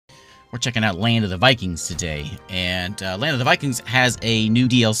We're checking out Land of the Vikings today, and Land of the Vikings has a new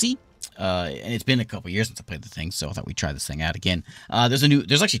DLC. And it's been a couple years since I played the thing, so I thought we'd try this thing out again.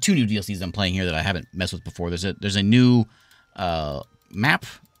 There's actually 2 new DLCs I'm playing here that I haven't messed with before. There's a new map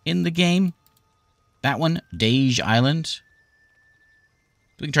in the game. That one, Dage Island.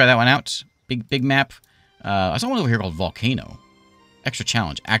 We can try that one out. Big map. I saw one over here called Volcano. Extra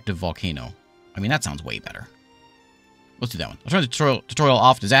challenge, active volcano. I mean, that sounds way better. Let's do that one. I'll turn the tutorial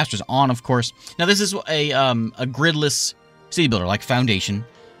off. Disasters on, of course. Now, this is a gridless city builder, like Foundation,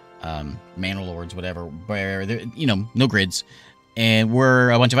 Manor Lords, whatever, where there, no grids, and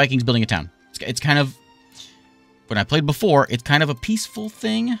we're a bunch of Vikings building a town. It's kind of, when I played before, it's kind of a peaceful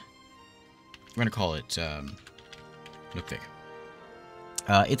thing. We're gonna call it Nookrium.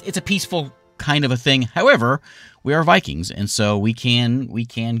 It's a peaceful kind of a thing. However, we are Vikings, and so we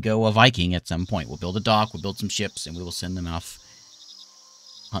can go a Viking at some point. We'll build a dock, we'll build some ships, and we will send them off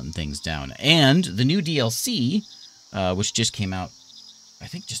hunting things down. And the new DLC, which just came out, I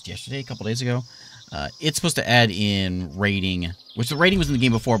think just yesterday, a couple days ago, it's supposed to add in raiding, which the raiding was in the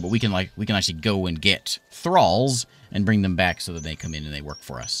game before, but we can actually go and get thralls and bring them back so that they come in and they work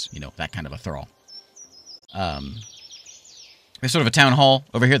for us. That kind of a thrall. There's sort of a town hall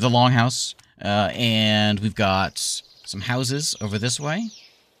over here at the Longhouse. And we've got some houses over this way.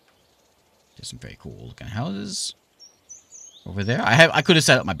 There's some very cool looking houses over there. I could have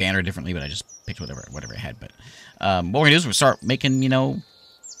set up my banner differently, but I just picked whatever I had. But what we're gonna do is we'll start making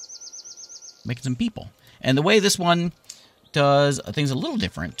making some people. And the way this one does things a little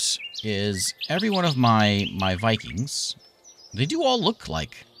different is every one of my Vikings, they do all look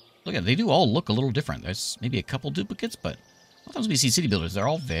like, they do all look a little different. There's maybe a couple duplicates, but sometimes we see city builders, they're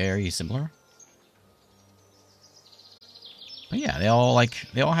all very similar. But yeah, they all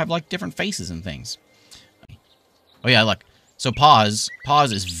have like different faces and things. Oh yeah, look. So pause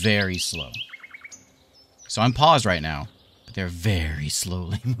is very slow. So I'm paused right now, but they're very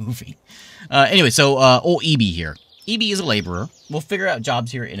slowly moving. Anyway, so old EB here. EB is a laborer. We'll figure out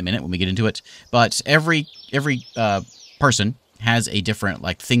jobs here in a minute when we get into it. But every person has a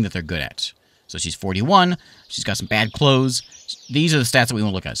different thing that they're good at. So she's 41. She's got some bad clothes. These are the stats that we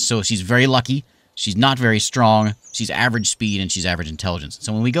want to look at. So she's very lucky. She's not very strong. She's average speed, and she's average intelligence.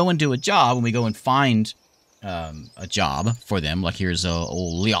 So when we go and do a job, when we go and find a job for them, like here's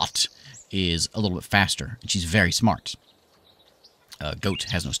old Liot, is a little bit faster, and she's very smart. Goat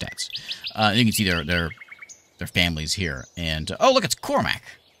has no stats. And you can see their families here. And oh, look, it's Cormac.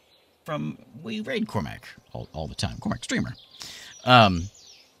 We raid Cormac all the time. Cormac streamer.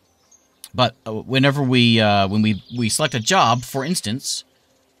 But whenever when we select a job, for instance,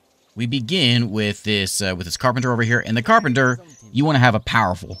 we begin with this carpenter over here, and the carpenter, you want to have a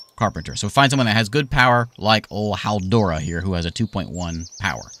powerful carpenter. So find someone that has good power, like old Haldora here, who has a 2.1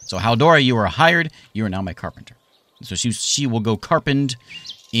 power. So Haldora, you are hired. You are now my carpenter. So she will go carpent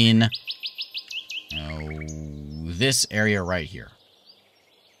in this area right here.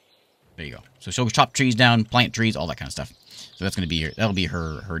 There you go. So she'll chop trees down, plant trees, all that kind of stuff. So that's going to be that'll be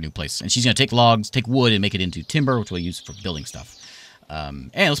her new place, and she's going to take logs, take wood, and make it into timber, which we'll use for building stuff.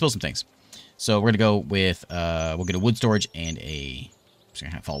 And let's build some things. So we're going to go with, we'll get a wood storage and I'm just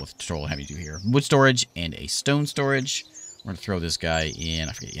going to follow with control having to do here. Wood storage and a stone storage. We're going to throw this guy in.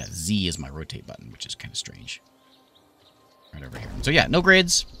 I forget, yeah, Z is my rotate button, which is kind of strange. Right over here. So yeah, no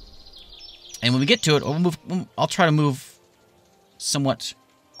grids. And when we get to it, I'll try to move somewhat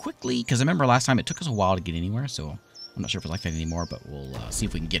quickly, because I remember last time it took us a while to get anywhere, so I'm not sure if it's like that anymore, but we'll see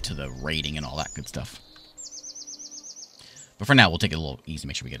if we can get to the raiding and all that good stuff. But for now, we'll take it a little easy,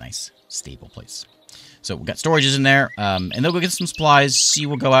 make sure we get a nice, stable place. So we've got storages in there, and they'll go get some supplies. She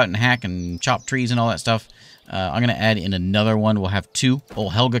will go out and hack and chop trees and all that stuff. I'm going to add in another one. We'll have 2.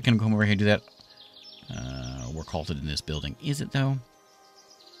 Old Helga can come over here and do that. We're halted in this building. Is it, though?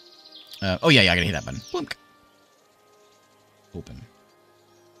 Oh, yeah, I got to hit that button. Blunk. Open.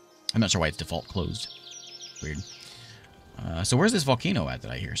 I'm not sure why it's default closed. Weird. So where's this volcano at that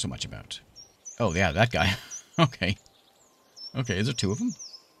I hear so much about? Oh, yeah, that guy. Okay. Okay, is there 2 of them?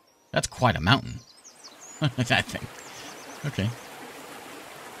 That's quite a mountain. That thing. Okay.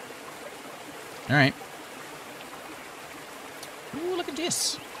 Alright. Ooh, look at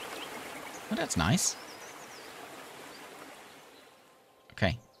this. Oh, that's nice.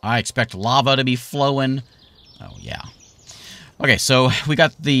 Okay. I expect lava to be flowing. Oh, yeah. Okay, so we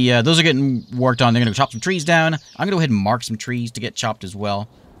got the... those are getting worked on. They're going to chop some trees down. I'm going to go ahead and mark some trees to get chopped as well.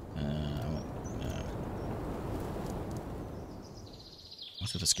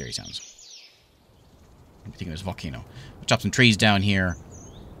 What's with the scary sounds? I'm thinking there's a volcano. We'll chop some trees down here.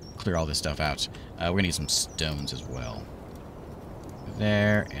 Clear all this stuff out. We're going to need some stones as well.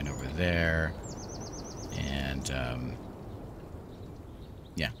 there, and over there. And,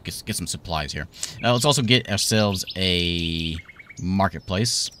 yeah, get some supplies here. Let's also get ourselves a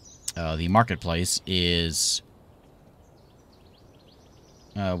marketplace. The marketplace is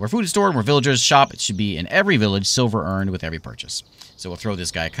where food is stored, where villagers shop. It should be in every village, silver earned with every purchase. So we'll throw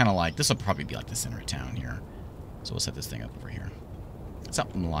this guy kind of like, this will probably be like the center of town here. So we'll set this thing up over here.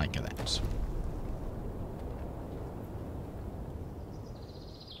 Something like that.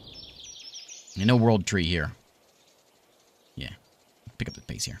 And no world tree here. Yeah. Pick up the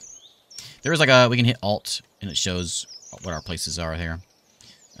pace here. There is like a, we can hit Alt and it shows what our places are there.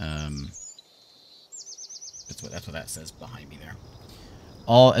 That's what that says behind me there.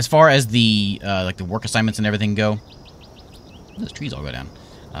 As far as the like the work assignments and everything go, those trees all go down.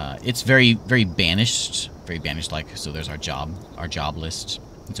 It's very banished like. So there's our job list.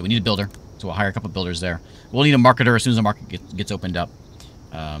 And so we need a builder. So we'll hire a couple builders there. We'll need a marketer as soon as the market gets opened up.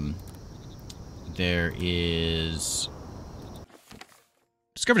 There is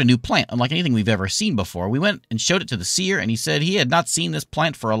discovered a new plant, unlike anything we've ever seen before. We went and showed it to the seer, and he said he had not seen this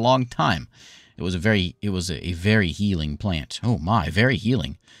plant for a long time. It was a very healing plant. Oh my, very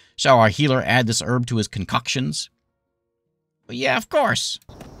healing. Shall our healer add this herb to his concoctions? Well, yeah, of course.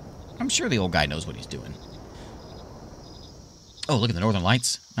 I'm sure the old guy knows what he's doing. Oh, look at the northern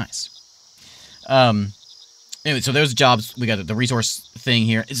lights. Nice. Anyway, so there's jobs. We got the resource thing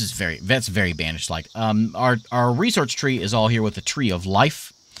here. That's very banished-like. Our research tree is all here with the Tree of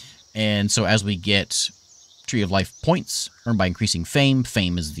Life. And so as we get Tree of Life points earned by increasing fame,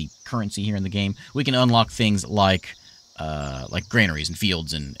 fame is the currency here in the game, we can unlock things like granaries and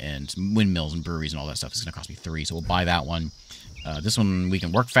fields and windmills and breweries and all that stuff. It's going to cost me 3, so we'll buy that one. This one, we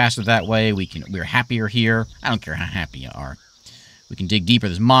can work faster that way. We're happier here. I don't care how happy you are. We can dig deeper.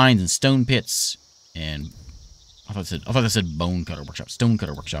 There's mines and stone pits and... I thought that said bone cutter workshop. Stone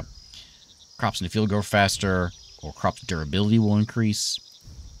cutter workshop. Crops in the field grow faster, or crops durability will increase.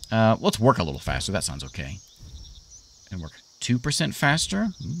 Let's work a little faster. That sounds okay. And work 2% faster.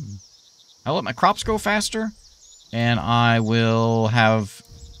 I'll let my crops grow faster, and I will have...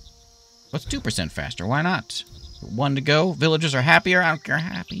 What's 2% faster? Why not? 1 to go. Villagers are happier. I don't care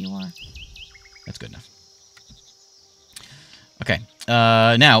how happy you are. That's good enough. Okay.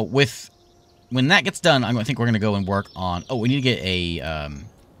 Now, when that gets done, I think we're going to go and work on... Oh, we need to get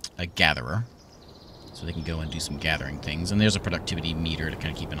a gatherer. So they can go and do some gathering things. And there's a productivity meter to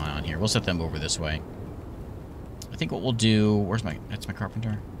kind of keep an eye on here. We'll set them over this way. I think what we'll do... That's my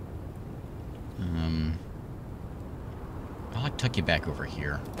carpenter. I'll tuck you back over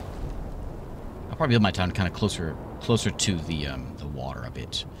here. I'll probably build my town kind of closer to the water a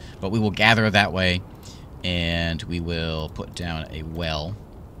bit. But we will gather that way. And we will put down a well.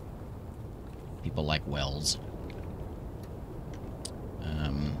 People like wells.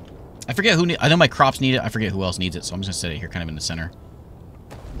 I forget who... I know my crops need it. I forget who else needs it, so I'm just going to set it here kind of in the center.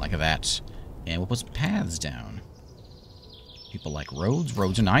 Like that. And we'll put some paths down. People like roads.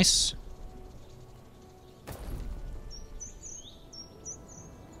 Roads are nice.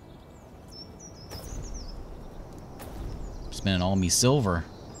 Spending all me silver.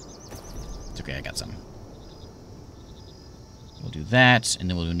 It's okay, I got some. We'll do that, and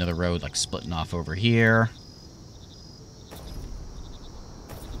then we'll do another road, like splitting off over here.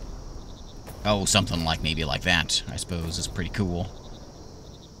 Oh, something like maybe like that, I suppose, is pretty cool.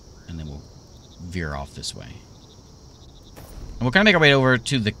 And then we'll veer off this way. And we'll kind of make our way over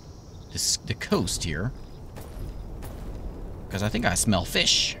to the coast here. Because I think I smell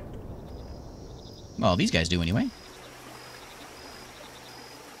fish. Well, these guys do anyway.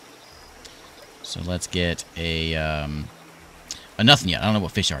 So let's get a nothing yet. I don't know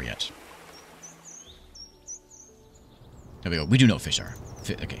what fish are yet. There we go. We do know what fish are.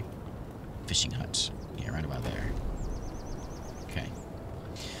 Okay. Fishing hut. Yeah, right about there. Okay.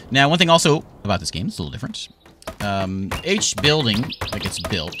 Now, one thing also about this game, it's a little different. Each building that gets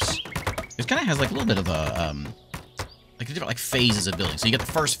built, it kind of has like a little bit of a, like different like phases of building. So you get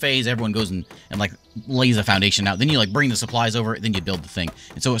the first phase, everyone goes and like lays a foundation out. Then you like bring the supplies over, then you build the thing.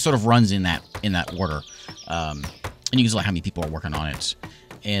 And so it sort of runs in that order. And you can see like how many people are working on it.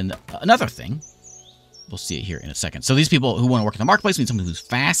 And another thing, we'll see it here in a second. So these people who want to work in the marketplace, we need someone who's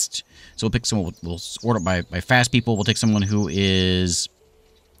fast. So we'll pick someone, we'll order by fast people. We'll take someone who is,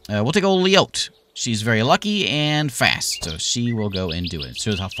 we'll take old Leote. She's very lucky and fast. So she will go and do it. It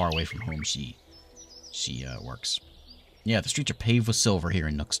shows how far away from home she works. Yeah, the streets are paved with silver here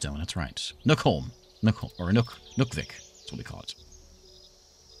in Nookstone. That's right. Nookholm. Or Nookvik. That's what we call it.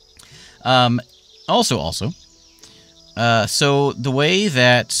 Also, so the way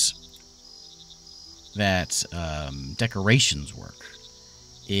that decorations work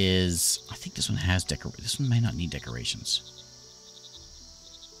is... I think this one has this one may not need decorations.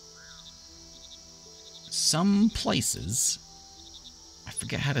 Some places... I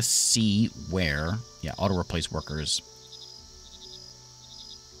forget how to see where... Yeah, auto-replace workers.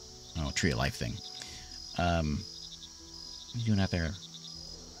 Oh, tree of life thing. What are you doing out there?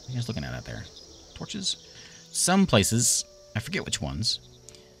 What are you guys looking at out there? Torches? Some places, I forget which ones,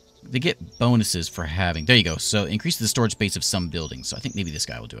 they get bonuses for having... There you go. So, increase the storage space of some buildings. So, I think maybe this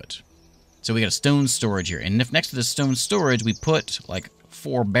guy will do it. So, we got a stone storage here. And if next to the stone storage, we put, like,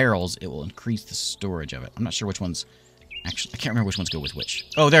 4 barrels, it will increase the storage of it. I'm not sure which ones... Actually, I can't remember which ones go with which.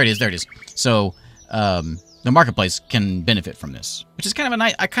 Oh, there it is. There it is. So, the marketplace can benefit from this. Which is kind of a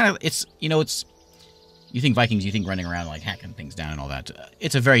nice... It's, you know, it's... You think Vikings, you think running around, like, hacking things down and all that.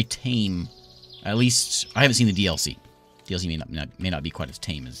 It's a very tame... At least, I haven't seen the DLC. DLC may not be quite as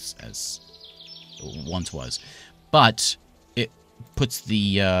tame as once was. But it puts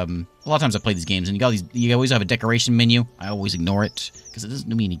the... a lot of times I play these games, and you always have a decoration menu. I always ignore it, because it doesn't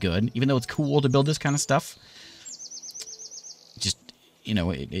do me any good. Even though it's cool to build this kind of stuff. Just, you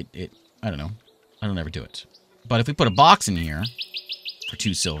know, I don't know. I don't ever do it. But if we put a box in here for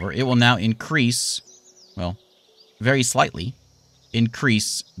 2 silver, it will now increase, well, very slightly,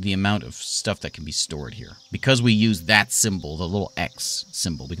 increase the amount of stuff that can be stored here. Because we use that symbol, the little X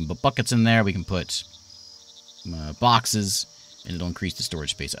symbol. We can put buckets in there, we can put boxes, and it'll increase the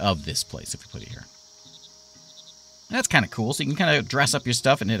storage space of this place if we put it here. And that's kind of cool, so you can kind of dress up your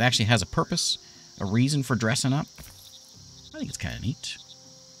stuff, and it actually has a purpose, a reason for dressing up. I think it's kind of neat.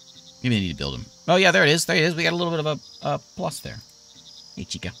 Maybe I need to build them. Oh yeah, there it is, there it is. We got a little bit of a plus there. Hey,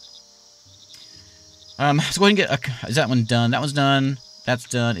 chica. Let's go ahead and get... is that one done? That one's done. That's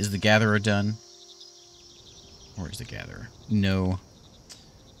done. Is the gatherer done? Or is the gatherer? No.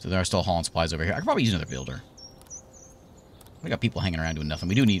 So there are still hauling supplies over here. I could probably use another builder. We got people hanging around doing nothing.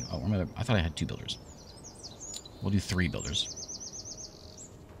 We do need... Oh, I thought I had 2 builders. We'll do 3 builders.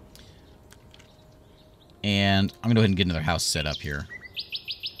 And I'm going to go ahead and get another house set up here.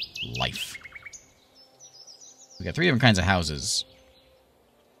 Life. We got 3 different kinds of houses.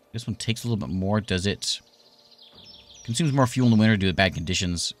 This one takes a little bit more. Does it... Consumes more fuel in the winter due to bad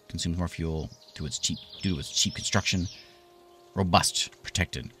conditions. Consumes more fuel due to its cheap construction. Robust.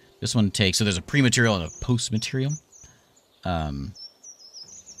 Protected. This one takes... So there's a pre-material and a post-material. I'll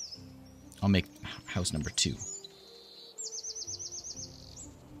make house number 2.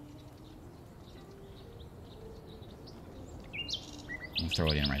 I'll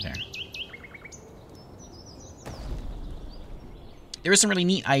throw it in right there. There are some really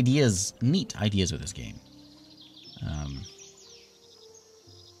neat ideas with this game.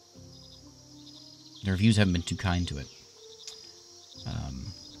 The reviews haven't been too kind to it.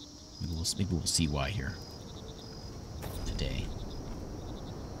 Maybe we'll see why here today.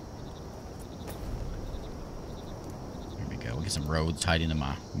 Here we go. We'll get some roads tied into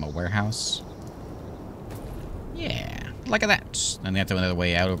my warehouse. Yeah, look at that. Then we have to go another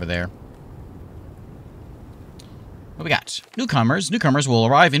way out over there. What we got? Newcomers. Newcomers will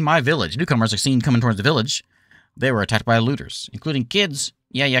arrive in my village. Newcomers are seen coming towards the village. They were attacked by looters, including kids.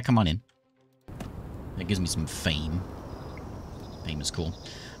 Yeah, come on in. That gives me some fame. Fame is cool.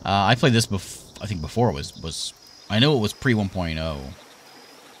 I played this I think before it was... I know it was pre 1.0. A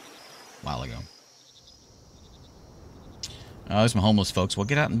while ago. There's some homeless folks. Well,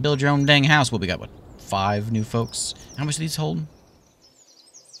 get out and build your own dang house. Well, we got, what, 5 new folks? How much do these hold?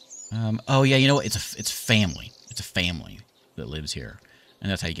 Oh, yeah, you know what? It's family. It's a family that lives here. And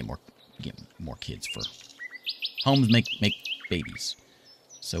that's how you get more kids for... Homes make babies.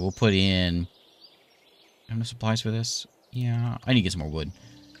 So we'll put in... I have enough supplies for this? Yeah, I need to get some more wood.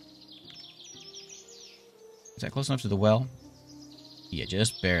 Is that close enough to the well? Yeah,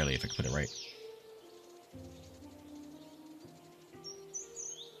 just barely, if I can put it right.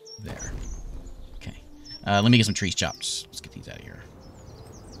 There. Okay. Let me get some trees chopped. Let's get these out of here.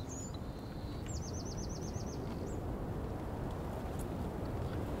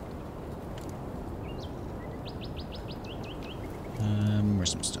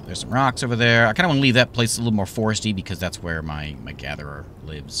 There's some rocks over there. I kind of want to leave that place a little more foresty because that's where my gatherer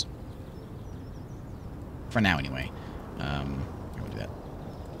lives. For now, anyway. We'll do that.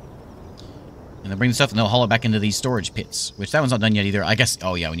 And they'll bring the stuff and they'll haul it back into these storage pits. Which, that one's not done yet either. I guess...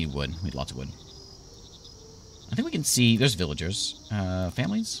 Oh, yeah, we need wood. We need lots of wood. I think we can see... There's villagers.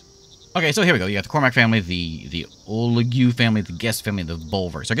 Families? Okay, so here we go. You got the Cormac family, the Oligue family, the Guest family, the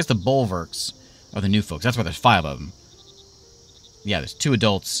Bulwarks. So I guess the Bulwarks are the new folks. That's why there's 5 of them. Yeah, there's 2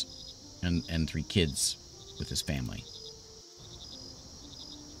 adults and 3 kids with this family.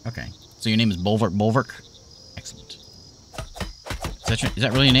 Okay. So your name is Bulwark? Excellent. Is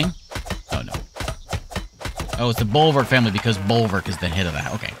that really a name? Oh, no. Oh, it's the Bulwark family because Bulwark is the head of the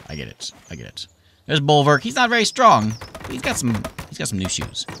house. Okay, I get it. I get it. There's Bulwark. He's not very strong. But he's got some new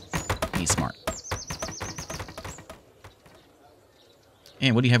shoes. He's smart.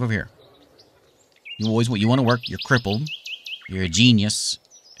 And what do you have over here? You want to work. You're crippled. You're a genius,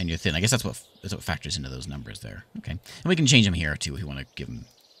 and you're thin. I guess that's what factors into those numbers there. Okay, and we can change them here too if we want to give them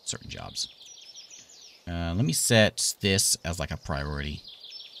certain jobs. Let me set this as like a priority.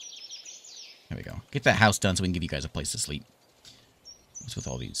 There we go. Get that house done so we can give you guys a place to sleep. What's with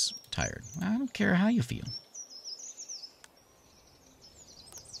all these tired? I don't care how you feel.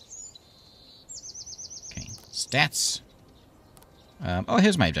 Okay, stats. Oh,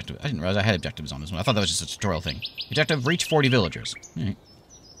 here's my objective. I didn't realize I had objectives on this one. I thought that was just a tutorial thing. Objective, reach 40 villagers. All right.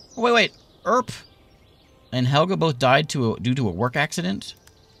 Oh, wait. Erp and Helga both died due to a work accident?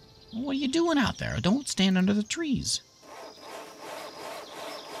 What are you doing out there? Don't stand under the trees.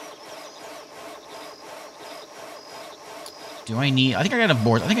 Do I need... I think I got enough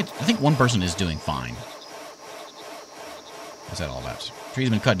boards. I think one person is doing fine. What's that all about? Trees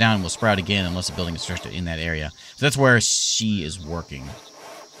have been cut down and will sprout again unless a building is constructed in that area. So that's where she is working.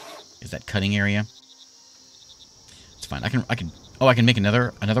 Is that cutting area? It's fine. I can. Oh, I can make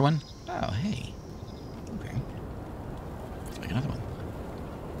another one. Oh, hey. Okay. Let's make another one.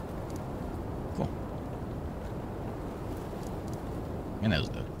 Cool. And that was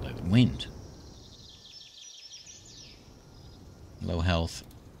the wind. Low health.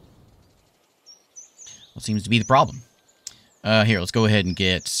 What seems to be the problem? Here, let's go ahead and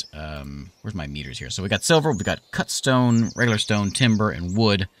get, where's my meters here? So we got silver, we got cut stone, regular stone, timber, and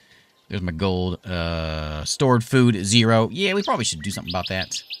wood. There's my gold. Stored food, 0. Yeah, we probably should do something about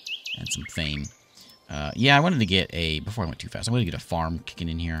that. And some fame. Yeah, I wanted to get a, before I went too fast, I wanted to get a farm kicking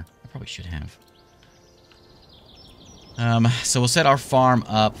in here. I probably should have. So we'll set our farm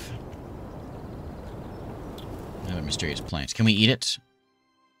up. Another mysterious plant. Can we eat it?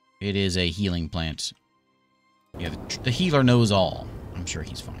 It is a healing plant. Yeah, the healer knows all. I'm sure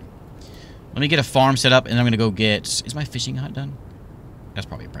he's fine. Let me get a farm set up, and I'm going to go get... Is my fishing hut done? That's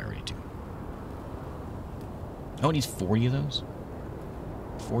probably a priority, too. Oh, it needs 40 of those?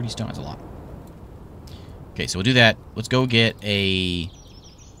 40 stone? That's a lot. Okay, so we'll do that. Let's go get a...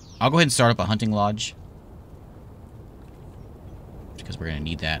 I'll go ahead and start up a hunting lodge. Because we're going to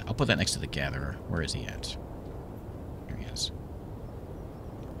need that. I'll put that next to the gatherer. Where is he at? Here he is.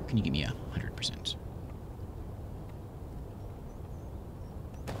 Can you give me 100%?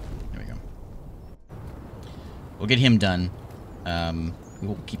 We'll get him done.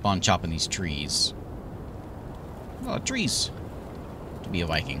 We'll keep on chopping these trees. Oh, trees! To be a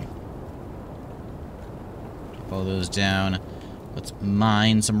Viking. Chop all those down. Let's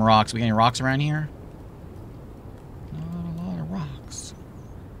mine some rocks. We got any rocks around here? Not a lot of rocks.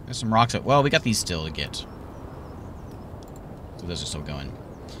 There's some rocks. Well, we got these still to get. So those are still going.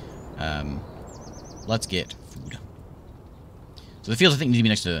 Let's get food. So the fields, I think, need to be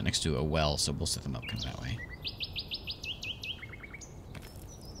next to a well, so we'll set them up kind of that way.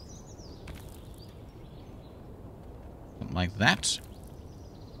 Like that.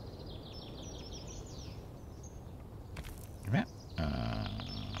 Like that.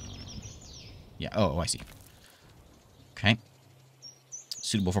 Yeah, oh, I see. Okay.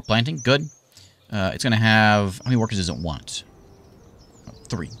 Suitable for planting. Good. It's going to have... How many workers does it want? Oh,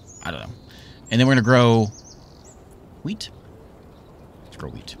 3. I don't know. And then we're going to grow... wheat? Let's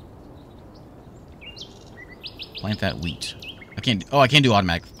grow wheat. Plant that wheat. I can't do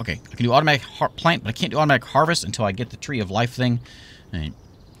automatic. Okay, I can do automatic plant, but I can't do automatic harvest until I get the tree of life thing. All right.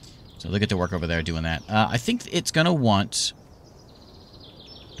 So they'll get to work over there doing that. I think it's going to want...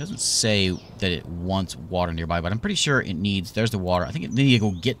 It doesn't say that it wants water nearby, but I'm pretty sure it needs... There's the water. I think it needs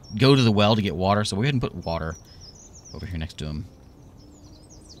to go to the well to get water, so we'll go ahead and put water over here next to him.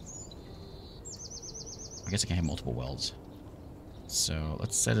 I guess I can have multiple wells. So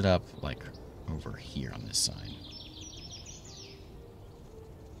let's set it up, like, over here on this side.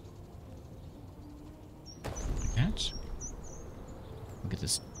 That. Look at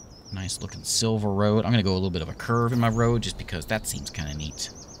this nice looking silver road. I'm going to go a little bit of a curve in my road just because that seems kind of neat.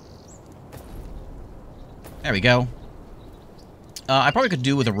 There we go. I probably could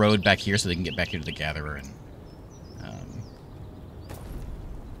do with a road back here so they can get back here to the gatherer and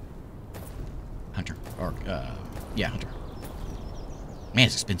hunter. Or, yeah, hunter. Man,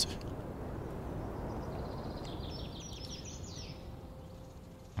 it's expensive.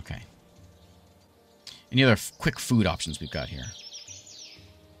 Okay. Any other quick food options we've got here?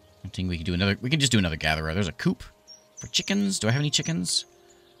 I think we can do another... We can just do another gatherer. There's a coop for chickens. Do I have any chickens?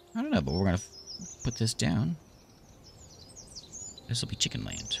 I don't know, but we're going to put this down. This will be chicken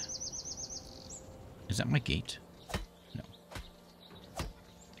land. Is that my gate? No.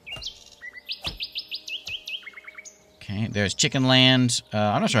 Okay, there's chicken land.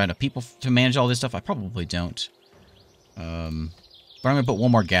 I'm not sure I have enough people to manage all this stuff. I probably don't. But I'm going to put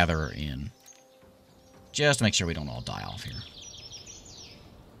one more gatherer in. Just to make sure we don't all die off here.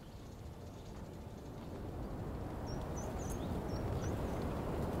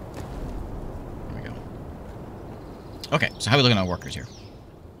 There we go. Okay, so how are we looking at workers here?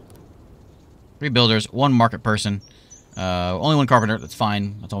 3 builders, 1 market person, only 1 carpenter. That's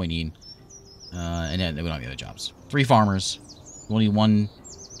fine. That's all we need. And then we don't have any other jobs. 3 farmers. We only need 1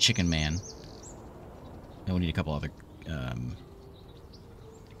 chicken man. And we need a couple other.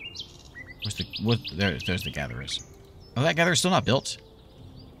 There's the gatherers. Oh, that gatherer's still not built.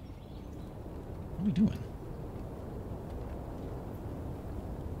 What are we doing?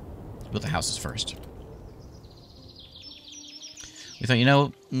 Let's build the houses first. We thought, you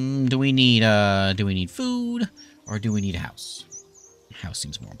know, do we need food or do we need a house? House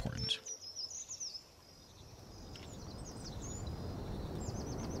seems more important.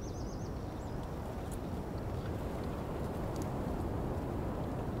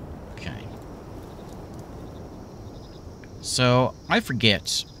 Okay. So I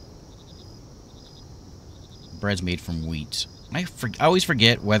forget. Bread's made from wheat. I always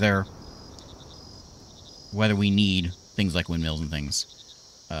forget whether we need things like windmills and things,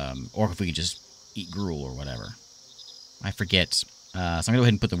 or if we could just eat gruel or whatever. I forget. So I'm gonna go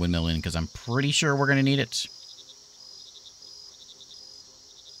ahead and put the windmill in because I'm pretty sure we're gonna need it.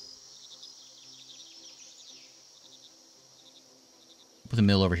 Put the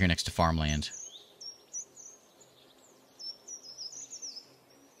mill over here next to farmland.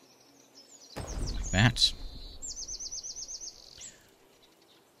 Like that.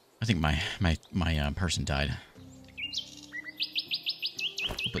 I think my person died.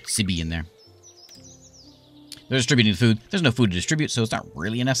 We'll put Sibby in there. They're distributing food. There's no food to distribute, so it's not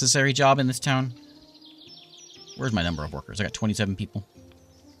really a necessary job in this town. Where's my number of workers? I got 27 people.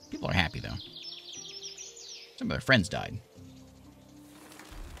 People are happy, though. Some of their friends died.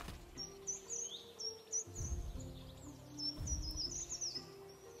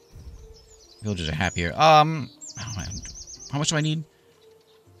 Villagers are happier. Oh, man. How much do I need?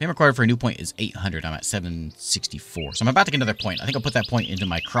 Payment required for a new point is 800. I'm at 764. So I'm about to get another point. I think I'll put that point into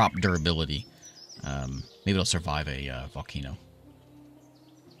my crop durability. Maybe it'll survive a volcano.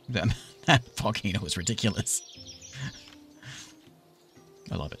 That volcano is ridiculous.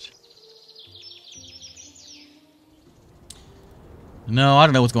 I love it. No, I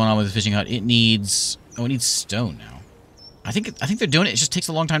don't know what's going on with the fishing hut. It needs... Oh, it needs stone now. I think they're doing it. It just takes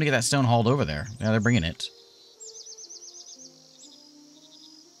a long time to get that stone hauled over there. Yeah, they're bringing it.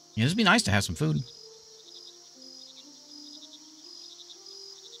 Yeah, this would be nice to have some food.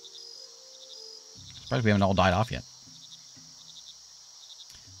 Surprised we haven't all died off yet.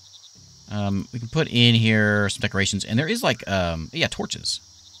 We can put in here some decorations. And there is like, yeah, torches.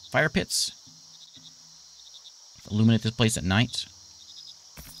 Fire pits. Illuminate this place at night.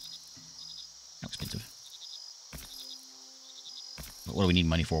 How expensive. But what do we need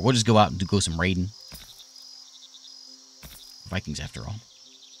money for? We'll just go out and go some raiding. Vikings, after all.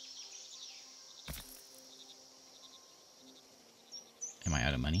 Am I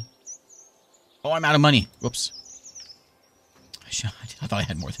out of money? Oh, I'm out of money. Whoops. I thought I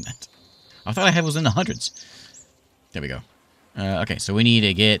had more than that. I thought I had was in the hundreds. There we go. Okay, so we need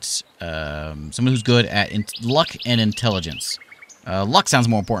to get someone who's good at luck and intelligence. Luck sounds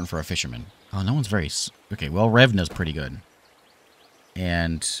more important for a fisherman. Oh, no one's very... Okay, well, Revna's pretty good.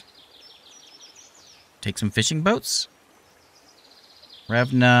 And... take some fishing boats.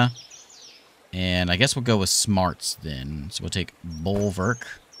 Revna. And I guess we'll go with smarts then. So we'll take Bulwark.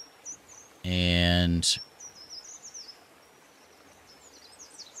 And...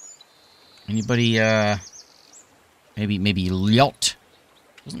 anybody, maybe Lyot.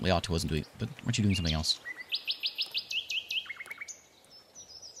 Wasn't Lyot who wasn't doing... but weren't you doing something else?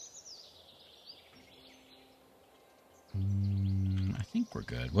 I think we're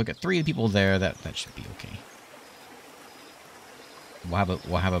good. We'll get 3 people there. That should be okay.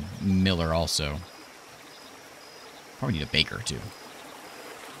 We'll have a miller also. Probably need a baker too.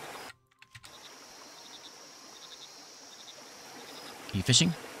 Are you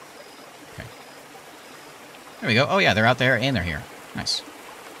fishing? Okay. There we go. Oh yeah, they're out there and they're here. Nice.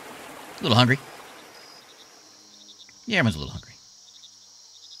 A little hungry. Yeah, everyone's a little hungry.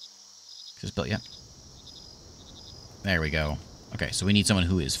 Is this built yet? There we go. Okay, so we need someone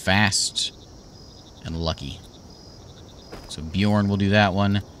who is fast and lucky. So Bjorn will do that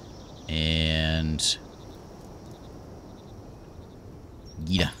one. And...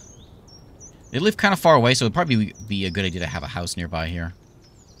 Yeah. They live kind of far away, so it'd probably be a good idea to have a house nearby here.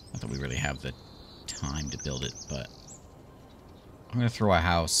 Not that we really have the time to build it, but I'm going to throw a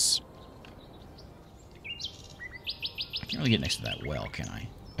house. I can't really get next to that well, can I?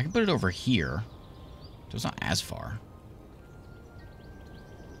 I can put it over here, so it's not as far.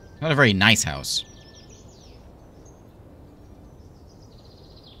 Not a very nice house.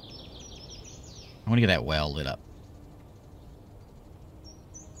 I want to get that well lit up.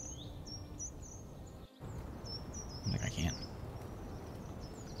 I think I can.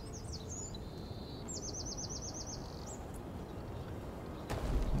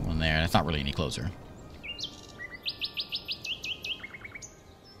 One there. That's not really any closer.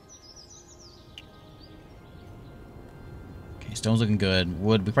 Okay, stone's looking good.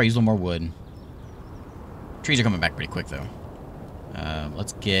 Wood. We probably use a little more wood. Trees are coming back pretty quick, though.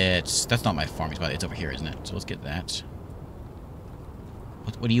 Let's get... That's not my farming spot. It's over here, isn't it? So let's get that.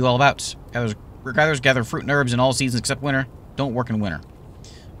 What are you all about? Gatherers gather fruit and herbs in all seasons except winter. Don't work in winter.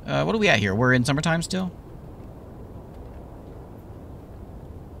 What are we at here? We're in summertime still?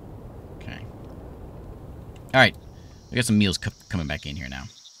 Okay. Alright. We got some meals coming back in here now.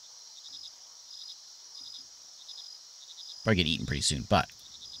 Probably get eaten pretty soon, but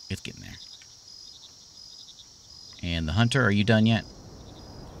it's getting there. And the hunter, are you done yet?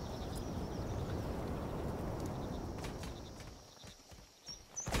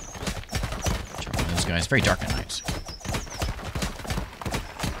 Those guys, very dark at night.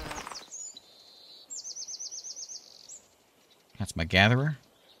 That's my gatherer.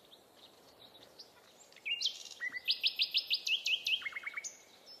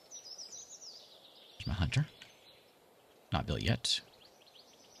 There's my hunter. Not built yet.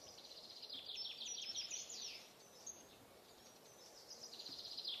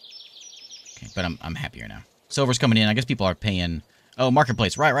 Okay, but I'm happier now. Silver's coming in. I guess people are paying... Oh,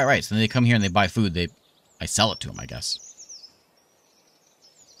 marketplace. Right. So then they come here and they buy food. I sell it to them, I guess.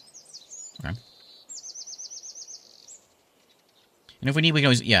 Okay. And if we need, we can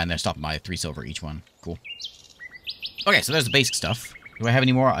always... Yeah, and they're stopping by 3 silver each one. Cool. Okay, so there's the basic stuff. Do I have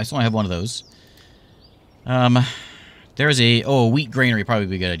any more? I still only have one of those. There's a... Oh, a wheat granary probably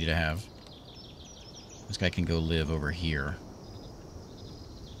be a good idea to have. This guy can go live over here.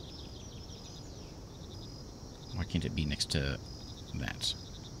 Why can't it be next to that?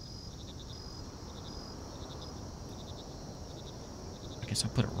 I guess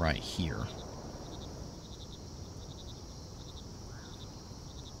I'll put it right here.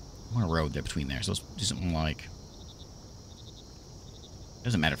 I want a road there between there, so let's do something like...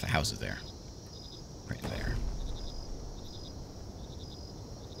 Doesn't matter if the house is there. Right there.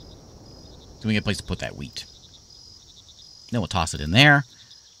 So we get a place to put that wheat. Then we'll toss it in there.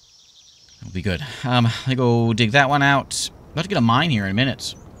 That'll be good. I go dig that one out. I'm about to get a mine here in a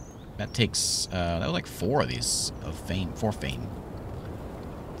minute. That takes, that was like 4 of these of fame, 4 fame.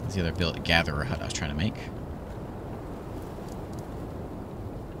 That's the other gatherer hut I was trying to make.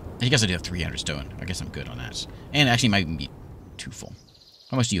 I guess I do have 300 stone. I guess I'm good on that. And actually, it might even be too full.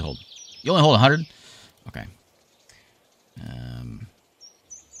 How much do you hold? You only hold 100? Okay.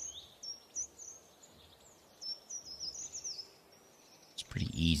 It's pretty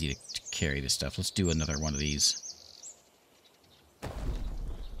easy to carry this stuff. Let's do another one of these.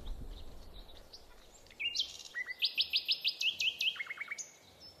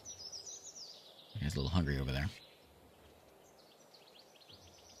 He's a little hungry over there.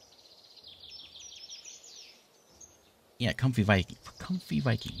 Yeah, comfy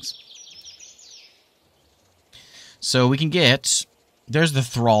Vikings. So we can get... There's the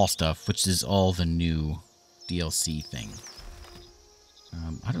Thrall stuff, which is all the new DLC thing.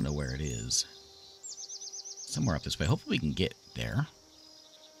 I don't know where it is. Somewhere up this way. Hopefully we can get there.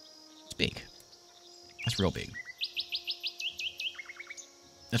 It's big. That's real big.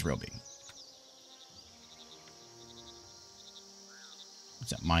 That's real big.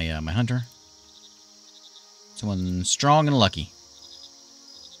 What's that? My hunter? Someone strong and lucky.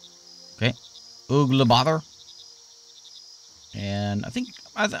 Okay. Oogla bother. And I think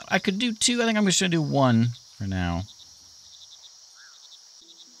I could do 2. I think I'm just going to do 1 for now.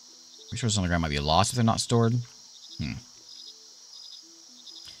 Resources on the ground might be lost if they're not stored.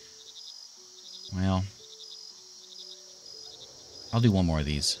 Well, I'll do 1 more of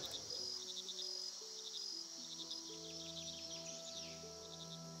these.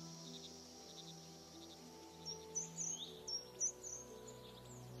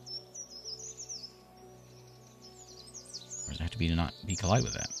 Or does it have to be to not be collide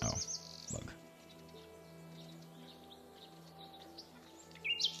with that? Oh, bug.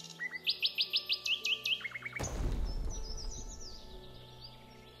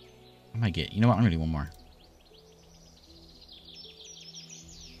 might get... You know what? I'm going to do one more.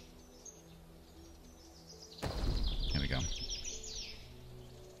 There we go.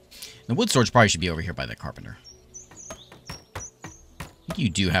 The wood storage probably should be over here by the carpenter. I think you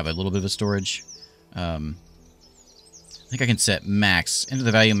do have a little bit of a storage. I think I can set max. Enter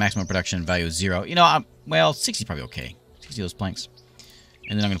the value, maximum production, value 0. You know, well, 60 is probably okay. 60 of those planks.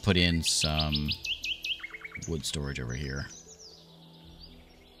 And then I'm going to put in some wood storage over here.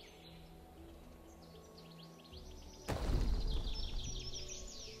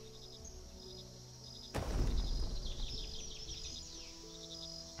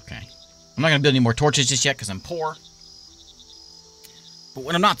 Okay. I'm not going to build any more torches just yet because I'm poor. But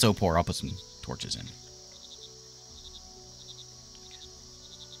when I'm not so poor, I'll put some torches in.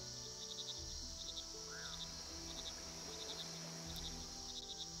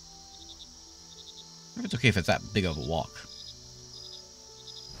 If it's okay if it's that big of a walk.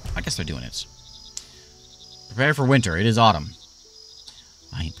 I guess they're doing it. Prepare for winter. It is autumn.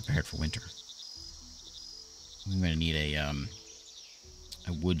 I ain't prepared for winter. I'm going to need a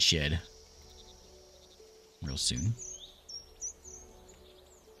wood shed real soon.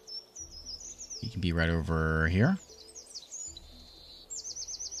 You can be right over here.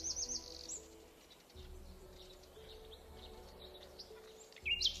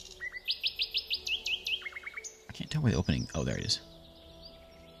 I can't tell where the opening... Oh, there it is.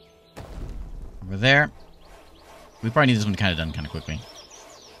 Over there. We probably need this one kind of done kind of quickly.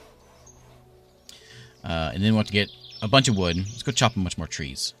 And then we'll have to get a bunch of wood. Let's go chop a bunch more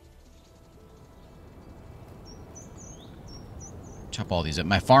trees. Chop all these up.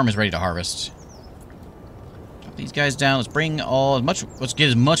 My farm is ready to harvest. Chop these guys down. Let's bring let's get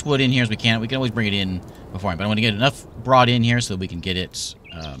as much wood in here as we can. We can always bring it in beforehand, but I want to get enough brought in here so that we can get it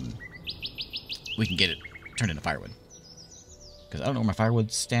turned into firewood. Because I don't know where my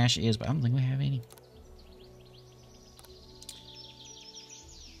firewood stash is, but I don't think we have any.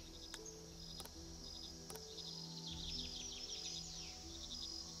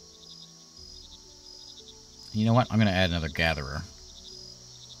 You know what? I'm going to add another gatherer.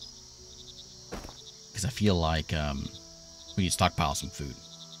 Because I feel like we need to stockpile some food.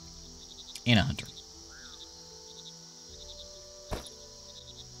 And a hunter.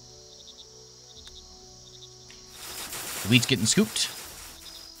 The wheat's getting scooped.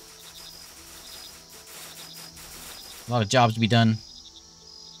 A lot of jobs to be done.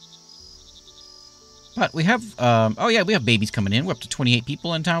 But we have... oh yeah, we have babies coming in. We're up to 28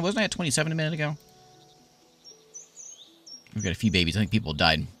 people in town. Wasn't I at 27 a minute ago? We've got a few babies. I think people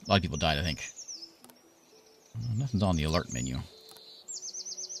died. A lot of people died, I think. Nothing's on the alert menu.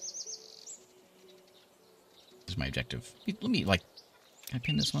 This is my objective. Let me, like... Can I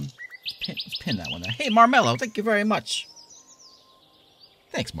pin this one? Let's pin that one there. Hey, Marmello, thank you very much.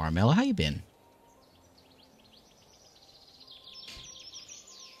 Thanks, Marmello. How you been?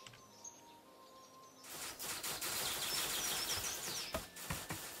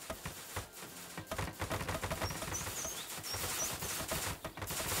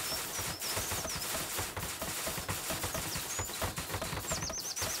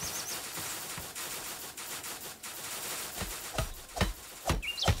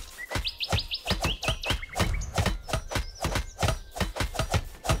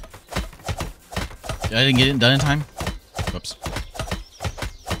 I didn't get it done in time? Whoops.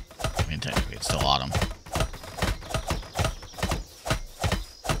 I mean, technically, it's still autumn.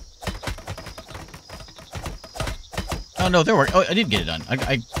 Oh, no, there were... Oh, I did get it done.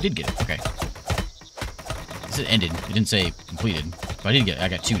 I did get it. Okay. It said ended. It didn't say completed. But I did get it. I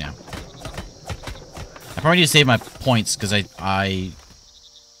got 2 now. I probably need to save my points, because I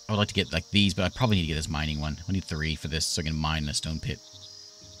would like to get, like, these, but I probably need to get this mining one. I need 3 for this, so I can mine the stone pit.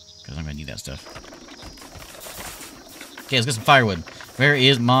 Because I'm going to need that stuff. Okay, let's get some firewood. Where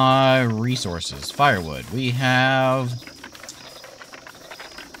is my resources? Firewood. We have...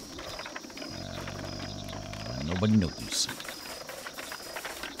 nobody knows.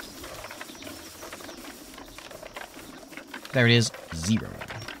 There it is. 0.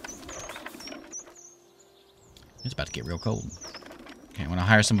 It's about to get real cold. Okay, I want to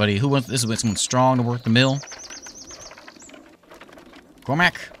hire somebody. Who wants... This is someone strong to work the mill.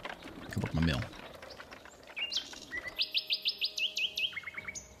 Cormac. I can work my mill.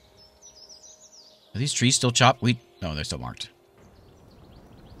 Are these trees still chopped? No, they're still marked.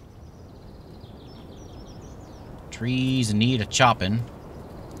 Trees in need of chopping.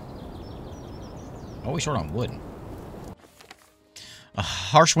 Always short on wood. A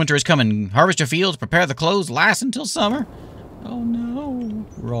harsh winter is coming. Harvest your fields, prepare the clothes, last until summer. Oh no,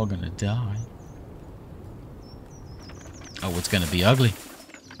 we're all gonna die. Oh, it's gonna be ugly.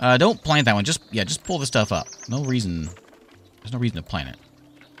 Don't plant that one. Just pull the stuff up. No reason. There's no reason to plant it.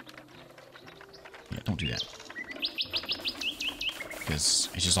 Yeah, don't do that. Because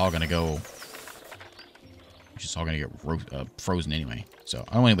it's just all gonna go. It's just all gonna get frozen anyway. So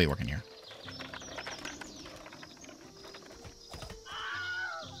I don't want anybody working here.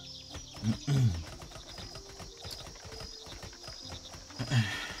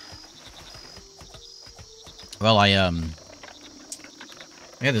 Well, I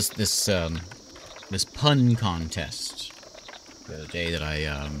had this pun contest the other day that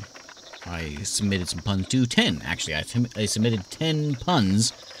I submitted some puns to. 10, actually. I submitted 10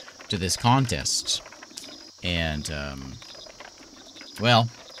 puns to this contest. And, well,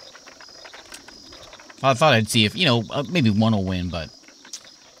 I thought I'd see if, you know, maybe one will win, but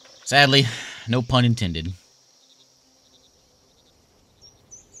sadly, no pun intended.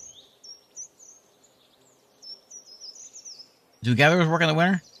 Do gatherers work in the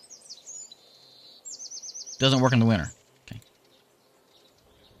winter? Doesn't work in the winter. Okay.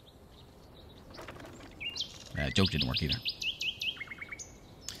 That joke didn't work either.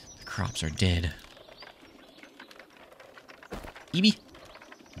 The crops are dead. Evie?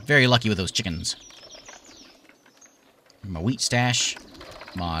 Very lucky with those chickens. My wheat stash.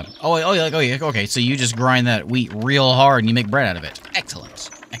 Oh, yeah, okay, so you just grind that wheat real hard and you make bread out of it.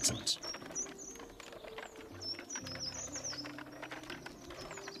 Excellent. Excellent.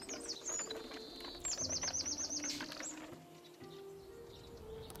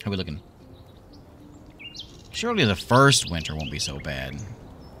 How are we looking? Surely the first winter won't be so bad.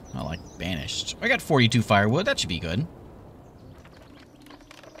 Not like banished. I got 42 firewood. That should be good.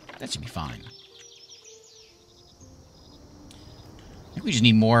 That should be fine. I think we just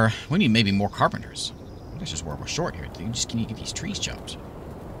need more. We need maybe more carpenters. That's just where we're short here. You just need to get these trees chopped.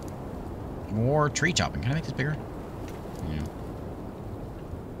 More tree chopping. Can I make this bigger? Yeah.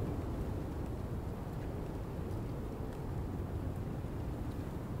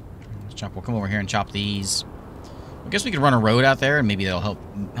 We'll come over here and chop these. I guess we could run a road out there, and maybe that'll help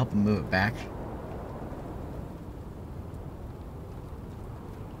them move it back.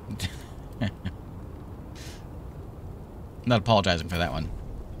 I'm not apologizing for that one.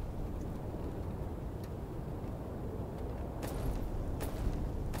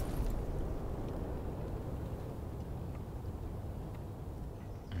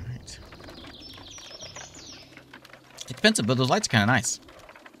 All right. It's expensive, but those lights are kind of nice.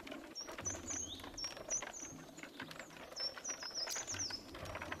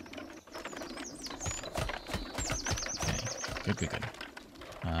 Good.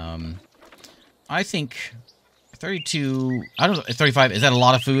 I think 32. I don't know. 35. Is that a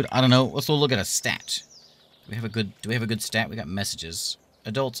lot of food? I don't know. Let's look at a stat. Do we have a good stat? We got messages.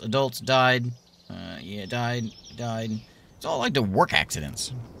 Adults died. Yeah, died. It's all like the work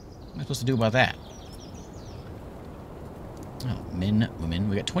accidents. What am I supposed to do about that? Oh, men, women.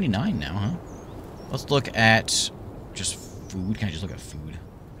 We got 29 now, huh? Let's look at just food. Can I just look at food?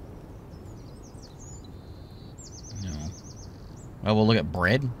 No. Well, we'll look at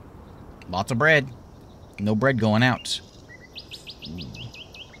bread. Lots of bread. No bread going out. Ooh.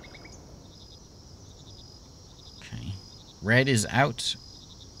 Okay. Red is out.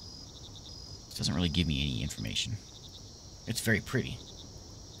 This doesn't really give me any information. It's very pretty.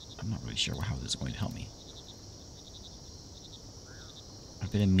 I'm not really sure how this is going to help me. A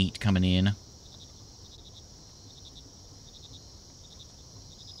bit of meat coming in.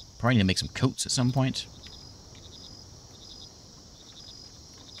 Probably need to make some coats at some point.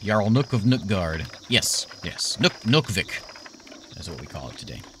 Jarl Nook of Nookgard. Yes. Nookvik. That's what we call it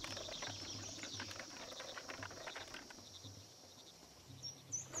today.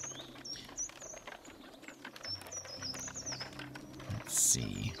 Let's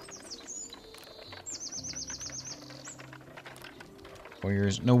see.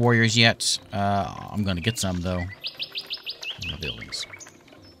 Warriors. No warriors yet. I'm going to get some, though. No buildings.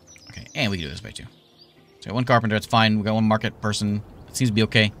 Okay, and we can do it this way, too. So, one carpenter, it's fine. We got one market person. It seems to be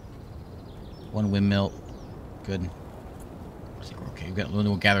okay. One windmill. Good. I think we're okay. We've got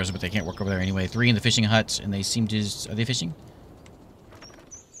little gatherers, but they can't work over there anyway. 3 in the fishing hut, and they seem to... Are they fishing?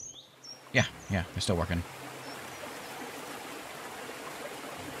 Yeah, they're still working.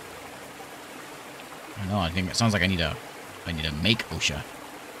 I know, I think it sounds like I need to make OSHA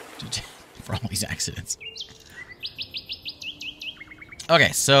for all these accidents.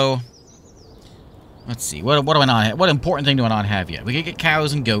 Okay, so... Let's see. What do I not have? What important thing do I not have yet? We could get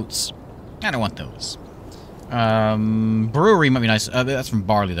cows and goats. I don't want those. Brewery might be nice. That's from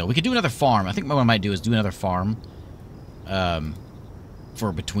barley, though. We could do another farm. I think what I might do is do another farm.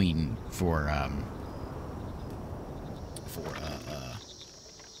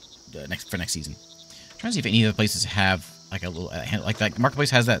 next season. I'm trying to see if any other places have like a little like that marketplace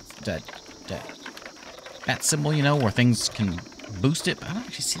has that symbol, you know, where things can boost it. But I don't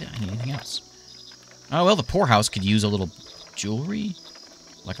actually see that in anything else. Oh well, the poorhouse could use a little jewelry,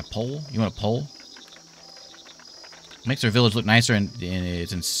 like a pole. You want a pole? Makes their village look nicer, and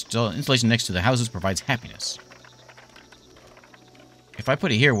its installation next to the houses provides happiness. If I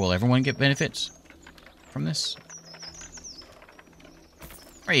put it here, will everyone get benefits from this?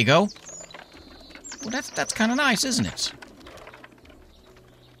 There you go. Well, that's kind of nice, isn't it?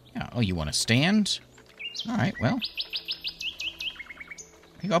 Yeah. Oh, you want to stand? All right. Well,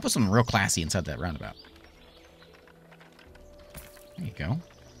 here you go. I'll put something real classy inside that roundabout. There you go.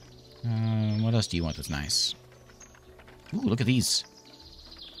 What else do you want that's nice? Ooh, look at these.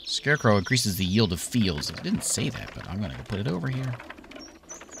 Scarecrow increases the yield of fields. It didn't say that, but I'm going to go put it over here.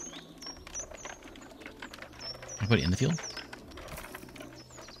 I put it in the field?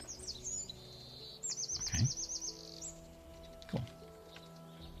 Okay. Cool.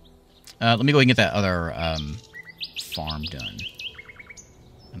 Let me go and get that other farm done.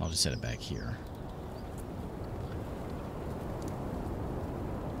 And I'll just set it back here.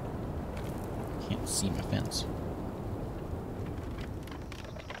 Can't see my fence.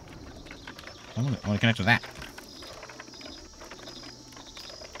 I want to connect with that.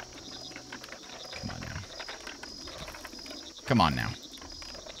 Come on now. Come on now.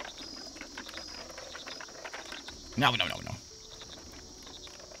 No.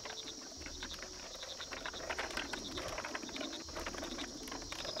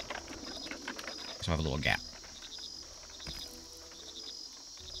 So I have a little gap.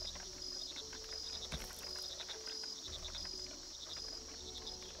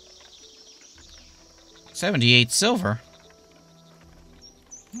 $78 silver.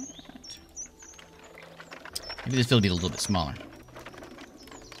 What? Maybe this field will be a little bit smaller.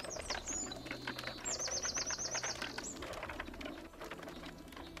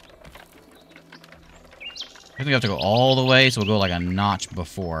 I think we have to go all the way, so we'll go like a notch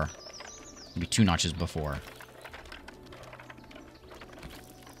before. Maybe 2 notches before.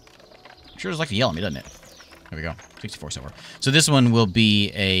 Sure does like to yell at me, doesn't it? There we go. 64 silver. So this one will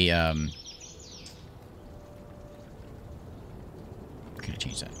be a we're gonna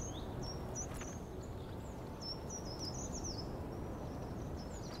change that.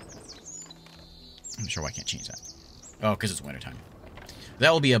 I'm sure why I can't change that. Oh, because it's wintertime.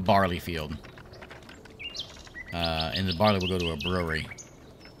 That will be a barley field. And the barley will go to a brewery.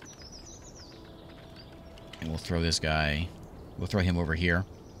 And we'll throw this guy... We'll throw him over here.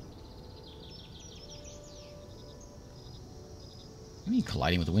 What do you mean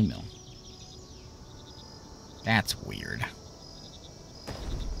colliding with the windmill? That's weird.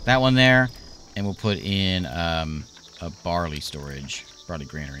 That one there. And we'll put in a barley storage. Barley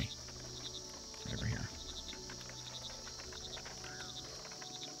granary. Right over here.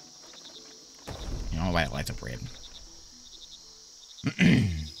 You know why it lights up red.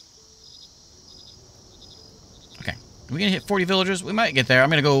 Okay. Are we gonna hit 40 villagers? We might get there. I'm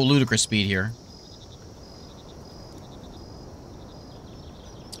gonna go ludicrous speed here.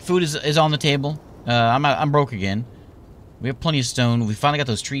 Food is on the table. I'm broke again. We have plenty of stone. We finally got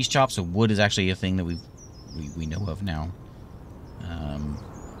those trees chopped, so wood is actually a thing that we know of now. I'm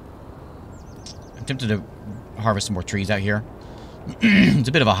tempted to harvest some more trees out here. It's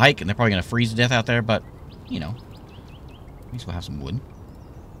a bit of a hike, and they're probably going to freeze to death out there, but, you know. At least we'll have some wood.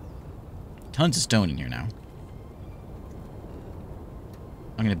 Tons of stone in here now.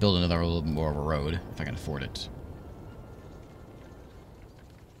 I'm going to build another little bit more of a road, if I can afford it.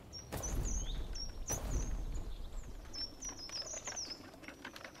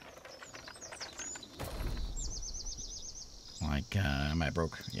 Like, am I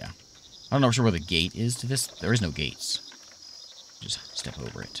broke? Yeah. I don't know for sure where the gate is to this. There is no gates. Just step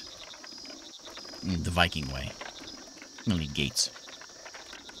over it. The Viking way. No need gates.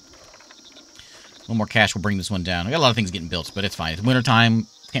 A little more cash will bring this one down. I got a lot of things getting built, but it's fine. It's wintertime.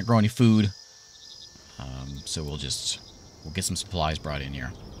 Can't grow any food. So we'll get some supplies brought in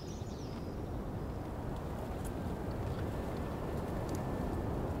here.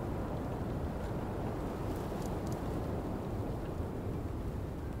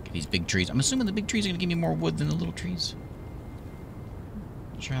 These big trees. I'm assuming the big trees are going to give me more wood than the little trees.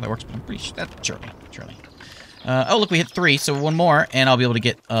 Not sure how that works, but I'm pretty sure that's surely. Oh, look, we hit 3, so one more, and I'll be able to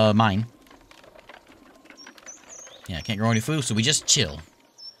get mine. Yeah, I can't grow any food, so we just chill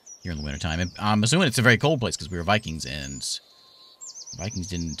here in the wintertime. And I'm assuming it's a very cold place because we were Vikings, and Vikings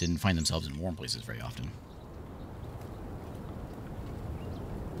didn't find themselves in warm places very often.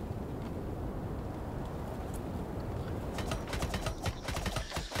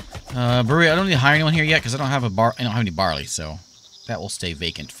 Brewery, I don't need to hire anyone here yet because I don't have I don't have any barley, so that will stay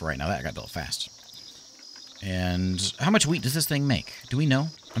vacant for right now. That got built fast. And how much wheat does this thing make? Do we know?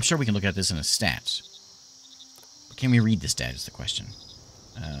 I'm sure we can look at this in a stat. Can we read the stat is the question.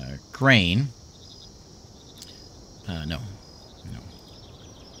 Grain. No. No.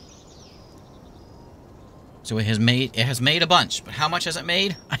 So it has made a bunch, but how much has it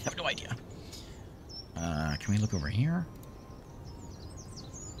made? I have no idea. Can we look over here?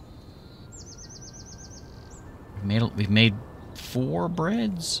 We've made 4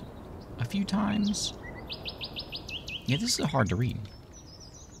 breads a few times. Yeah, this is hard to read.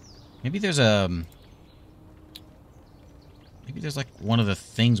 Maybe there's like one of the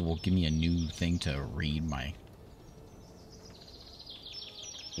things will give me a new thing to read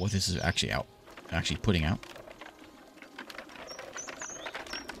what this is actually putting out.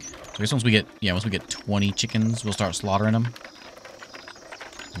 So I guess once we get 20 chickens, we'll start slaughtering them.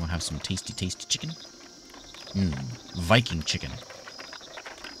 And we'll have some tasty chicken. Viking chicken.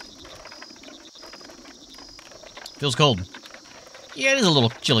 Feels cold. Yeah, it is a little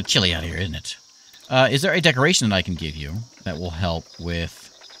chilly out here, isn't it? Is there a decoration that I can give you that will help with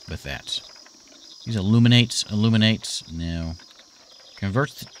that? Use illuminate. No.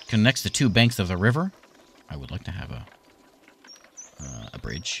 Connects the 2 banks of the river. I would like to have a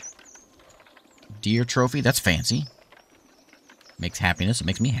bridge. Deer trophy. That's fancy. Makes happiness. It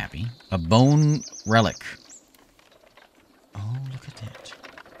makes me happy. A bone relic. Oh, look at that.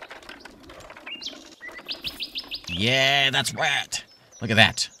 Yeah, that's rat. Look at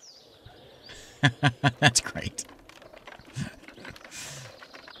that. That's great.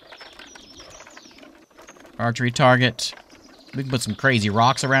 Archery target. We can put some crazy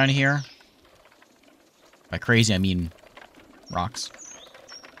rocks around here. By crazy, I mean rocks.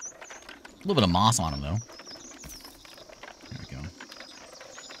 A little bit of moss on them, though. There we go.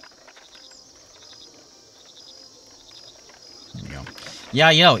 There we go.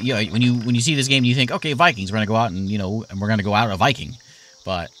 Yeah, when you see this game, you think, okay, Vikings, we're gonna go out and we're gonna go out a Viking,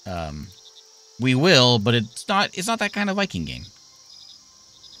 but we will, but it's not that kind of Viking game.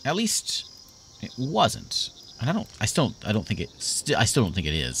 At least it wasn't, and I still don't think it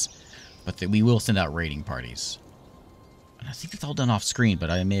is, but that we will send out raiding parties. And I think it's all done off screen, but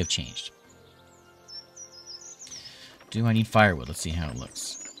I may have changed. Do I need firewood? Let's see how it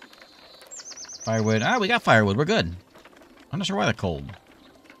looks. Firewood. We got firewood. We're good. I'm not sure why they're cold.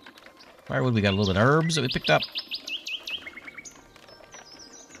 Firewood, we got a little bit of herbs that we picked up.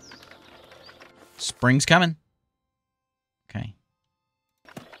 Spring's coming. Okay.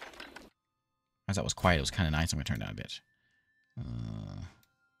 As that was quiet, it was kind of nice. I'm going to turn down a bit.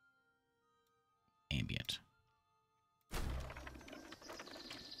 Ambient.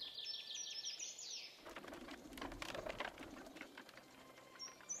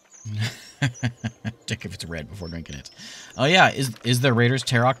 Check if it's red before drinking it. Oh yeah, is there Raiders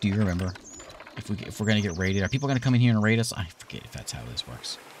Tarok? Do you remember? If we're gonna get raided, are people gonna come in here and raid us? I forget if that's how this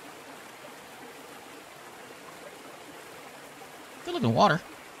works. They live in water.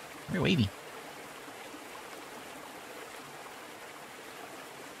 Very wavy.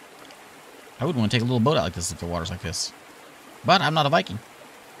 I would want to take a little boat out like this if the water's like this. But I'm not a Viking.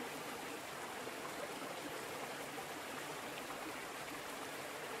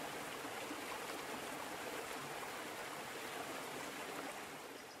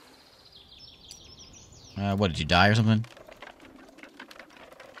 What, did you die or something?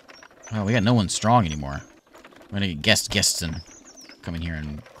 Oh, we got no one strong anymore. We're gonna get guests and come in here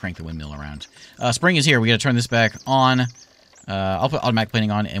and crank the windmill around. Spring is here. We gotta turn this back on. I'll put automatic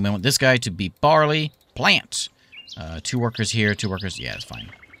planting on, and we want this guy to be barley plant. 2 workers here, 2 workers. Yeah, that's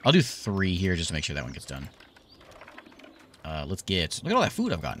fine. I'll do 3 here just to make sure that one gets done. Look at all that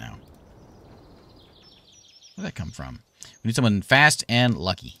food I've got now. Where'd that come from? We need someone fast and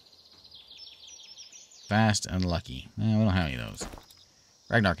lucky. Fast and lucky. We don't have any of those.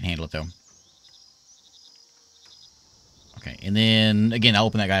 Ragnar can handle it, though. Okay, and then, again, I'll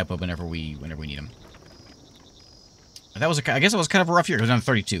open that guy up whenever we need him. I guess it was kind of a rough year. It was down to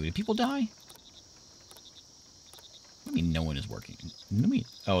 32. Did people die? I mean, no one is working.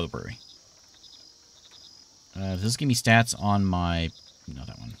 Oh, the brewery. Does this give me stats on my... No,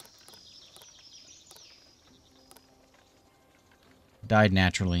 that one. Died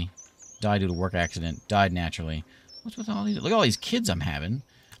naturally. Died due to work accident. Died naturally. What's with all these? Look at all these kids I'm having.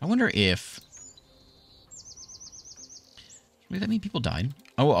 I wonder if... Does that mean people died?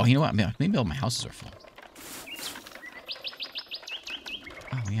 Oh, you know what? Maybe all my houses are full.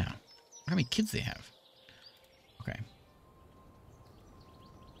 Oh, yeah. How many kids they have? Okay.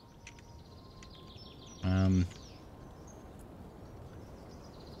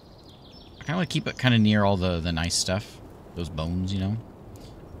 I kind of want to keep it kind of near all the nice stuff. Those bones, you know?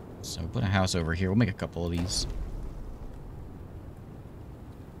 So put a house over here. We'll make a couple of these.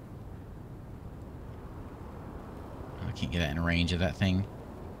 I can't get that in range of that thing.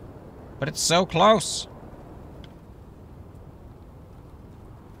 But it's so close!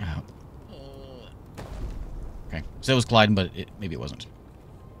 Oh. Okay, so it was gliding, but maybe it wasn't.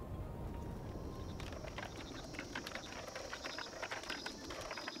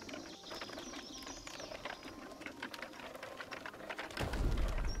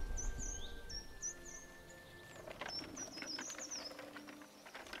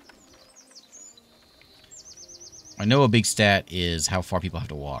 I know a big stat is how far people have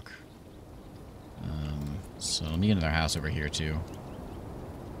to walk. So let me get another house over here, too.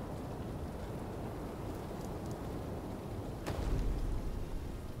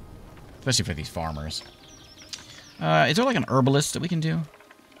 Especially for these farmers. Is there like an herbalist that we can do?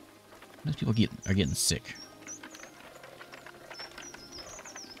 Most people are getting sick.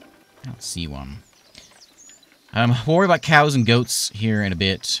 I don't see one. We'll worry about cows and goats here in a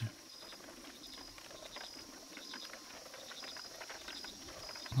bit.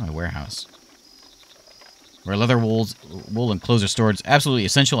 Oh, a warehouse. Where leather, wool, and clothes are stored is absolutely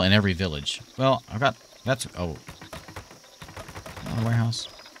essential in every village. Well, I've got... That's... Oh. A warehouse.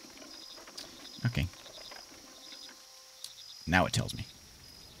 Okay. Now it tells me.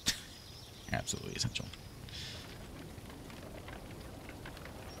 Absolutely essential.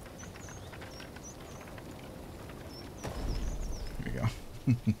 There we go.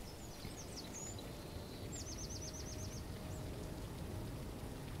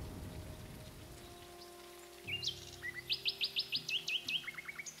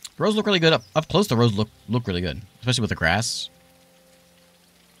 Roads look really good. Up close, the roads look really good. Especially with the grass.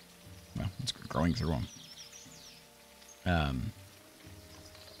 Well, it's growing through them.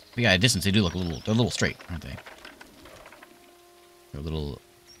 But yeah, at distance, they do look they're a little straight, aren't they? They're a little...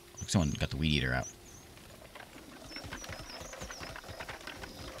 Like someone got the weed eater out.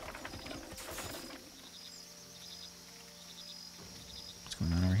 What's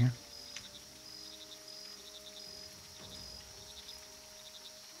going on over here?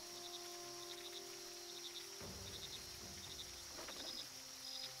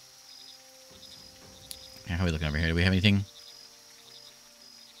 How are we looking over here? Do we have anything?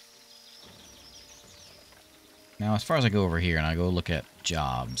 Now, as far as I go over here and I go look at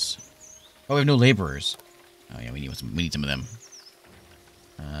jobs. Oh, we have no laborers. Oh yeah, we need some of them.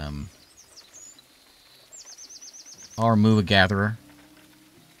 I'll remove a gatherer.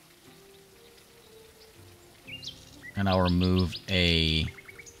 And I'll remove a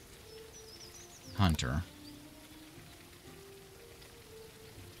hunter.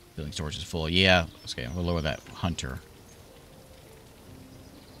 Building storage is full. Yeah. Okay, we'll lower that hunter.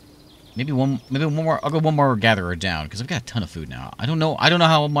 Maybe one more. I'll go one more gatherer down because I've got a ton of food now. I don't know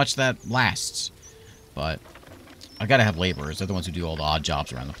how much that lasts, but I gotta have laborers. They're the ones who do all the odd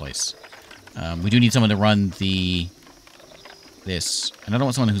jobs around the place. We do need someone to run this, and I don't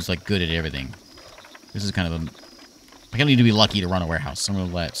want someone who's like good at everything. This is kind of a. I don't need to be lucky to run a warehouse. I'm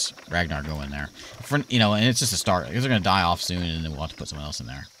gonna let Ragnar go in there. And it's just a start. Because they're gonna die off soon, and then we'll have to put someone else in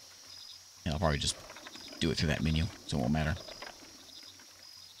there. And I'll probably just do it through that menu, so it won't matter.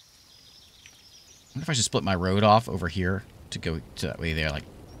 I wonder if I should split my road off over here to go to that way there. Like,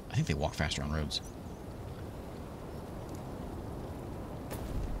 I think they walk faster on roads.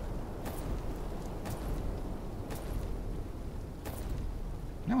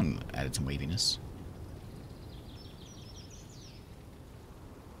 That one added some waviness.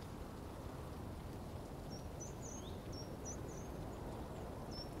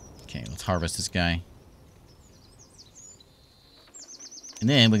 Okay, let's harvest this guy. And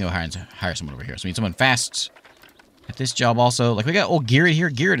then we can go hire someone over here. So we need someone fast at this job also. Like, we got old Garrett here.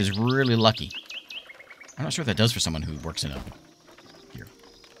 Garrett is really lucky. I'm not sure what that does for someone who works in a... Here.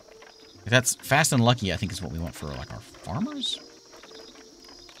 If that's fast and lucky, I think is what we want for, like, our farmers.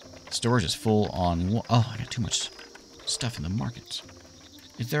 Storage is full on... Oh, I got too much stuff in the market.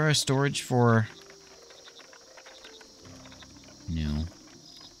 Is there a storage for... No.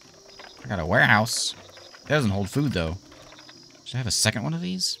 I got a warehouse. That doesn't hold food, though. Should I have a second one of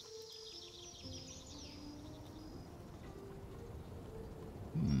these?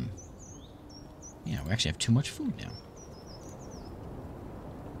 Yeah, we actually have too much food now.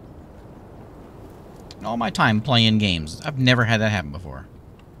 In all my time playing games, I've never had that happen before.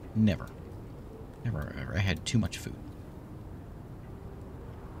 Never. Never, ever. I had too much food.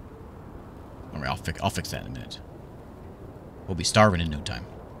 Alright, I'll fix that in a minute. We'll be starving in no time.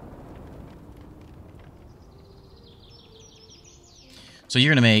 So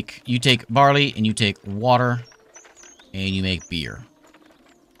you're going to make... You take barley and you take water and you make beer.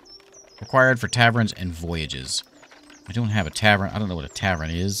 Required for taverns and voyages. I don't have a tavern. I don't know what a tavern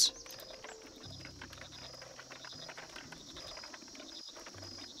is.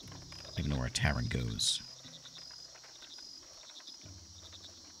 I don't even know where a tavern goes.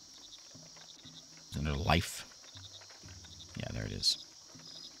 Is it under life? Yeah, there it is.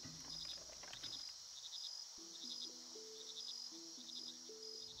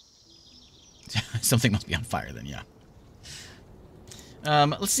 Something must be on fire then, yeah.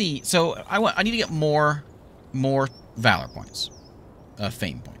 Let's see. So I need to get more valor points,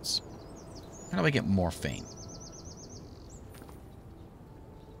 fame points. How do I get more fame?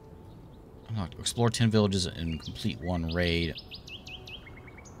 Unlock. Explore 10 villages and complete 1 raid.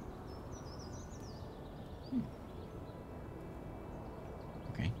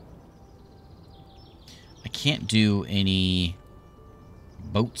 Okay. I can't do any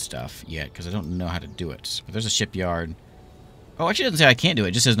boat stuff yet because I don't know how to do it. But there's a shipyard. Oh, actually, it doesn't say I can't do it.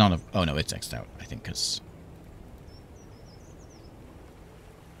 It just says not a... Oh, no, it's X'd out, I think, because...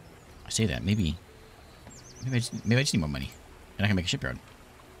 I say that. Maybe I just need more money. And I can make a shipyard.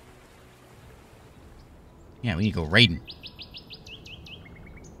 Yeah, we need to go raiding.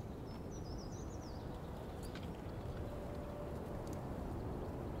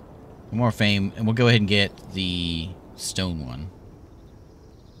 More fame, and we'll go ahead and get the stone one.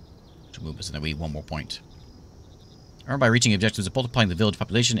 Which will move us, and then we need 1 more point. Earned by reaching objectives of multiplying the village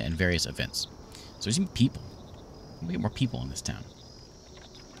population and various events. So there's even people. We get more people in this town.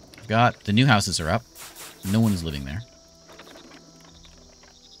 We've got the new houses are up. No one is living there.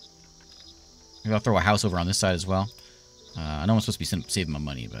 Maybe I'll throw a house over on this side as well. I know I'm supposed to be saving my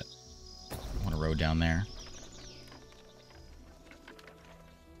money, but I want a road down there.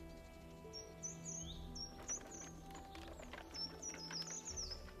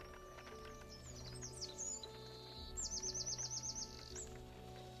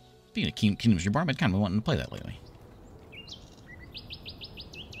 Speaking of Kingdoms Reborn, I've kind of been wanting to play that lately.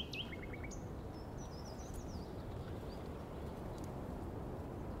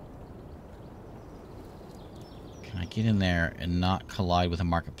 Can I get in there and not collide with a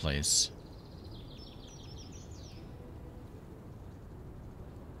marketplace?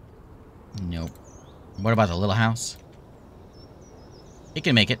 Nope. What about the little house? It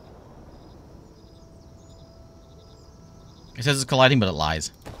can make it. It says it's colliding, but it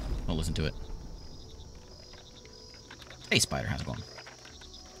lies. Don't listen to it. Hey, spider, how's it going?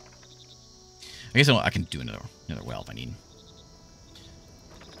 I guess I can do another well if I need.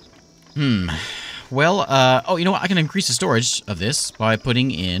 Well, oh, you know what? I can increase the storage of this by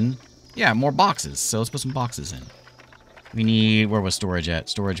putting in, yeah, more boxes. So let's put some boxes in. We need, where was storage at?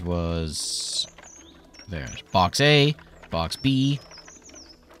 Storage was there. Box A, box B,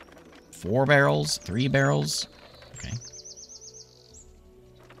 4 barrels, 3 barrels. Okay.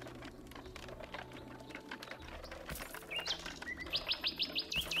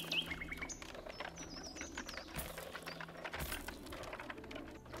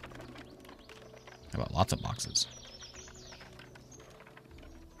 How about lots of boxes?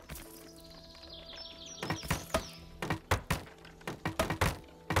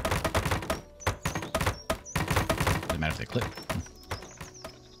 Doesn't matter if they clip.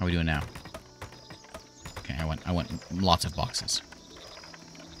 How are we doing now? Okay, I want lots of boxes.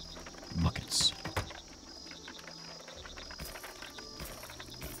 Buckets.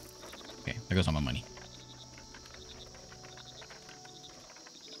 Okay, there goes all my money.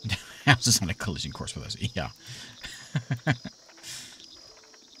 Houses on a collision course with us. Yeah.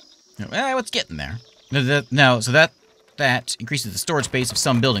 Well, it's getting there. No, so that increases the storage space of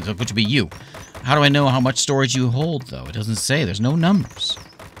some buildings, which would be you. How do I know how much storage you hold, though? It doesn't say. There's no numbers.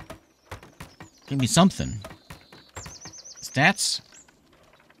 Give me something. Stats?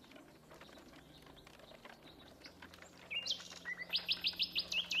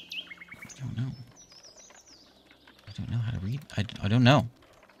 I don't know. I don't know how to read. I don't know.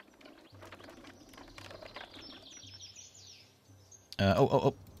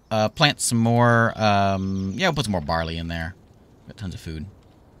 Plant some more, yeah, we'll put some more barley in there. Got tons of food.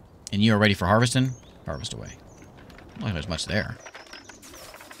 And you are ready for harvesting? Harvest away. I don't think there's much there.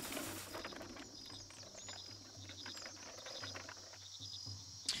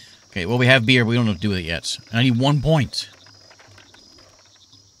 Okay, well, we have beer, but we don't know what to do with it yet. And I need 1 point.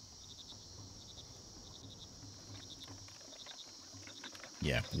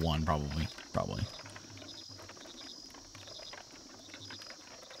 Yeah, 1 probably. Probably.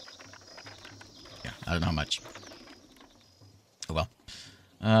 I don't know how much. Oh well.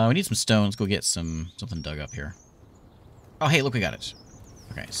 We need some stone. Let's go get something dug up here. Oh, hey, look, we got it.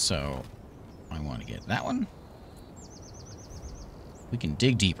 Okay, so I want to get that one. We can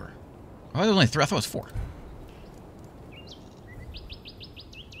dig deeper. Oh, there's only 3. I thought it was 4.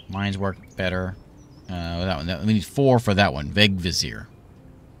 Mines work better. That one. We need 4 for that one. Vegvisir.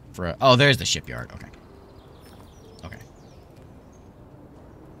 For oh, there's the shipyard. Okay. Okay.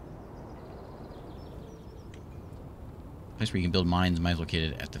 Place where you can build mines. Mines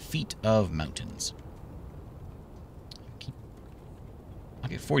located at the feet of mountains. I'll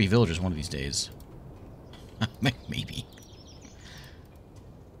get 40 villagers one of these days. Maybe.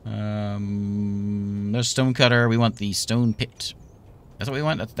 There's stonecutter. We want the stone pit. That's what we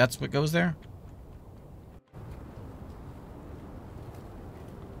want? That's what goes there?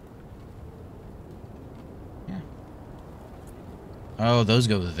 Yeah. Oh, those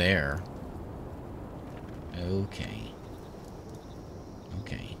go there. Okay.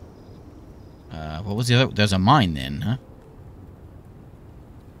 Okay. What was the other? There's a mine then, huh?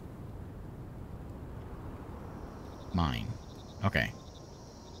 Mine. Okay.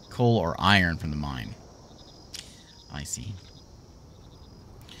 Coal or iron from the mine. I see.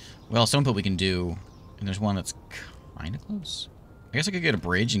 Well, stone pit we can do, and there's one that's kind of close. I guess I could get a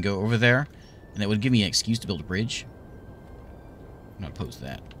bridge and go over there, and that would give me an excuse to build a bridge. I'm not opposed to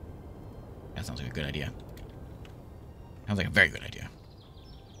that. That sounds like a good idea. Sounds like a very good idea.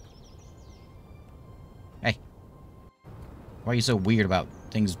 Hey. Why are you so weird about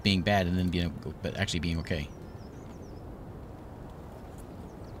things being bad and then being, but actually being okay?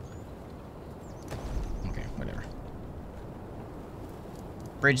 Okay, whatever.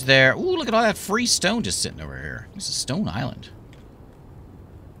 Bridge there. Ooh, look at all that free stone just sitting over here. This is Stone Island.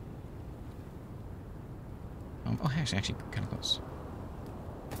 Oh, actually kind of close.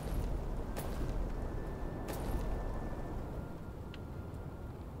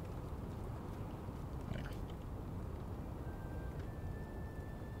 There.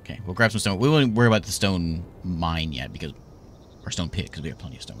 Okay, we'll grab some stone. We won't worry about the stone mine yet, because, or stone pit, because we have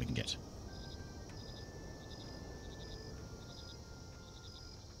plenty of stone we can get.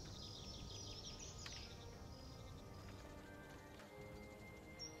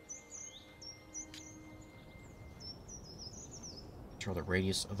 Control the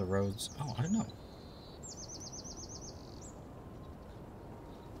radius of the roads. Oh, I don't know.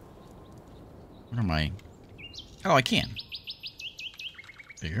 What am I? Oh, I can.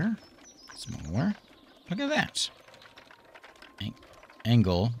 Bigger. Smaller. Look at that.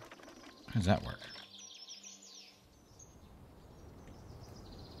 Angle. How does that work?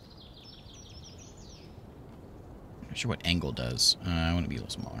 I'm not sure what angle does. I want to be a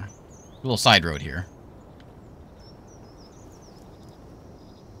little smaller. A little side road here.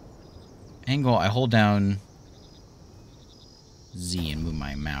 Angle, I hold down Z and move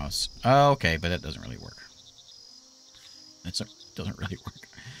my mouse. Oh, okay, but that doesn't really work. That doesn't really work.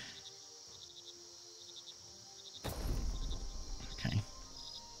 Okay.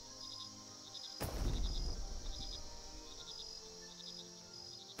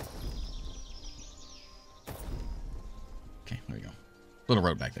 Okay, there we go. Little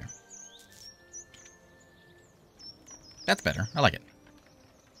road back there. That's better. I like it.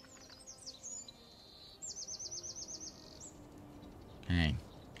 Dang.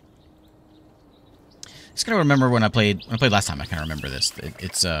 Just gotta remember when I played last time. I kind of remember this.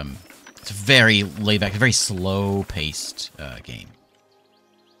 It's a very laid back, very slow paced game.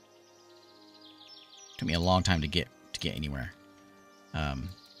 Took me a long time to get anywhere.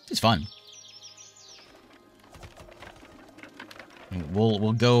 It's fun.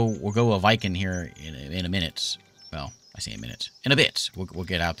 We'll go a Viking here in a minute. Well, I say a minute. In a bit, we'll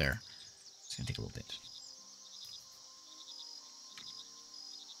get out there. It's gonna take a little bit.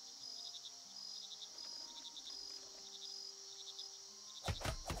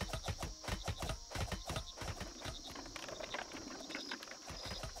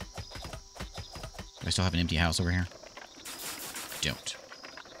 Do I still have an empty house over here? Don't.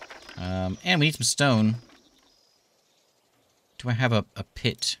 And we need some stone. Do I have a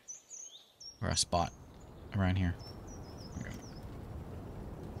pit or a spot around here? Okay.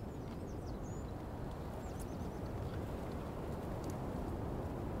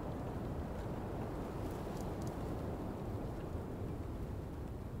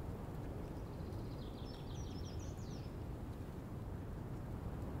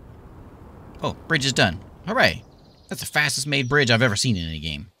 Oh, bridge is done. Hooray! That's the fastest made bridge I've ever seen in any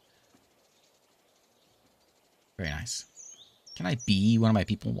game. Very nice. Can I be one of my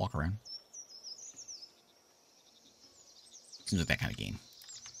people and walk around? Seems like that kind of game.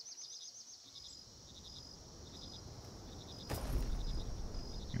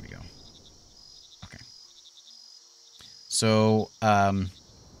 Here we go. Okay. So,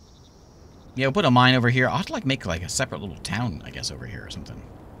 Yeah, we'll put a mine over here. I'll have to, like, make, like, a separate little town, I guess, over here or something.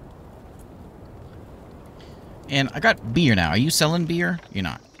 And I got beer now. Are you selling beer? You're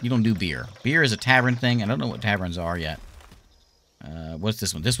not. You don't do beer. Beer is a tavern thing. I don't know what taverns are yet. What's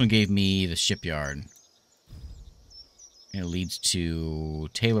this one? This one gave me the shipyard. And it leads to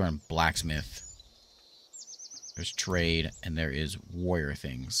tailor and blacksmith. There's trade, and there is warrior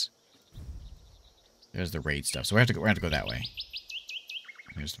things. There's the raid stuff. So we're gonna have to go that way.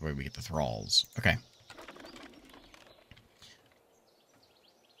 Here's where we get the thralls. Okay.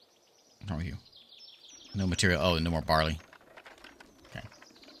 What's wrong with you? No material. Oh, no more barley. Okay.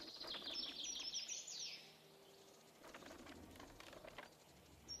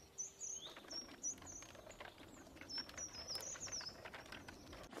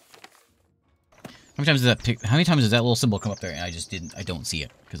 How many times does that little symbol come up there and I don't see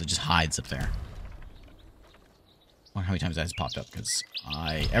it because it just hides up there? I wonder how many times that has popped up, because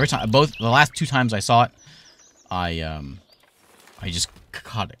the last 2 times I saw it, I just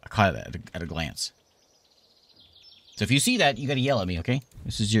caught it at a glance. So if you see that, you gotta yell at me, okay?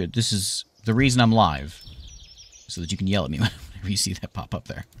 This is the reason I'm live, so that you can yell at me whenever you see that pop up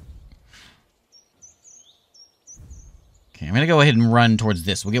there. Okay, I'm gonna go ahead and run towards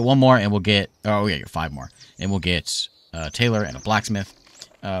this. We'll get 1 more, and we'll get 5 more, and we'll get tailor and a blacksmith.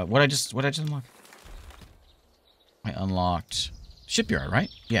 What I just unlock? I unlocked shipyard, right?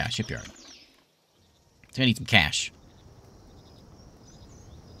 Yeah, shipyard. So I need some cash.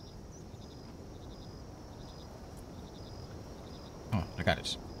 Oh, I got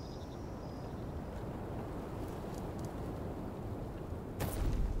it.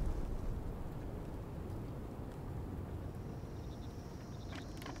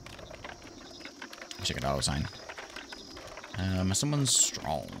 Check it auto sign. Someone's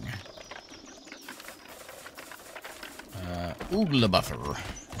strong. Oogla buffer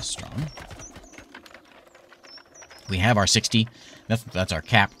is strong. We have our 60. That's our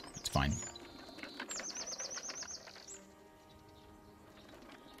cap. It's fine.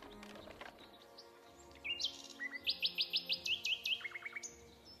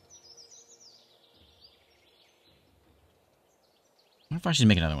 I wonder if I should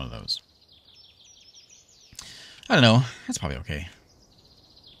make another one of those. I don't know. That's probably okay.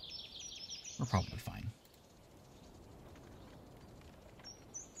 We're probably fine.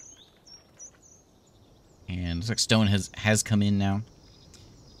 And looks like stone has come in now.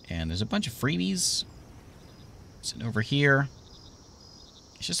 And there's a bunch of freebies sitting over here.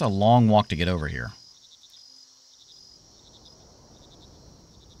 It's just a long walk to get over here.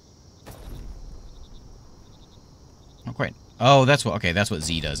 Not quite. Oh, that's what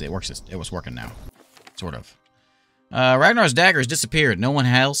Z does. It was working now. Sort of. Ragnar's dagger has disappeared. No one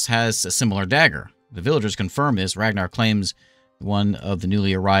else has a similar dagger. The villagers confirm this. Ragnar claims one of the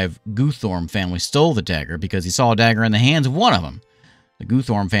newly arrived Guthorm family stole the dagger because he saw a dagger in the hands of one of them. The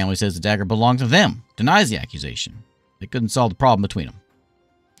Guthorm family says the dagger belonged to them, denies the accusation. They couldn't solve the problem between them.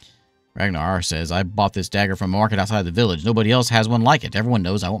 Ragnar says, I bought this dagger from a market outside the village. Nobody else has one like it. Everyone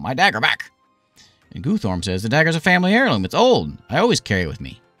knows I want my dagger back. And Guthorm says, the dagger's a family heirloom. It's old. I always carry it with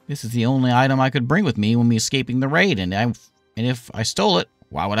me. This is the only item I could bring with me when we escaping the raid, and if I stole it,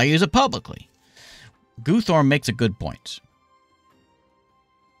 why would I use it publicly? Guthorm makes a good point.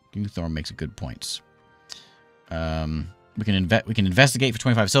 Guthorm makes a good point. We can investigate for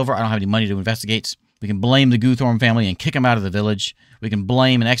 25 silver. I don't have any money to investigate. We can blame the Guthorm family and kick them out of the village. We can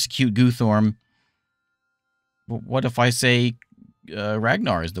blame and execute Guthorm. But what if I say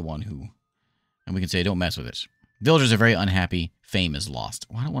Ragnar is the one who... And we can say, don't mess with it. Villagers are very unhappy. Fame is lost.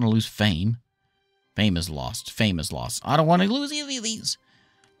 Well, I don't want to lose fame. Fame is lost. Fame is lost. I don't want to lose either of these.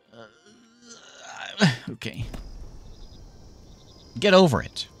 Okay. Get over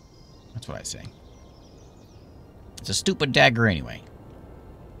it. That's what I say. It's a stupid dagger anyway.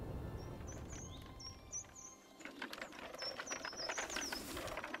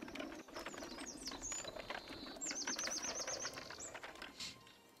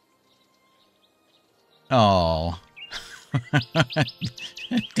 Oh.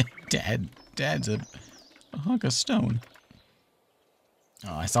 Dad's a hunk of stone.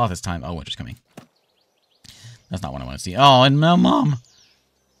 Oh, I saw it this time. Oh, winter's coming. That's not what I want to see. Oh, and my mom.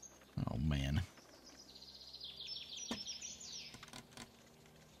 Oh, man.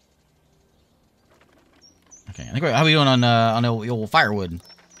 Okay, I think how are we doing on the old firewood?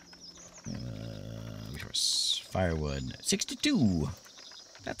 Firewood 62.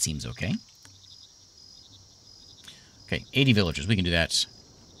 That seems okay. Okay, 80 villagers. We can do that.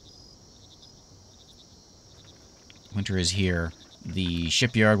 Winter is here. The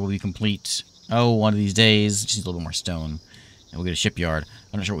shipyard will be complete. Oh, one of these days. Just need a little bit more stone. And we'll get a shipyard.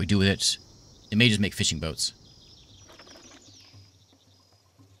 I'm not sure what we do with it. It may just make fishing boats.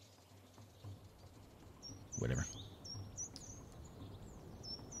 Whatever.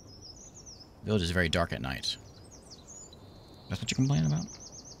 Village is very dark at night. That's what you're complaining about?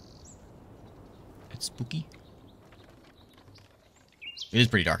 It's spooky? It is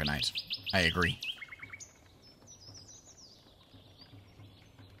pretty dark at night. I agree.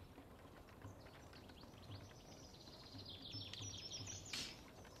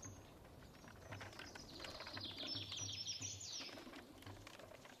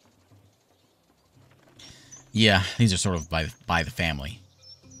 Yeah, these are sort of by the family.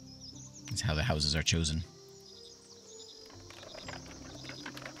 That's how the houses are chosen.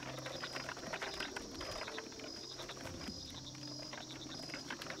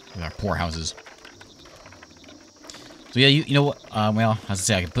 With our poor houses. So yeah, you know what? Well, I was gonna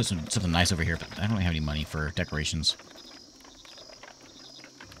say I could put something nice over here, but I don't really have any money for decorations.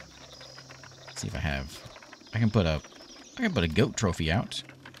 Let's see if I have. I can put a goat trophy out.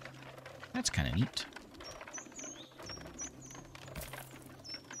 That's kind of neat.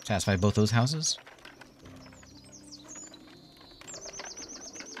 Satisfy both those houses.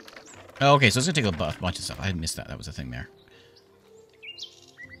 Oh, okay, so it's gonna take a bunch of stuff. I missed that. That was a thing there.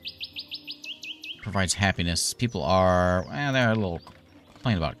 Provides happiness. People are, well, they're a little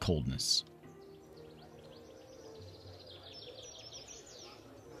complaining about coldness.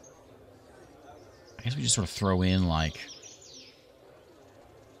 I guess we just sort of throw in, like,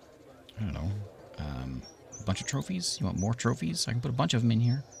 I don't know, a bunch of trophies. You want more trophies? I can put a bunch of them in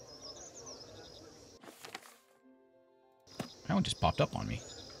here. That one just popped up on me.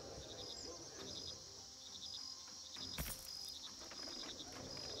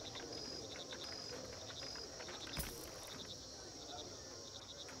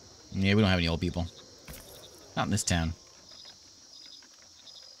 Yeah, we don't have any old people. Not in this town.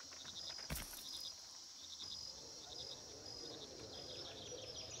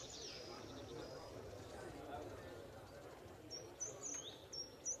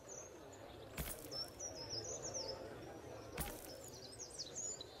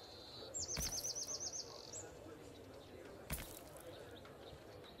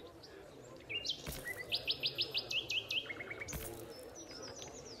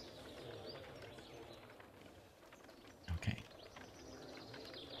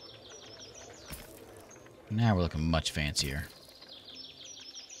 Now we're looking much fancier.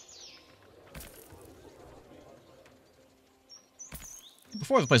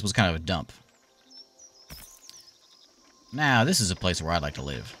 Before, the place was kind of a dump. Now, this is a place where I'd like to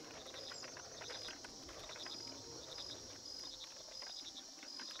live.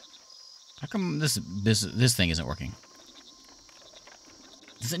 How come this thing isn't working?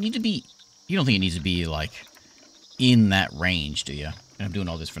 Does it need to be... You don't think it needs to be, like, in that range, do you? And I'm doing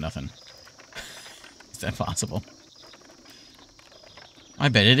all this for nothing. Is that possible? I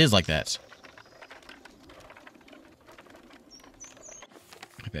bet it is like that.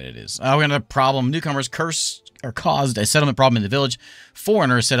 I bet it is. Oh, we got a problem. Newcomers caused a settlement problem in the village.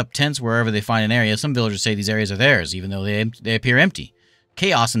 Foreigners set up tents wherever they find an area. Some villagers say these areas are theirs, even though they appear empty.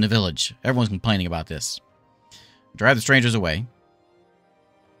 Chaos in the village. Everyone's complaining about this. Drive the strangers away.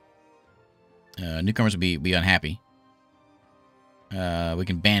 Newcomers will be unhappy. We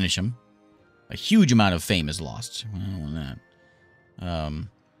can banish them. A huge amount of fame is lost. I don't want that.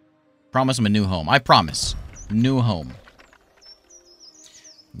 Promise them a new home. I promise. New home.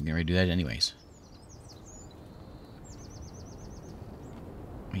 I'm getting ready to do that anyways.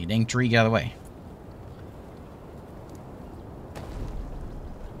 You dang tree, get out of the way.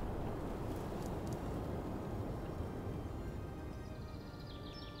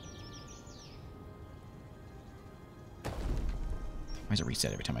 Why does it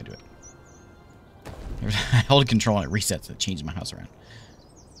reset every time I do it? I hold control and it resets. It changes my house around.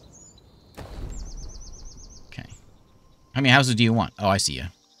 Okay. How many houses do you want? Oh, I see you.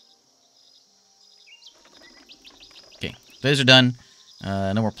 Okay. Those are done.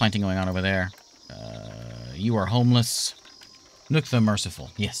 No more planting going on over there. You are homeless. Nook the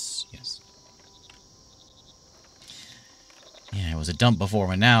Merciful. Yes, yes. Yeah, it was a dump before,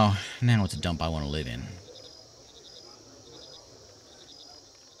 but now it's a dump I want to live in.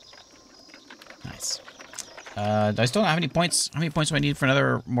 Nice. I still don't have any points. How many points do I need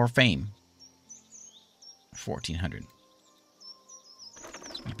for more fame? 1,400.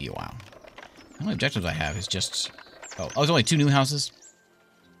 It'd be a while. The only objectives I have is just... Oh, there's only 2 new houses?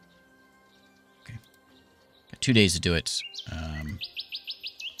 Okay. Got 2 days to do it.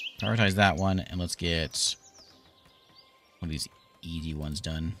 Prioritize that one, and let's get one of these easy ones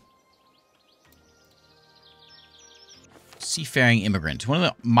done. Seafaring immigrant. One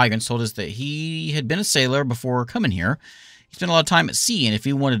of the migrants told us that he had been a sailor before coming here. He spent a lot of time at sea, and if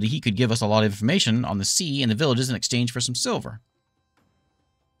he wanted, he could give us a lot of information on the sea and the villages in exchange for some silver.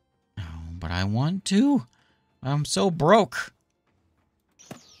 Oh, but I want to. I'm so broke.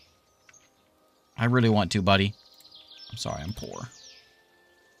 I really want to, buddy. I'm sorry, I'm poor.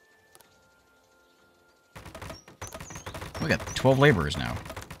 We got 12 laborers now.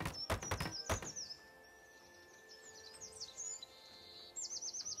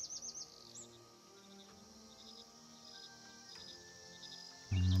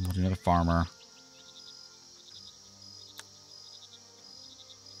 We'll do another farmer.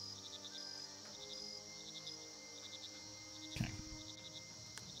 Okay.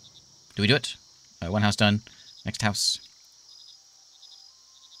 Do we do it? One house done. Next house.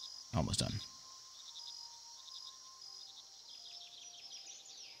 Almost done.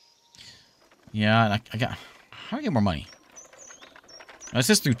 Yeah, I got... How do I get more money? This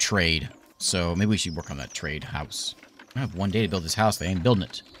is through trade, so maybe we should work on that trade house. I have one day to build this house. They ain't building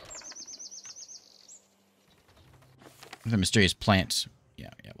it. The mysterious plant. Yeah,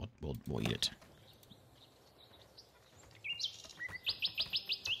 we'll eat it.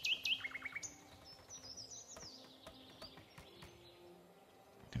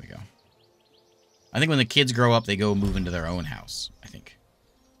 There we go. I think when the kids grow up, they go move into their own house, I think.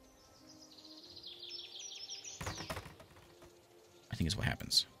 I think is what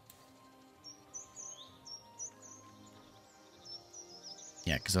happens.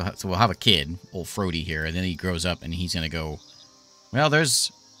 Yeah, because so we'll have a kid, old Frody here, and then he grows up and he's gonna go. Well,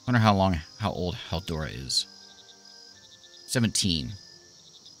 there's. I wonder how old Haldora is. 17.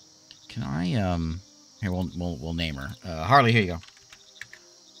 Can I Here we'll name her. Harley. Here you go.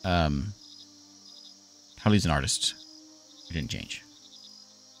 Harley's an artist. It didn't change.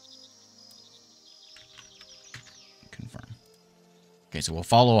 Confirm. Okay, so we'll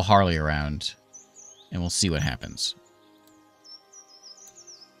follow Harley around, and we'll see what happens.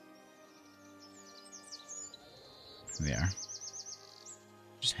 They are.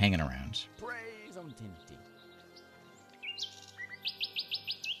 Just hanging around. So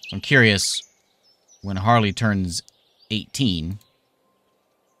I'm curious, when Harley turns 18,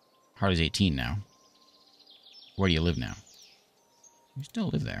 Harley's 18 now, where do you live now? You still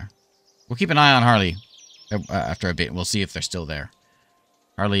live there. We'll keep an eye on Harley after a bit, and we'll see if they're still there.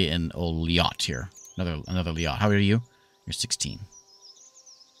 Harley and old Liot here. Another Liot. How old are you? You're 16.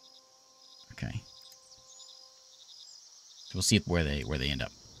 Okay. So we'll see where they end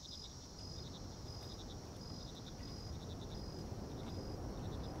up.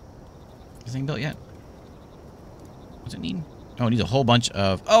 Is this thing built yet? What's it need? Oh, it needs a whole bunch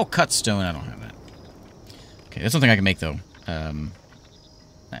of... Oh, cut stone. I don't have that. Okay, that's something I can make, though.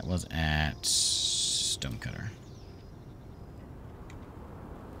 That was at Stonecutter.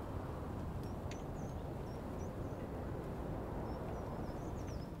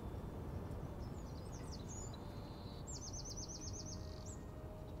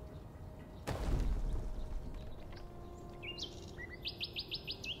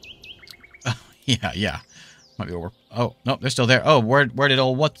 Yeah. Might be over. Oh, no, they're still there. Oh, where did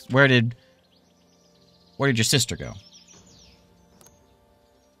your sister go?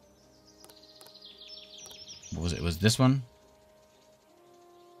 What was it? Was this one?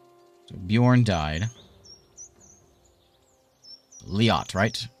 So Bjorn died. Liot,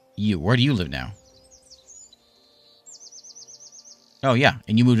 right? Where do you live now? Oh, yeah,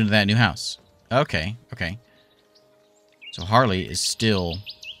 and you moved into that new house. Okay. So Harley is still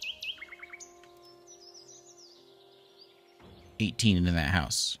 18 in that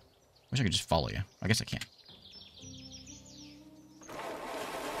house. Wish I could just follow you. I guess I can.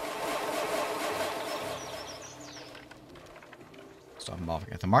 Stop him off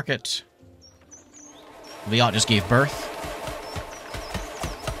at the market. Liot just gave birth.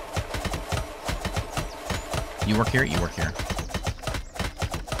 You work here? You work here.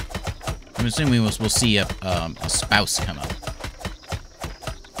 I'm assuming we'll see a spouse come up.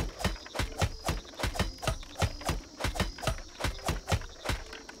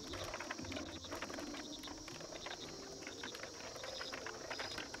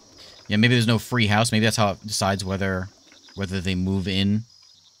 Yeah, maybe there's no free house. Maybe that's how it decides whether they move in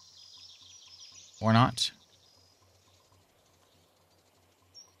or not.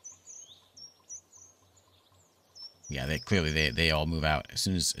 Yeah, they all move out as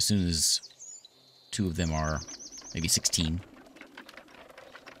soon as two of them are maybe 16.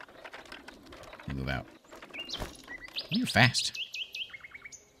 They move out. You're fast.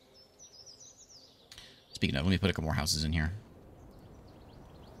 Speaking of, let me put a couple more houses in here.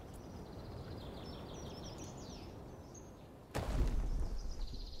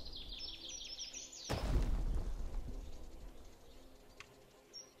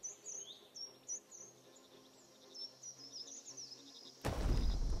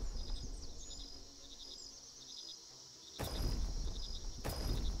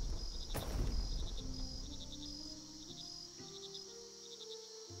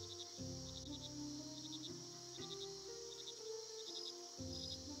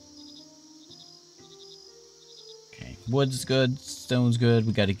 Wood's good. Stone's good.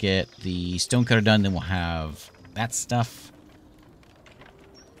 We got to get the stonecutter done. Then we'll have that stuff.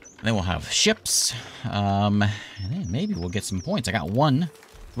 And then we'll have ships. And then maybe we'll get some points. I got one.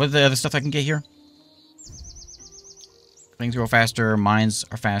 What are the other stuff I can get here? Things grow faster. Mines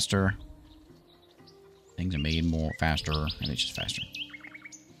are faster. Things are made more faster. And it's just faster.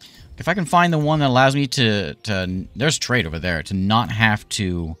 If I can find the one that allows me to there's trade over there, to not have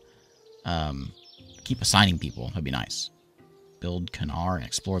to keep assigning people, that'd be nice. Build Canar and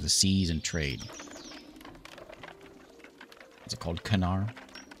explore the seas and trade. Is it called Canar?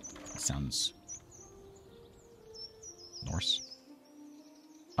 That sounds Norse.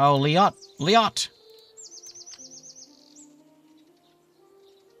 Oh, Liot! Liot!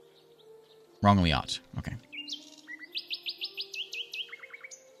 Wrong Liot. Okay.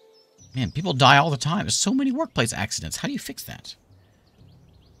 Man, people die all the time. There's so many workplace accidents. How do you fix that?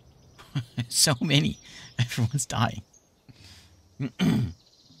 So many. Everyone's dying. I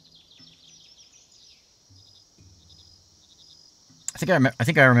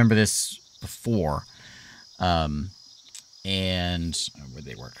think I remember this before. And where'd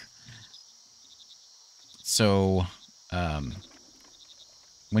they work? So,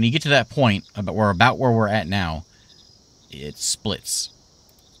 when you get to that point, about where we're at now, it splits.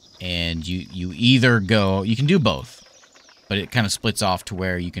 And you either go, you can do both, but it kind of splits off to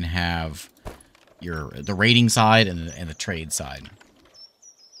where you can have the raiding side and the trade side.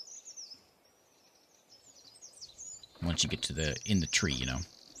 Once you get to in the tree, you know.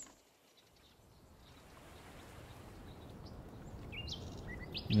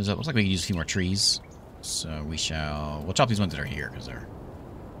 It looks like we can use a few more trees, so we'll chop these ones that are here because they're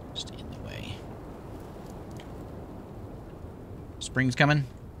just in the way. Spring's coming.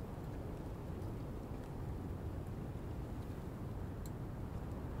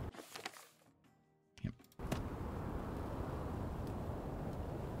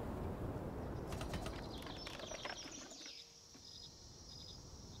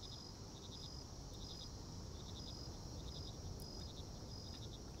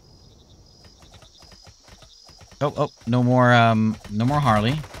 Oh, no more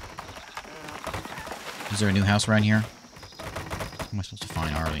Harley. Is there a new house around here? How am I supposed to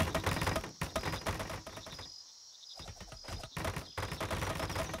find Harley?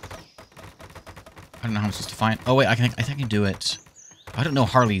 I don't know how I'm supposed to find... Oh, wait, I think I can do it. I don't know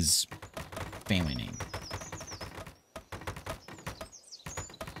Harley's family name.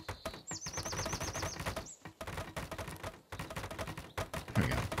 There we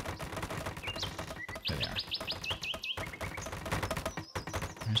go. There they are.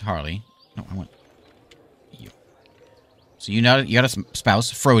 There's Harley. No, I want you. So you got a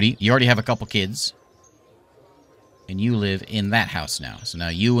spouse, Frody. You already have a couple kids. And you live in that house now. So now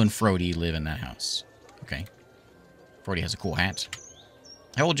you and Frody live in that house. Okay. Frody has a cool hat.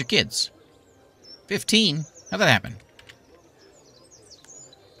 How old are your kids? 15? How'd that happen?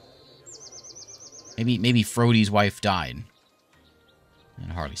 Maybe Frody's wife died.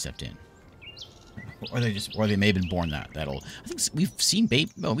 And Harley stepped in. Or they may have been born that old. I think we've seen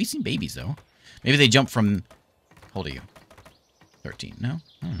babies though. Maybe they jumped from... How old are you? 13. No?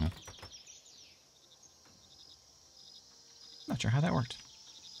 I don't know. Not sure how that worked.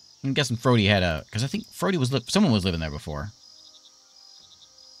 I'm guessing Frody had a... Because I think Frody was... Someone was living there before.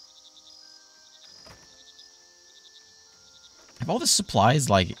 Have all the supplies,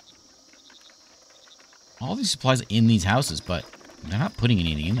 like... All these supplies in these houses, but they're not putting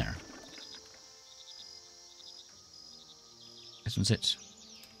anything in there. This one's it.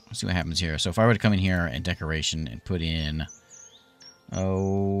 Let's see what happens here. So if I were to come in here and decoration and put in...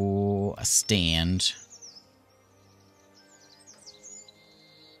 Oh... A stand...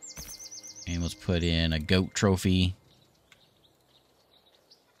 And let's put in a goat trophy.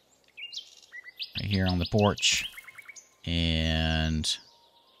 Right here on the porch. And...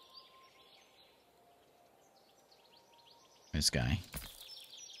 This guy.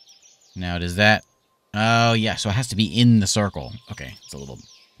 Now, does that... Oh, yeah, so it has to be in the circle. Okay, it's a little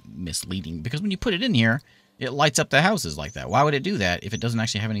misleading. Because when you put it in here, it lights up the houses like that. Why would it do that if it doesn't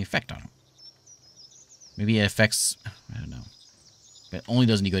actually have any effect on them? Maybe it affects... I don't know. But it only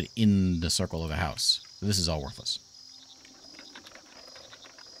does any good in the circle of a house. So this is all worthless.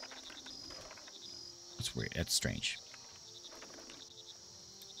 That's weird. That's strange.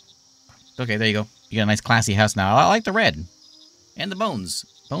 Okay, there you go. You got a nice classy house now. I like the red. And the bones.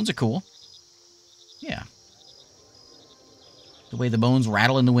 Bones are cool. Yeah. The way the bones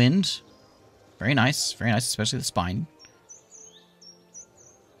rattle in the wind. Very nice. Very nice, especially the spine.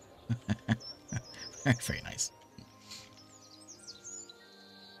 Very nice.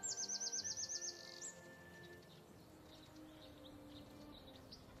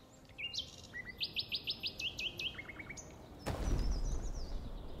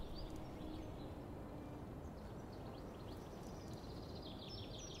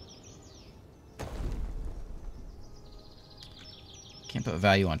 Can't put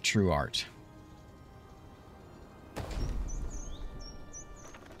value on true art.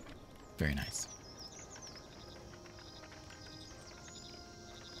 Very nice.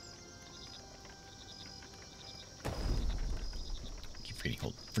 Keep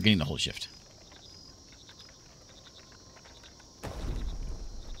forgetting the hold shift.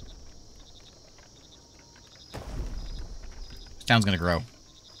 This town's gonna grow.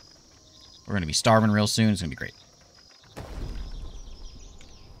 We're gonna be starving real soon. It's gonna be great.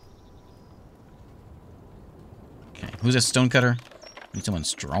 Okay, who's a stonecutter? Need someone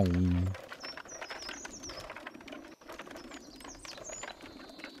strong.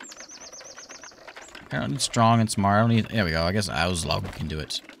 I don't need strong and smart. I don't need. There we go. I guess Auslog can do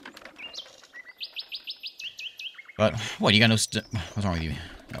it. But what? You got no. What's wrong with you?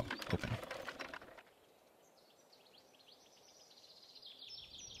 Oh, open.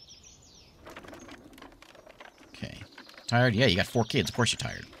 Okay. Tired? Yeah, you got 4 kids. Of course you're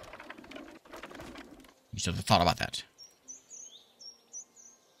tired. You should have thought about that.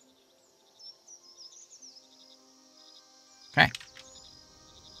 Okay.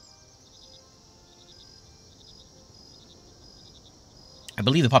 I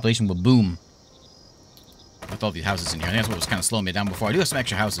believe the population will boom with all these houses in here. I think that's what was kind of slowing me down before. I do have some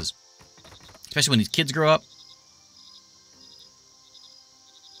extra houses. Especially when these kids grow up.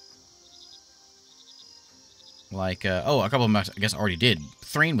 Like, oh, a couple of them, I guess, already did.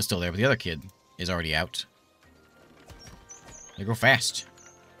 Thrain was still there, but the other kid is already out. They grow fast.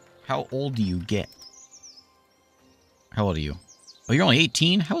 How old do you get? How old are you? Oh, you're only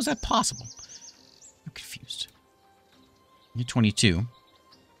 18? How is that possible? I'm confused. You're 22.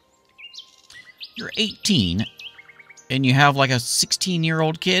 You're 18, and you have like a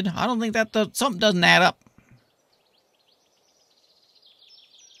 16-year-old kid? I don't think that something doesn't add up.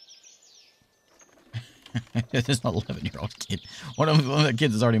 There's an 11-year-old kid. One of the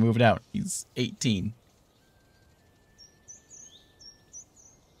kids has already moved out. He's 18.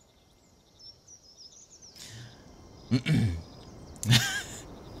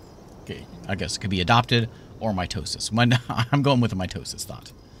 Okay, I guess it could be adopted or mitosis. I'm going with a mitosis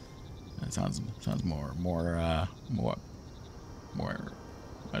thought. That sounds more. I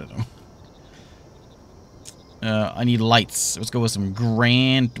don't know. I need lights. Let's go with some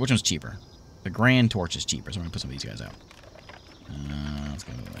grand. Which one's cheaper? The grand torch is cheaper, so I'm gonna put some of these guys out. Let's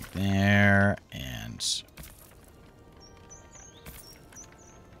go like there, and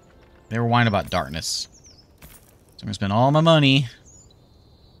they were whining about darkness. So I'm gonna spend all my money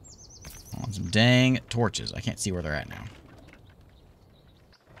on some dang torches. I can't see where they're at now.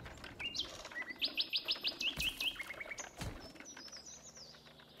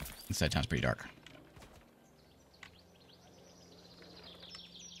 This side of town's pretty dark.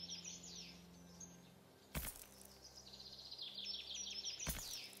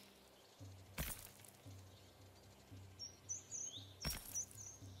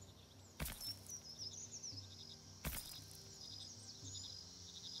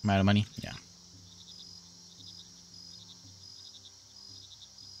 I'm out of money? Yeah.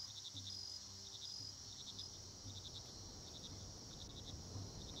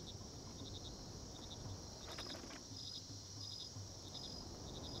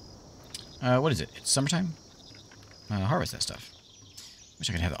 What is it? It's summertime? Harvest that stuff. Wish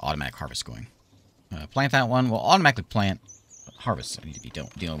I could have the automatic harvest going. Plant that one. Well, automatically plant. Harvest I need to be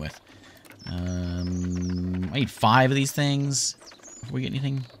dealing with. I need 5 of these things. If we get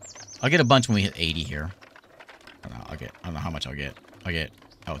anything, I'll get a bunch when we hit 80 here. I don't know how much I'll get. Oh,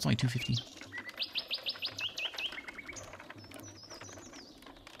 it's only 250.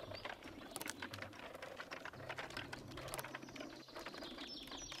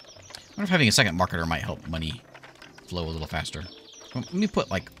 I wonder if having a second marketer might help money flow a little faster. Well, let me put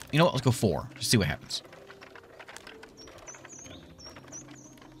like, you know what? Let's go 4. Just see what happens.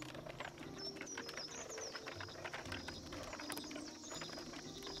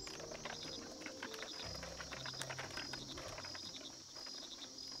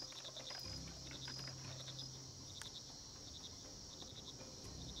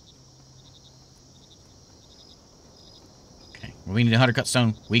 Well, we need 100 cut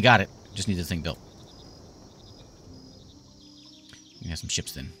stone. We got it. Just need this thing built. We have some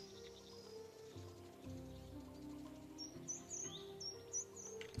ships then.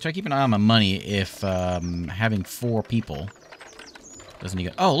 Try to keep an eye on my money if having 4 people doesn't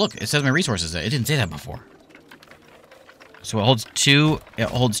even... Oh, look. It says my resources there. It didn't say that before. So it holds 2. It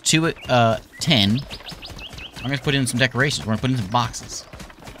holds 2 at 10. I'm going to put in some decorations. We're going to put in some boxes.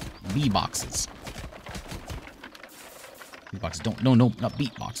 Bee boxes. Boxes. No, not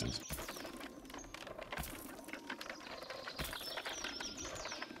beat boxes.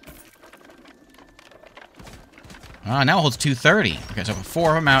 Now it holds 230. Okay, so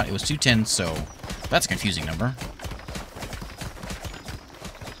before I'm out, it was 210, so that's a confusing number.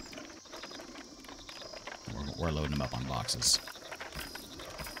 We're loading them up on boxes.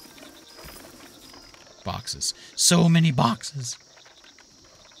 Boxes. So many boxes.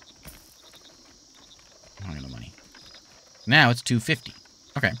 I don't have no money. Now it's 250.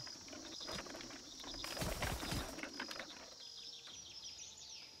 Okay.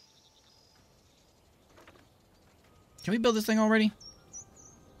 Can we build this thing already?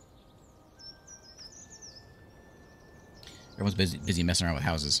 Everyone's busy messing around with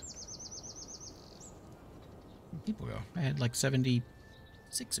houses. Where'd people go? I had like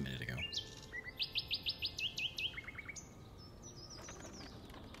 76 a minute ago.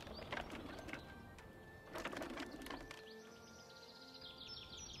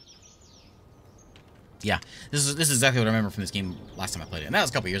 Yeah, this is exactly what I remember from this game last time I played it, and that was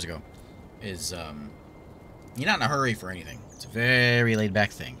a couple years ago. Is you're not in a hurry for anything. It's a very laid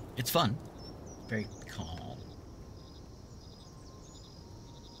back thing. It's fun, very calm.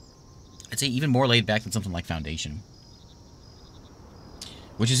 I'd say even more laid back than something like Foundation,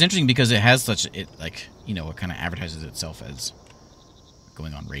 which is interesting because it has such it kind of advertises itself as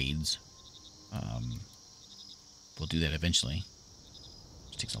going on raids. We'll do that eventually.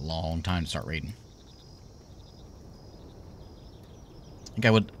 It takes a long time to start raiding. I think I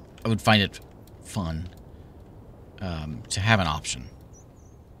would find it fun to have an option.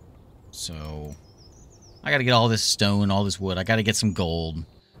 So I gotta get all this stone, all this wood. I gotta get some gold.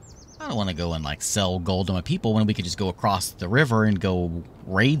 I don't want to go and like sell gold to my people when we could just go across the river and go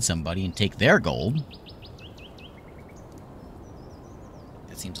raid somebody and take their gold.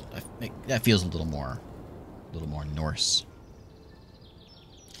 That feels a little more Norse.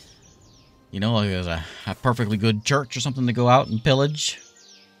 You know, like there's a perfectly good church or something to go out and pillage.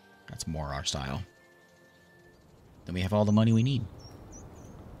 That's more our style. Then we have all the money we need.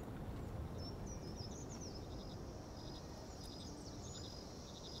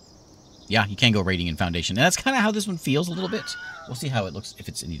 Yeah, you can go raiding in Foundation. And that's kind of how this one feels a little bit. We'll see how it looks, if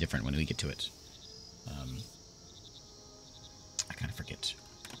it's any different when we get to it. I kind of forget.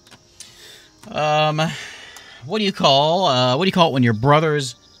 What do you call it when your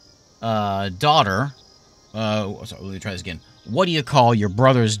brother's daughter... sorry, let me try this again. What do you call your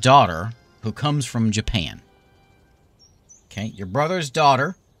brother's daughter who comes from Japan? Okay, your brother's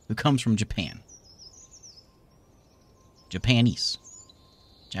daughter who comes from Japan. Japanese.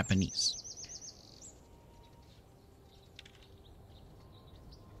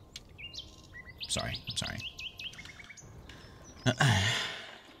 I'm sorry.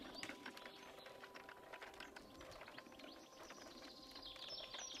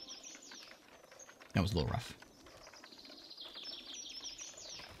 That was a little rough.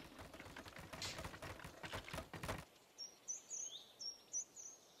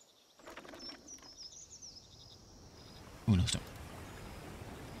 Oh, no, stop.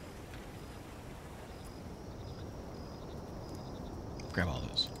 Grab all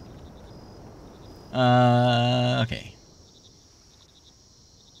those. Okay.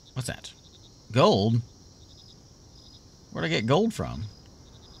 What's that? Gold? Where'd I get gold from?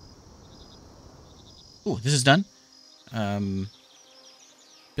 Ooh, this is done.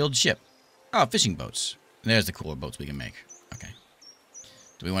 Build ship. Oh, fishing boats. There's the cooler boats we can make. Okay.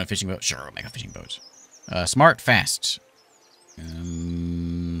 Do we want a fishing boat? Sure, we'll make a fishing boat. Smart, fast.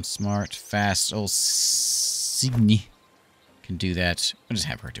 Smart, fast. Oh, Signy can do that. I'll just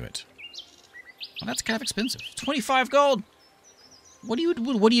have her do it. Well, that's kind of expensive. 25 gold. What are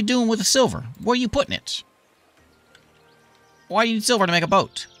you doing with the silver? Where are you putting it? Why do you need silver to make a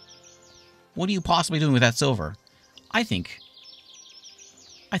boat? What are you possibly doing with that silver? I think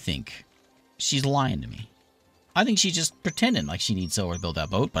she's lying to me. I think she's just pretending like she needs silver to build that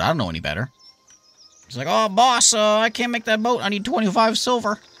boat, but I don't know any better. She's like, oh, boss, I can't make that boat. I need 25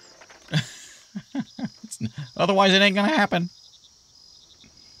 silver. Otherwise, it ain't gonna happen.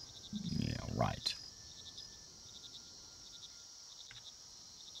 Yeah, right.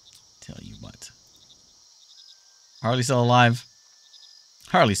 Tell you what. Harley's still alive.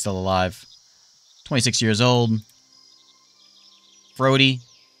 Harley's still alive. 26 years old. Frody,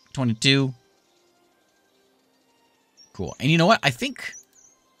 22. Cool. And you know what? I think...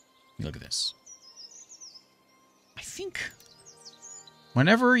 Look at this. I think...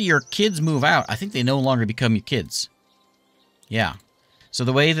 Whenever your kids move out, I think they no longer become your kids. Yeah. So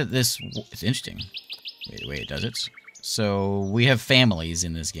the way that this... It's interesting. The way it does it. So we have families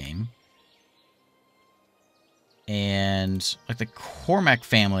in this game. And like the Cormac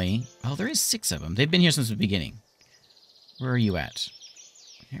family... Oh, there is 6 of them. They've been here since the beginning. Where are you at?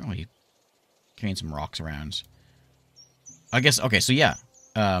 Here, are you carrying some rocks around? I guess, okay, so yeah.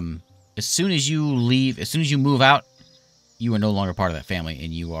 As soon as you leave, as soon as you move out, you are no longer part of that family,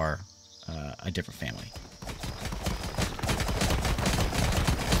 and you are a different family.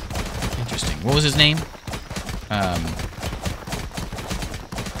 Interesting. What was his name? That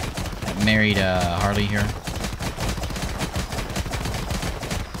married Harley here.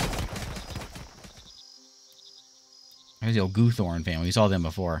 There's the old Goothorn family. We saw them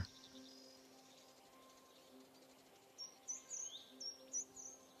before.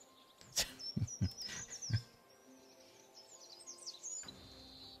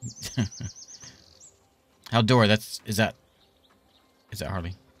 Haldora, is that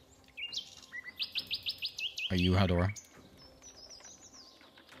Harley? Are you Haldora?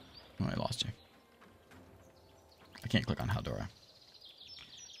 Oh, I lost you. I can't click on Haldora.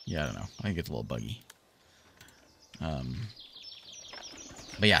 Yeah, I don't know. I think it's a little buggy.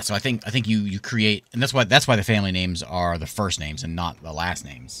 But yeah, so I think you create, and that's why the family names are the first names and not the last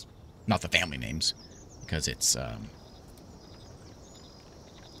names, not the family names, because it's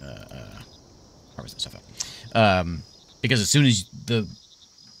harvest that stuff out. Because as soon as the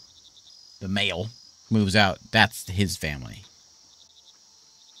male moves out, that's his family.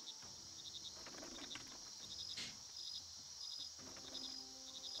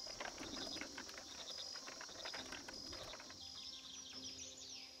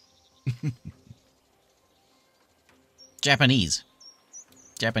 Japanese.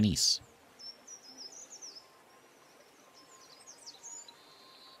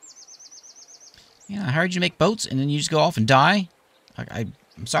 Yeah, I hired you to make boats, and then you just go off and die?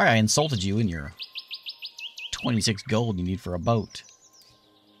 I'm sorry I insulted you in your 26 gold you need for a boat.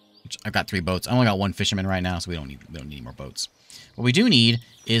 Which, I've got 3 boats. I only got 1 fisherman right now, so we don't need any more boats. What we do need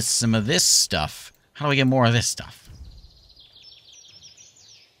is some of this stuff. How do we get more of this stuff?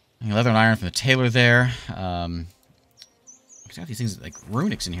 Leather and iron from the tailor there. I've got these things like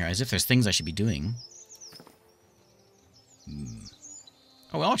runics in here, as if there's things I should be doing.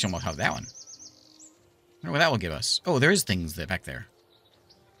 Oh, well, actually, I'll have that one. I wonder what that will give us. Oh, there is things that back there.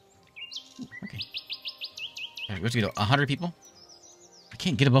 Ooh, okay. We have to get 100 people? I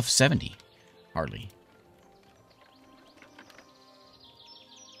can't get above 70. Hardly.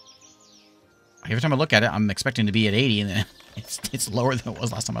 Every time I look at it, I'm expecting to be at 80, and then it's lower than it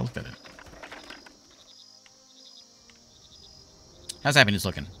was last time I looked at it. How's happiness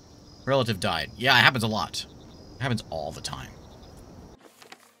looking? Relative died. Yeah, it happens a lot. It happens all the time.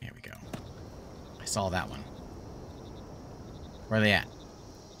 There we go. I saw that one. Where are they at?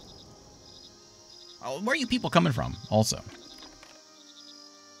 Oh, where are you people coming from, also?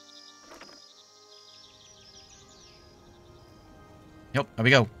 Yep, there we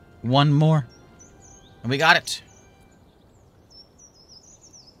go. One more. And we got it.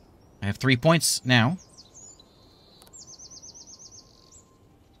 I have 3 points now.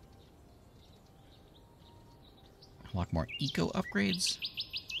 Unlock more eco upgrades.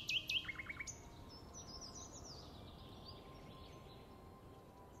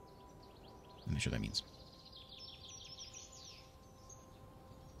 I'm not sure what that means.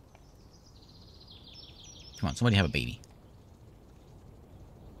 Come on, somebody have a baby.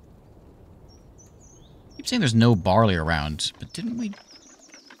 Keep saying there's no barley around, but didn't we...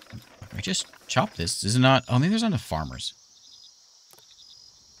 I just chopped this. Is it not... Oh, maybe there's not enough farmers.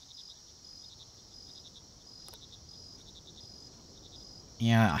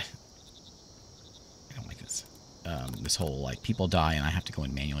 Yeah. I don't like this. This whole, like, people die and I have to go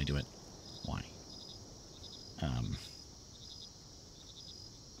and manually do it. Why? I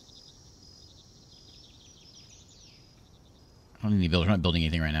don't need any builders. We're not building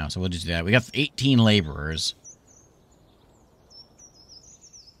anything right now, so we'll just do that. We got 18 laborers.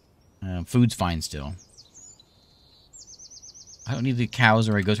 Food's fine still. I don't need the cows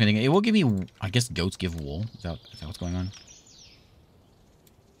or goats or anything. It will give me... I guess goats give wool. Is that what's going on?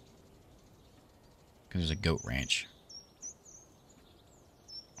 Because there's a goat ranch.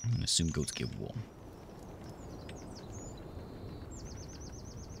 I'm going to assume goats give wool.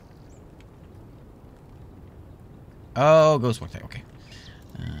 Oh, goats work there. Okay.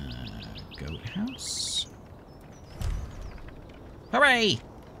 Goat house. Hooray!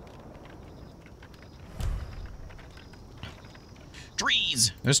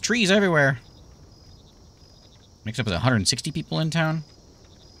 Trees! There's trees everywhere. Mixed up with 160 people in town.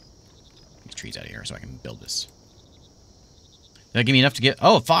 Get trees out of here so I can build this. Did that give me enough to get...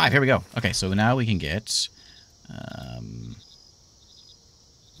 Oh, 5. Here we go. Okay, so now we can get...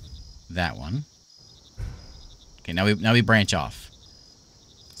 that one. Okay, now we branch off.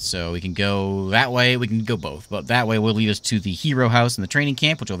 So we can go that way. We can go both. But that way will lead us to the hero house and the training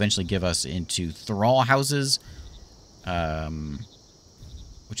camp, which will eventually give us into thrall houses.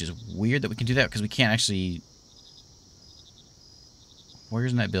 Which is weird that we can do that because we can't actually...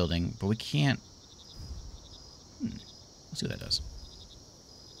 Warriors in that building, but we can't... Let's see what that does.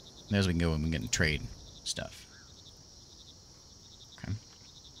 There's we can go and we can trade stuff. Okay.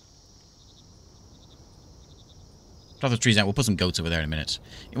 Drop those trees down. We'll put some goats over there in a minute.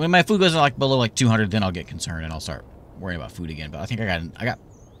 When my food goes like below like 200, then I'll get concerned and I'll start worrying about food again. But I think I got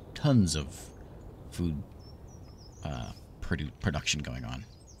tons of food production going on.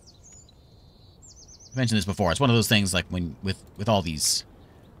 I mentioned this before. It's one of those things like when with all these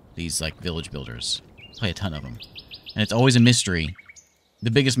like village builders, play a ton of them, and it's always a mystery.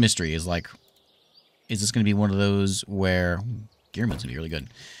 The biggest mystery is like, is this going to be one of those where Gearman's gonna be really good?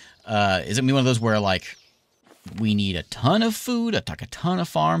 Is it gonna be one of those where like we need a ton of food, a ton of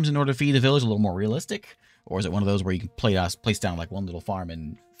farms in order to feed the village, a little more realistic, or is it one of those where you can place down like one little farm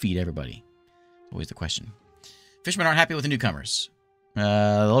and feed everybody? Always the question. Fishermen aren't happy with the newcomers.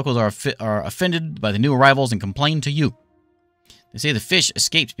 The locals are offended by the new arrivals and complain to you. They say the fish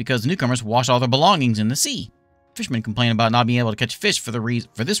escaped because the newcomers washed all their belongings in the sea. Fishermen complain about not being able to catch fish for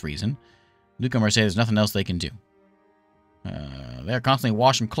this reason. Newcomers say there's nothing else they can do. They're constantly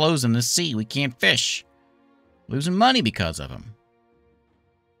washing clothes in the sea. We can't fish. Losing money because of them.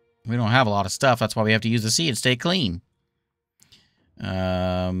 We don't have a lot of stuff. That's why we have to use the sea to stay clean.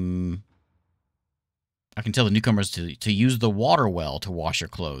 I can tell the newcomers to use the water well to wash your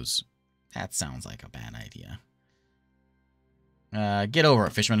clothes. That sounds like a bad idea. Get over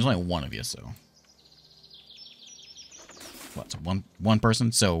it, fisherman. There's only one of you, so... What's one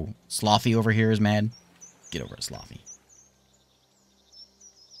person? So Slothy over here is mad? Get over it, Slothy.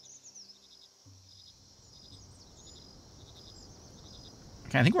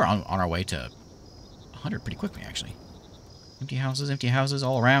 Okay, I think we're on our way to 100 pretty quickly, actually. Empty houses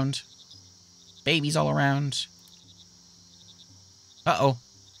all around. Babies all around. Uh-oh.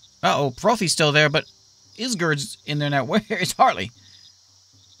 Uh-oh, Frothy's still there, but Isgurd's in there now. Where is Harley?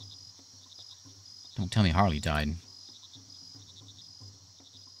 Don't tell me Harley died.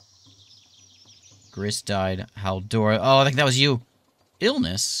 Gris died. Haldora. Oh, I think that was you.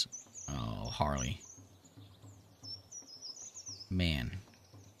 Illness? Oh, Harley. Man.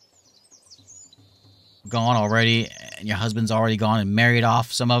 Gone already, and your husband's already gone and married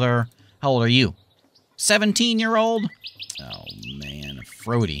off some other... How old are you? 17-year-old? Oh, man.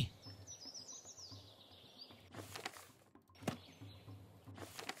 Frody.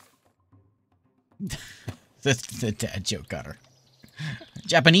 the dad joke got her.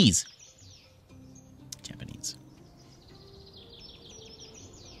 Japanese. Japanese.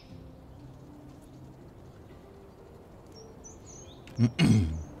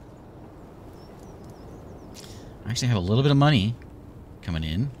 I actually have a little bit of money coming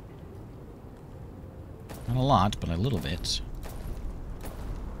in. Not a lot, but a little bit.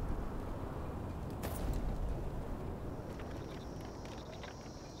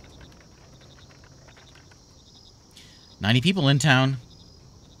 $90 people in town.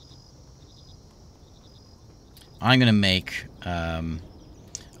 I'm gonna make. I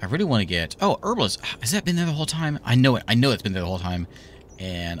really want to get. Oh, herbalist. Has that been there the whole time? I know it. I know it's been there the whole time,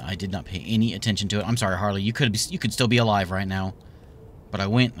 and I did not pay any attention to it. I'm sorry, Harley. You could still be alive right now, but I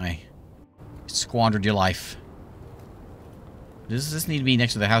went and I squandered your life. Does this need to be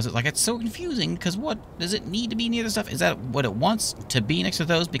next to the houses? Like, it's so confusing, because what? Does it need to be near the stuff? Is that what it wants to be next to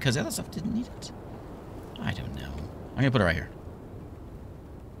those? Because the other stuff didn't need it? I don't know. I'm going to put it right here.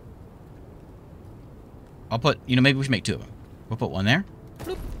 I'll put, you know, maybe we should make two of them. We'll put one there.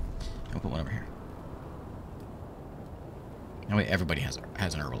 Bloop. And we'll put one over here. That way everybody has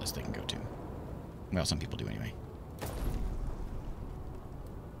an herbalist they can go to. Well, some people do anyway.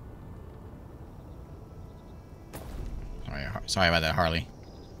 Sorry about that, Harley.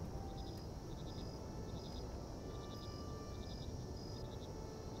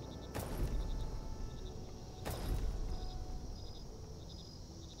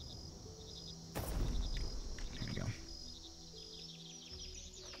 There we go.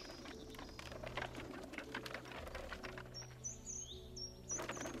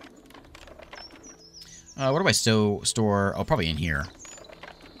 Where do I store? Oh, probably in here.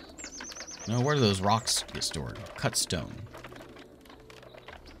 No, where do those rocks get stored? Cut stone.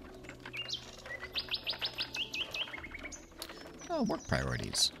 Work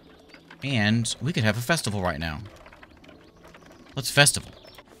priorities. And we could have a festival right now. Let's festival.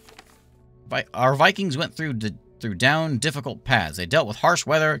 Our Vikings went through down difficult paths. They dealt with harsh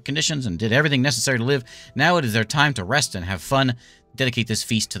weather conditions and did everything necessary to live. Now it is their time to rest and have fun. Dedicate this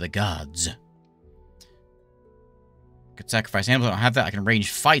feast to the gods. Could sacrifice animals. I don't have that. I can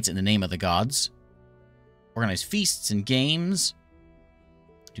arrange fights in the name of the gods. Organize feasts and games.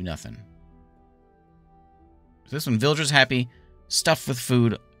 Do nothing. So this one, villagers happy, stuffed with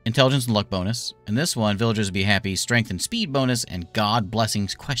food, intelligence and luck bonus. And this one, villagers will be happy, strength and speed bonus, and god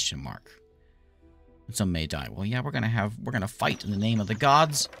blessings question mark. And some may die. Well, yeah, we're gonna fight in the name of the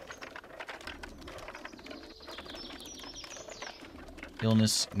gods.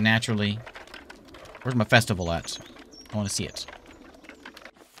 Illness, naturally. Where's my festival at? I want to see it.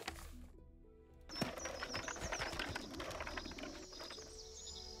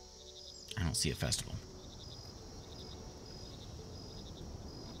 I don't see a festival.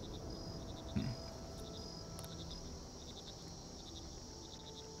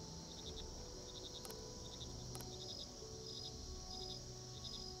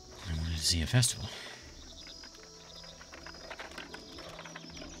 I wanted to see a festival.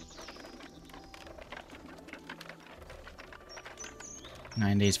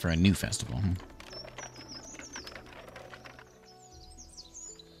 Nine days for a new festival.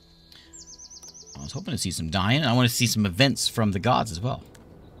 I was hoping to see some dying. I want to see some events from the gods as well.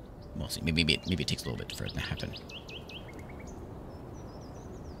 We'll see. Maybe it takes a little bit for it to happen.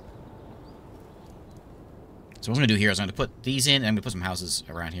 So what I'm going to do here is I'm going to put these in, and I'm going to put some houses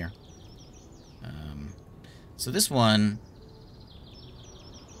around here. So this one,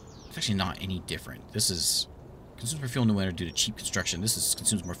 it's actually not any different. This is consumes more fuel in the winter due to cheap construction. This is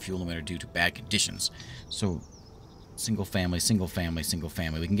consumes more fuel in the winter due to bad conditions. So single family, single family, single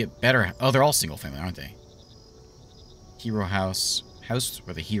family. We can get better. Oh, they're all single family, aren't they? Hero house. House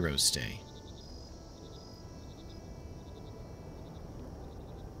where the heroes stay.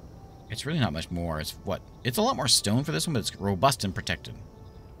 It's really not much more. It's what? It's a lot more stone for this one, but it's robust and protected.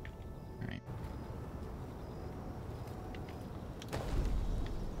 Alright.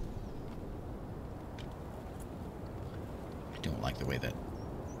 I don't like the way that...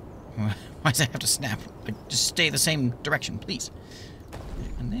 Why does it have to snap? Like, just stay the same direction, please.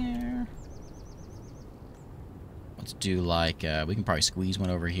 And there. Let's do like, we can probably squeeze one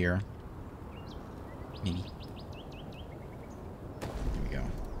over here. Maybe. There we go.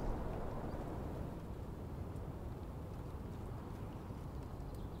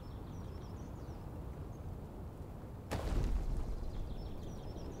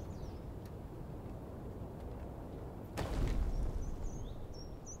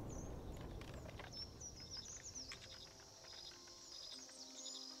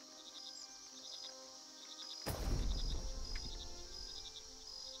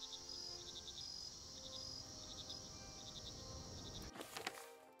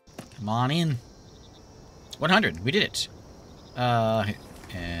 Come on in. 100. We did it. And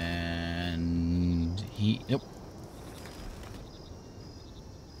he... Nope.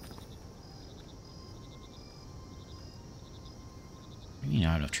 We need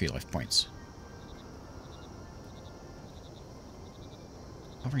not have enough tree life points.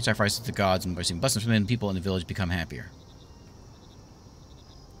 Offering sacrifices to the gods and blessing blessings from the people in the village become happier.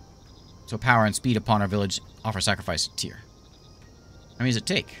 So power and speed upon our village offer sacrifice tier. How many does it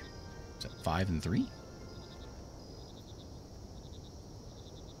take? Is that 5 and 3?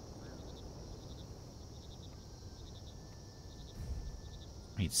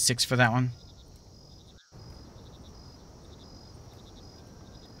 I need 6 for that one.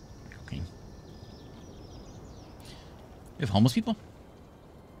 Okay. We have homeless people?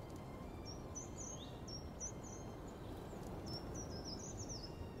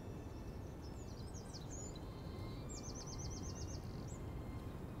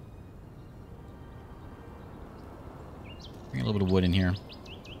 Bring a little bit of wood in here.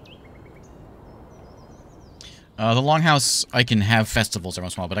 The longhouse, I can have festivals every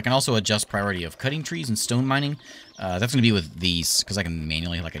once in a while, but I can also adjust priority of cutting trees and stone mining. That's going to be with these, because I can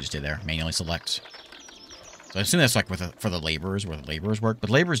manually, like I just did there, manually select. So I assume that's like for the laborers, where the laborers work. But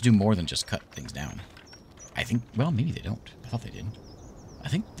laborers do more than just cut things down. I think, well, maybe they don't. I thought they did. I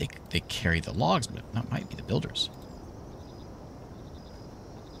think they carry the logs, but that might be the builders.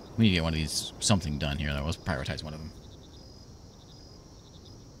 We need to get one of these, something done here, though. Let's prioritize one of them.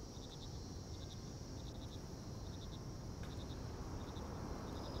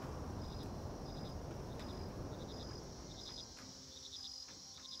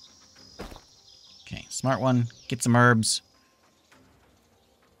 Okay, smart one. Get some herbs.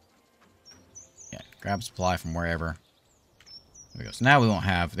 Yeah, grab supply from wherever. There we go. So now we won't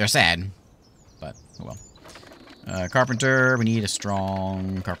have... They're sad, but oh well. Carpenter. We need a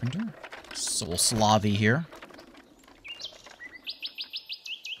strong carpenter. So we'll slothy here.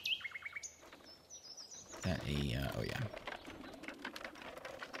 That a... oh yeah.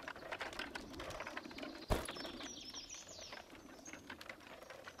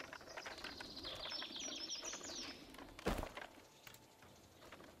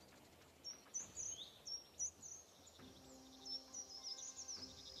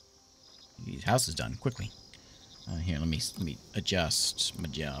 houses done quickly. Here, let me adjust my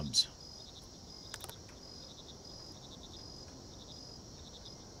jobs.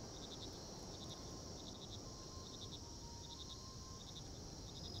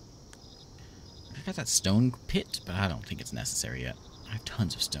 I got that stone pit, but I don't think it's necessary yet. I have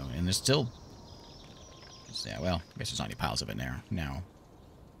tons of stone, and there's still... Yeah, well, I guess there's not any piles of it there now.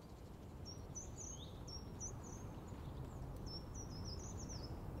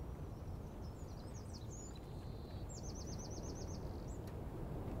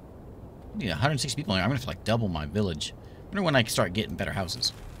 I need 160 people in here. I'm gonna have to, like, double my village. I wonder when I can start getting better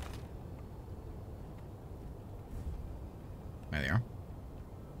houses. There they are.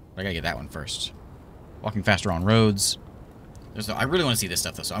 But I gotta get that one first. Walking faster on roads. I really want to see this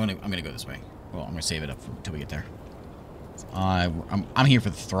stuff though, so I'm gonna go this way. Well, I'm gonna save it up until we get there. So I'm here for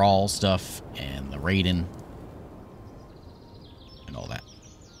the thrall stuff and the raiding and all that.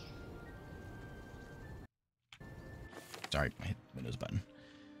 Sorry, I hit the Windows button.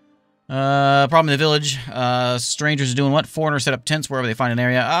 Problem in the village. Strangers are doing what? Foreigners set up tents wherever they find an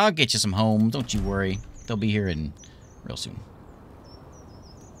area. I'll get you some homes. Don't you worry. They'll be here in real soon.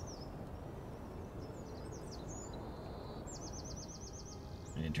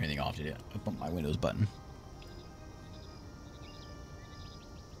 I didn't turn anything off, did I? I bumped my Windows button.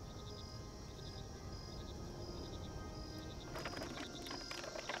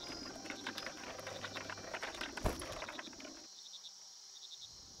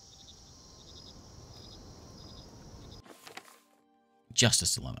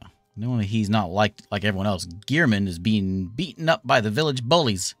 Justice dilemma. Knowing he's not liked like everyone else, Gearman is being beaten up by the village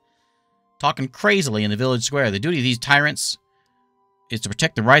bullies, talking crazily in the village square. The duty of these tyrants is to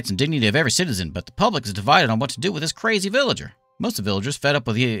protect the rights and dignity of every citizen, but the public is divided on what to do with this crazy villager. Most of the villagers, fed up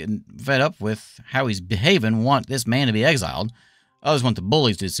with how he's behaving, want this man to be exiled. Others want the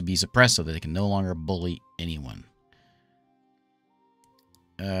bullies to be suppressed so that they can no longer bully anyone.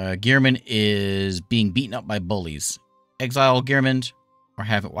 Gearman is being beaten up by bullies. Exile Gearman or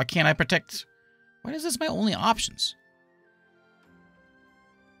have it. Why can't I protect? Why is this my only options?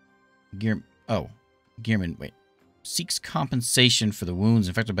 Gearman, wait. Seeks compensation for the wounds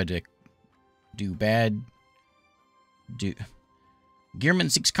inflicted by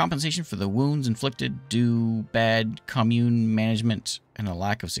Gearman seeks compensation for the wounds inflicted due bad commune management and a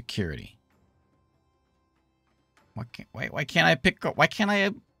lack of security. Why can't I pick up? Why can't I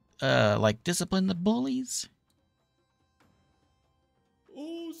like discipline the bullies?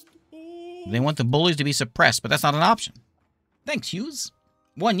 They want the bullies to be suppressed, but that's not an option. Thanks, Hughes.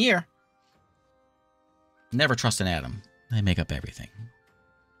 1 year. Never trust an atom. They make up everything.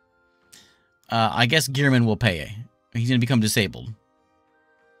 I guess Gearman will pay. He's going to become disabled.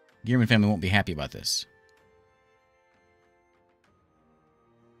 Gearman family won't be happy about this.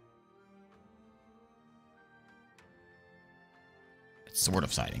 It's sort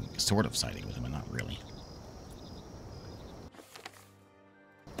of siding with him, but not really.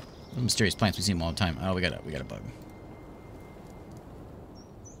 Those mysterious plants, we see them all the time. Oh, we got a bug.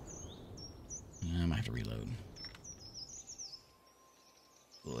 I might have to reload.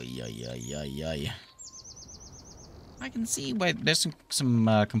 Oy. I can see why there's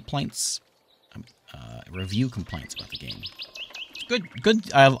some complaints, review complaints about the game. It's good.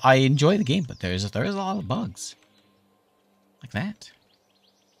 I enjoy the game, but there is a lot of bugs like that.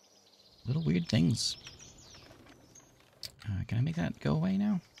 Little weird things. Can I make that go away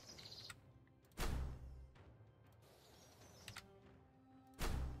now?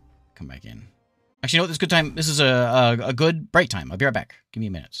 Come back in. Actually, you know what? This is a good time. This is a good break time. I'll be right back. Give me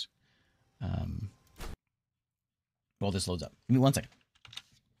a minute. While this loads up. Give me 1 second.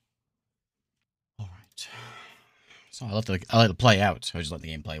 All right. So I let it play out. I just let the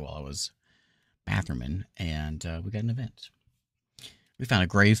game play while I was bathrooming, and we got an event. We found a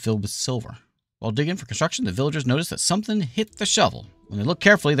grave filled with silver. While digging for construction, the villagers noticed that something hit the shovel. When they looked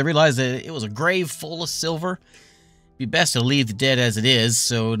carefully, they realized that it was a grave full of silver. It'd be best to leave the dead as it is,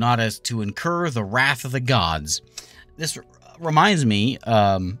 so not as to incur the wrath of the gods. This reminds me,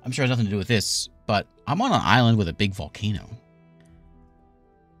 I'm sure it has nothing to do with this, but I'm on an island with a big volcano.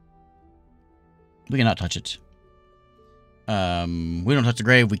 We cannot touch it. We don't touch the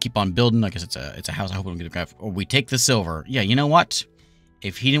grave. We keep on building. I guess it's a house. I hope we don't get a grave. Or we take the silver. Yeah, you know what?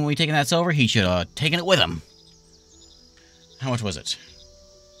 If he didn't want me taking that silver, he should have taken it with him. How much was it?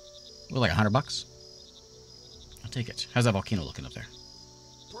 It was like $100. I'll take it. How's that volcano looking up there?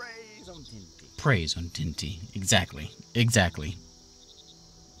 Praise on Tinty. Praise on Tinty. Exactly. Exactly.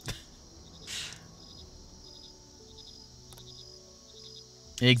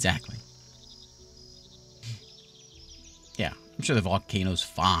 Exactly. Yeah, I'm sure the volcano's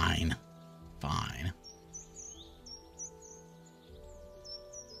fine. fine.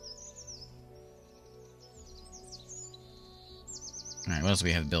 Alright, what else do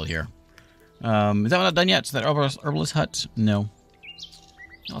we have to build here? Is that one not done yet? Is that herbalist hut? No.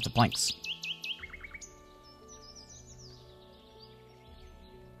 Lots of planks.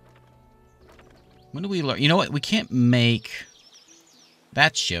 When do we learn? You know what? We can't make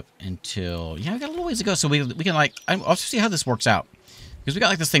that ship until... Yeah, we got a little ways to go, so we can, like... I'll see how this works out. Because we got,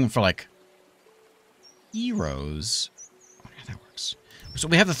 like, this thing for, like... Heroes. I wonder how that works. So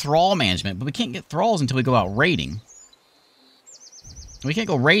we have the thrall management, but we can't get thralls until we go out raiding. We can't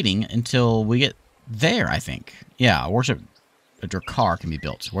go raiding until we get there, I think. Yeah, a worship... A Drakkar can be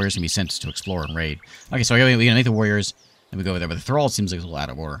built. Warriors can be sent to explore and raid. Okay, so we're gonna make the warriors, and we go over there. But the thrall seems like it's a little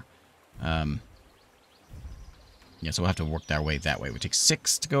out of order. Yeah, so we'll have to work that way. It would take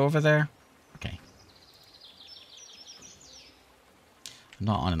 6 to go over there. Okay. I'm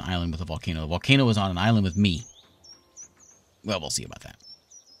not on an island with a volcano. The volcano is on an island with me. Well, we'll see about that.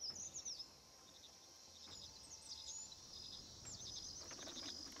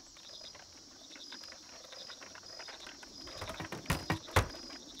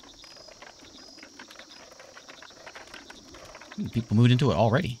 People moved into it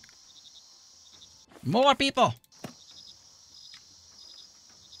already. More people!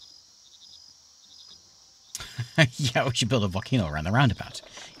 Yeah, we should build a volcano around the roundabout.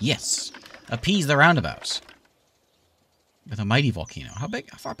 Yes. Appease the roundabout. With a mighty volcano. How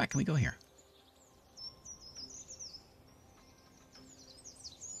far back can we go here?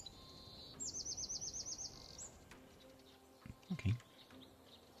 Okay.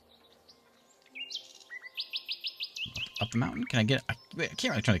 Up the mountain? Can I get... I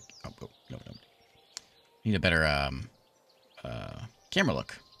can't really try to... Oh, no. Need a better, camera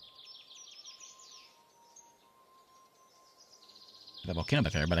look. That volcano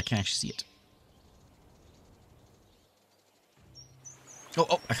back there, but I can't actually see it.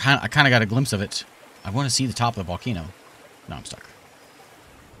 Oh, I kind of got a glimpse of it. I want to see the top of the volcano. No, I'm stuck.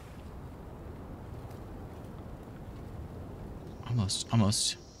 Almost.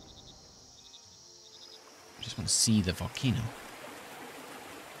 I just want to see the volcano. I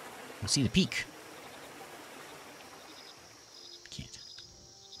want to see the peak. Can't.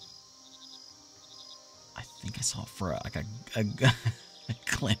 I think I saw it for like a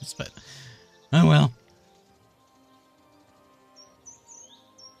glimpse, but oh well.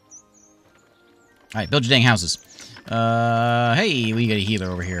 Alright, build your dang houses. Hey, we got a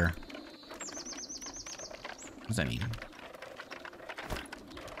healer over here. What's that mean?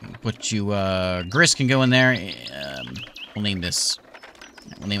 Put you, Gris can go in there. We'll name this.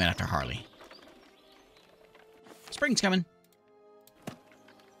 We'll name it after Harley. Spring's coming.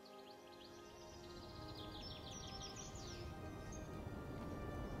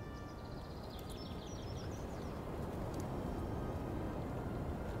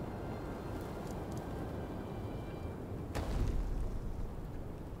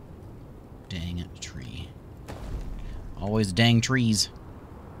 Dang tree. Always dang trees.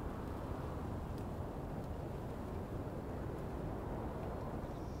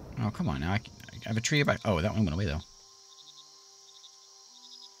 Oh, come on now. I have a tree about... Oh, that one went away, though.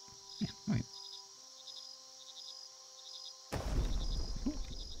 Yeah, wait.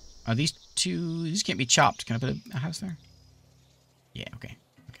 Are these two... These can't be chopped. Can I put a house there? Yeah, okay.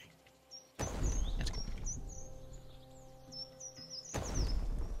 Okay. That's cool.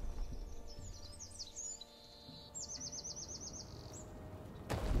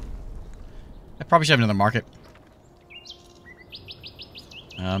 I probably should have another market.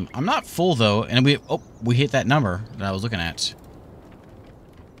 I'm not full, though, and we hit that number that I was looking at.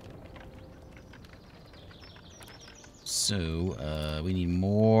 So, we need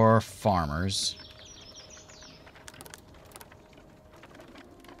more farmers.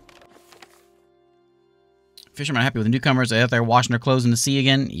 Fishermen are happy with the newcomers. Are they out there washing their clothes in the sea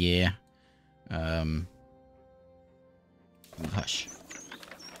again? Yeah. Hush.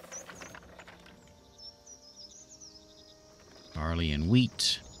 Barley and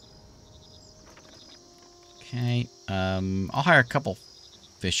wheat. Okay. I'll hire a couple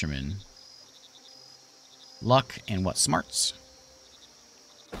fishermen. Luck and what? Smarts?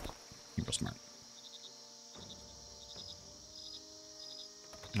 You're real smart.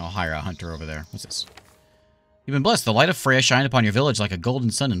 I'll hire a hunter over there. What's this? You've been blessed. The light of Freya shined upon your village like a golden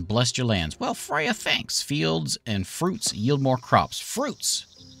sun and blessed your lands. Well, Freya, thanks. Fields and fruits yield more crops. Fruits?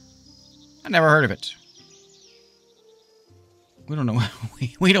 I never heard of it. We don't know.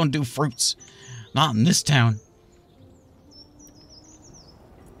 We don't do fruits. Not in this town.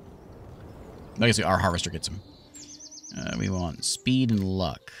 I guess our harvester gets them. We want speed and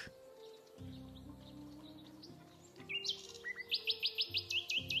luck.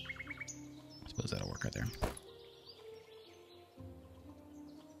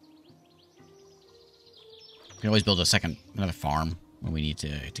 can always build another farm when we need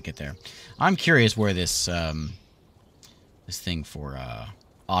to get there. I'm curious where this this thing for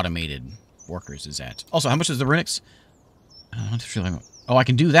automated workers is at. Also, how much is the runics? Oh, I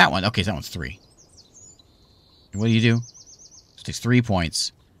can do that one. Okay, so that one's 3. And what do you do? It takes 3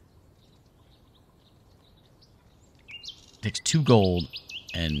 points. It takes 2 gold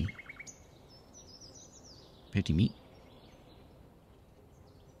and 50 meat.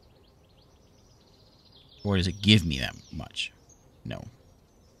 Or does it give me that much? No.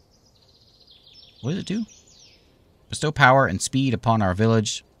 What does it do? Bestow power and speed upon our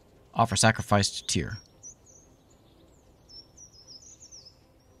village. Offer sacrifice to Tyr.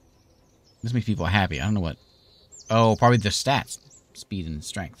 This makes people happy. I don't know what. Oh, probably the stats. Speed and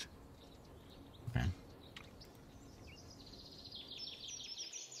strength. Okay.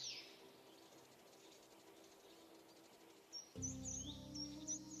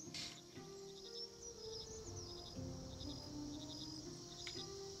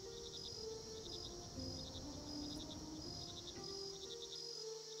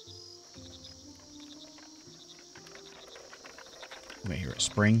 Wait, here at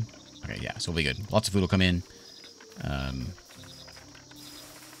spring. Okay, yeah, so we'll be good. Lots of food will come in. I'm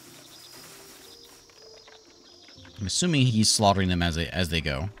assuming he's slaughtering them as they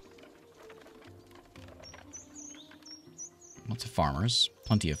go. Lots of farmers.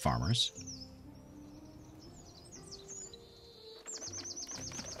 Plenty of farmers.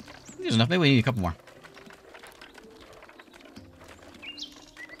 There's enough. Maybe we need a couple more.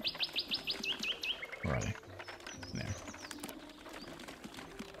 Where are they? There.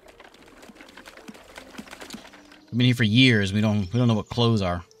 We've been here for years. We don't know what clothes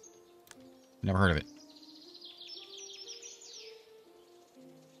are. Never heard of it.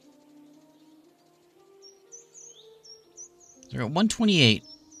 They're at 128,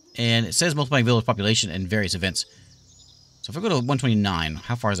 and it says multiplying village population and various events. So if I go to 129,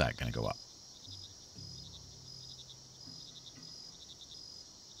 how far is that going to go up?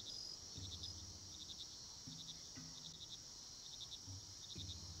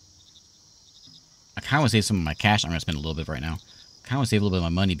 I kind of want to save some of my cash. I'm going to spend a little bit right now. I kind of want to save a little bit of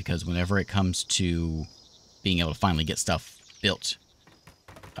my money because whenever it comes to being able to finally get stuff built,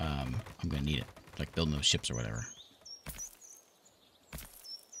 I'm going to need it. Like building those ships or whatever.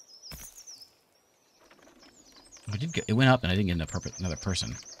 It went up and I didn't get another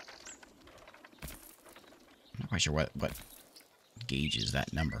person. I'm not quite sure what gauges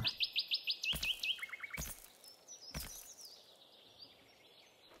that number.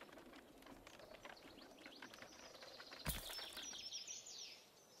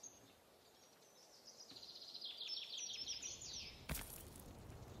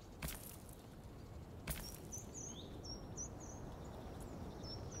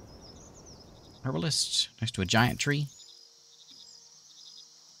 Herbalist next to a giant tree.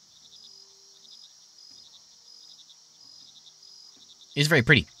 It's very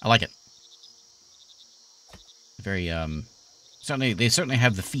pretty. I like it. Very they certainly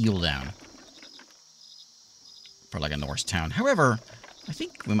have the feel down for like a Norse town. However, I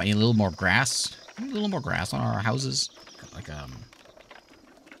think we might need a little more grass. A little more grass on our houses. Like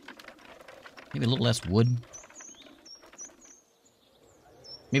maybe a little less wood.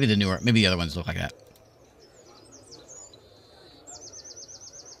 Maybe maybe the other ones look like that.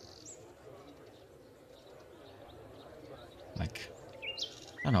 Like,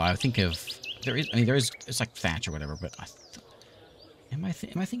 I don't know. I think of there is. I mean, it's like thatch or whatever. But am I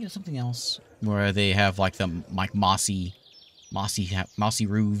thinking of something else where they have like the mossy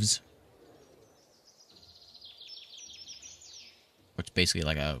roofs, which basically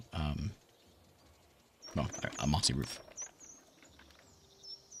like a mossy roof.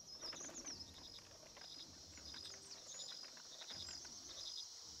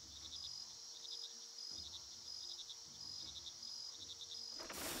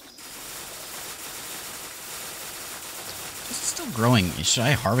 Growing. Should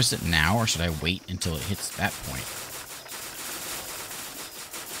I harvest it now or should I wait until it hits that point?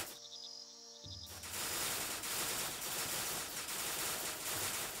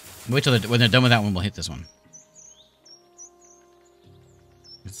 Wait till when they're done with that one, we'll hit this one.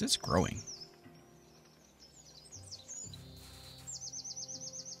 Is this growing?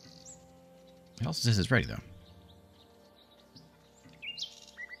 What else is this is ready though?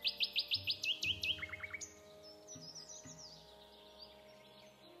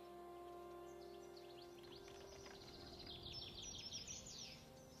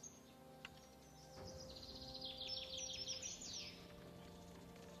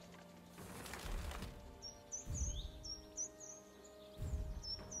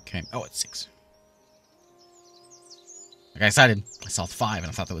 Okay. Oh, it's 6. got excited. I saw 5 and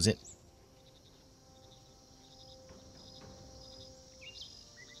I thought that was it.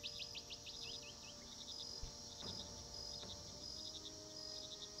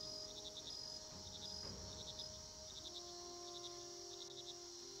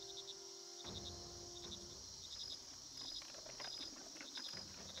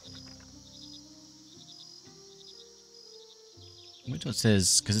 Wait till it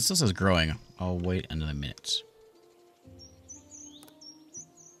says, because it still says growing. I'll wait another minute.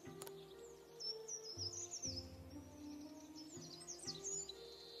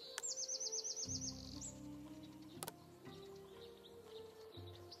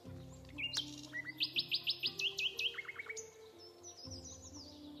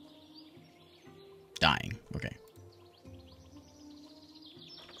 Dying. Okay.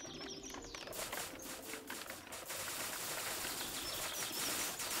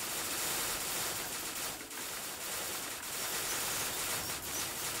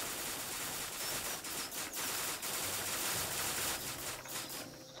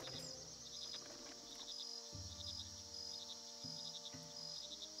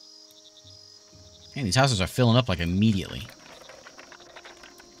 Man, these houses are filling up like immediately.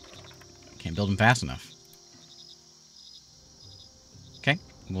 Can't build them fast enough. Okay,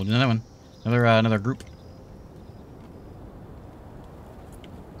 we'll do another one. Another group.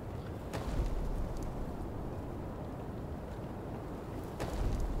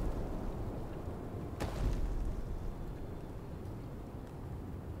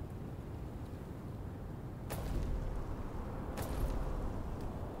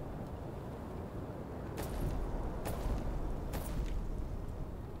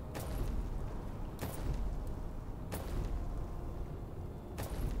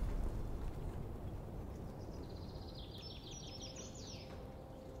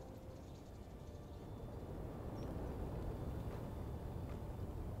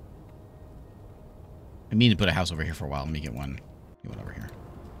 I mean to put a house over here for a while. Let me get one over here.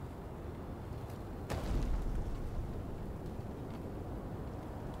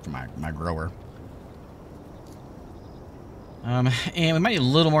 For my grower. And we might need a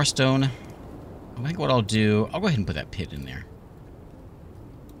little more stone. I think what I'll do, I'll go ahead and put that pit in there.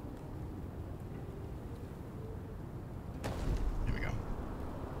 There we go.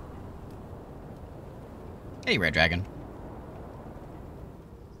 Hey, Red Dragon.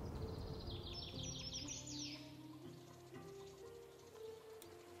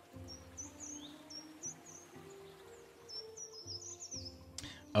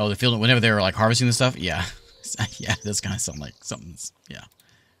 Oh, the field, whenever they were like harvesting the stuff? Yeah. Yeah, that's kind of something like something's, yeah.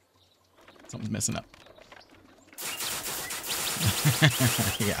 Something's messing up.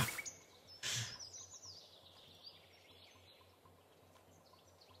 Yeah.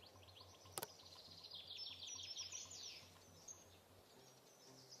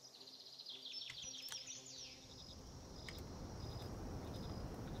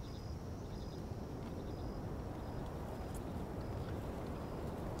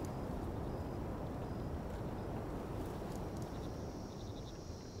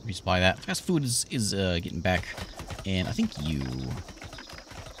 Resupply that. Fast food is getting back, and I think you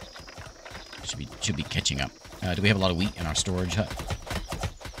should be catching up. Do we have a lot of wheat in our storage hut?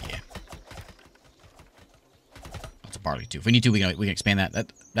 Yeah. Lots of barley too. If we need to, we can expand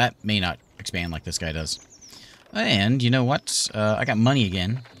that. That may not expand like this guy does. And you know what? I got money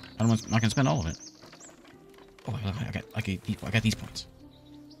again. I'm not gonna spend all of it. Oh, I got these points.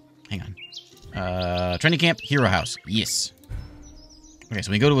 Hang on. Training camp, hero house. Yes. Okay, so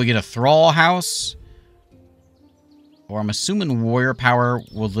we get a thrall house. Or I'm assuming warrior power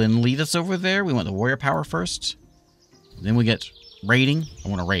will then lead us over there. We want the warrior power first. Then we get raiding. I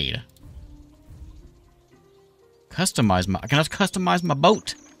want to raid. I can customize my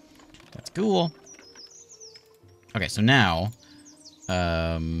boat. That's cool. Okay, so now,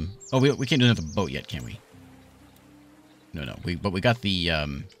 oh, we can't do another boat yet, can we? No. But we got the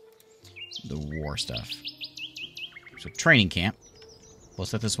war stuff. So training camp. We'll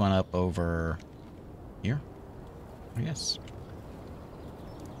set this one up over here, I guess.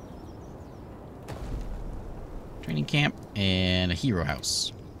 Training camp and a hero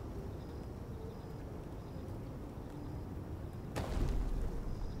house.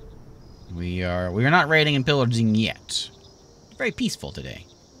 We are not raiding and pillaging yet. Very peaceful today.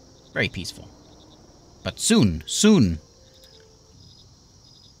 Very peaceful. But soon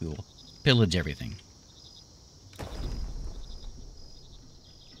we will pillage everything.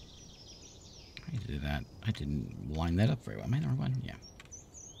 I need to do that. I didn't line that up very well. Am I number one? Yeah.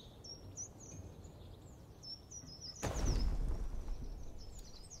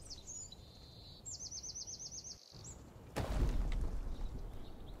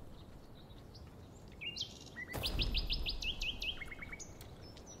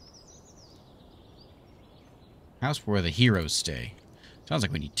 House where the heroes stay. Sounds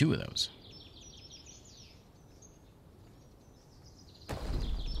like we need 2 of those.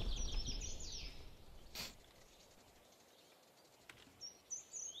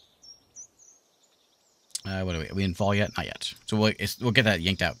 What are we? Are we in fall yet? Not yet. So we'll get that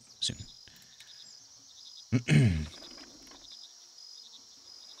yanked out soon.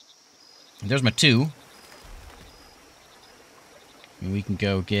 There's my 2. And we can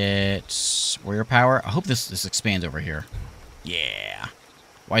go get warrior power. I hope this expands over here. Yeah.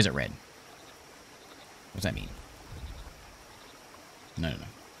 Why is it red? What does that mean? No.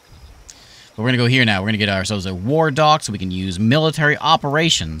 But we're going to go here now. We're going to get ourselves a war dock so we can use military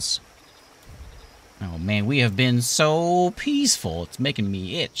operations. Oh, man, we have been so peaceful. It's making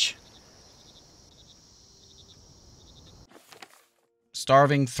me itch.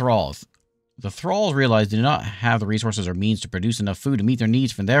 Starving thralls. The thralls realize they do not have the resources or means to produce enough food to meet their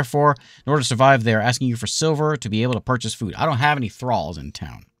needs, and therefore, in order to survive, they are asking you for silver to be able to purchase food. I don't have any thralls in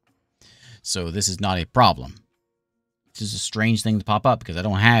town, so this is not a problem. This is a strange thing to pop up because I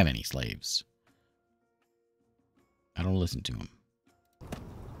don't have any slaves. I don't listen to them.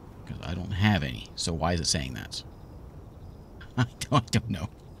 Because I don't have any. So why is it saying that? I don't know.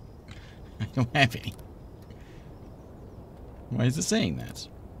 I don't have any. Why is it saying that?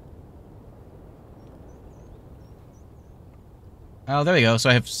 Oh, there we go. So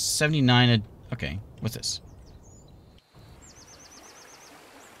I have 79. Okay, what's this?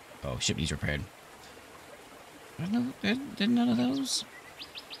 Oh, ship needs repaired. Did none of those?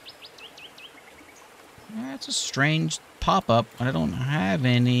 That's a strange pop-up. I don't have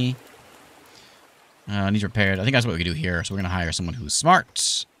any. Needs repaired. I think that's what we can do here. So we're going to hire someone who's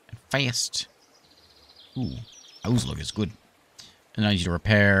smart and fast. Ooh, those look is good. And I need you to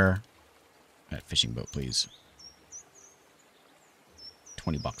repair that fishing boat, please.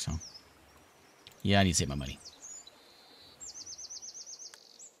 $20, huh? Yeah, I need to save my money.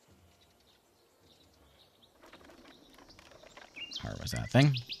 Harvest that thing.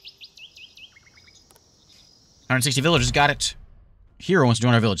 160 villagers, got it. Hero wants to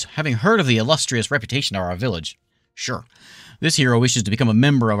join our village. Having heard of the illustrious reputation of our village. Sure. This hero wishes to become a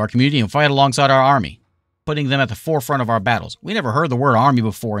member of our community and fight alongside our army, putting them at the forefront of our battles. We never heard the word army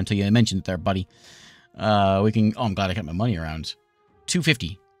before until you mentioned it there, buddy. We can... Oh, I'm glad I kept my money around.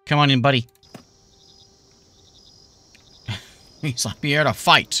 250. Come on in, buddy. He's like, here to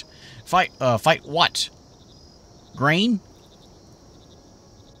fight. Fight what? Grain?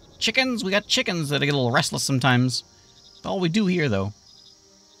 Chickens? We got chickens that get a little restless sometimes. That's all we do here, though.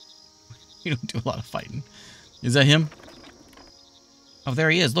 We don't do a lot of fighting. Is that him? Oh, there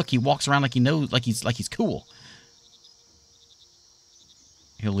he is. Look, he walks around like he knows, like he's cool.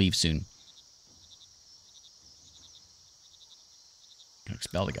 He'll leave soon. Can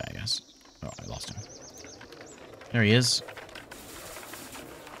expel the guy, I guess. Oh, I lost him. There he is.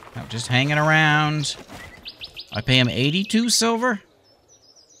 Oh, just hanging around. I pay him 82 silver?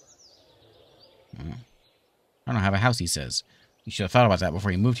 I don't have a house, he says. You should have thought about that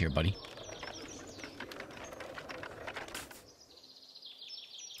before you moved here, buddy.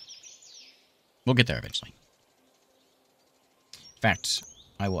 We'll get there eventually. In fact,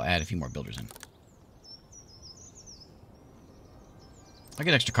 I will add a few more builders in. I'll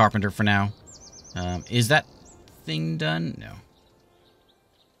get extra carpenter for now. Is that thing done? No.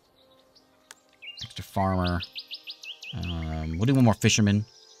 Extra farmer. We'll do one more fisherman.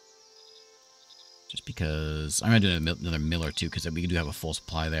 Just because... I'm going to do another miller, too, because we do have a full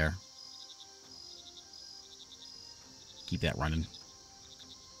supply there. Keep that running.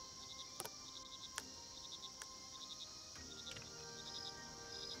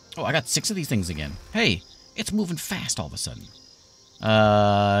 Oh, I got 6 of these things again. Hey, it's moving fast all of a sudden.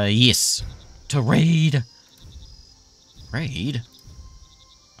 Yes. To raid. Raid?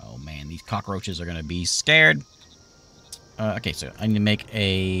 Oh, man, these cockroaches are going to be scared. Okay, so I need to make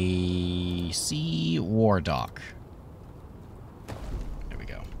a sea war dock. There we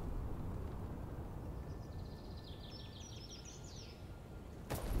go.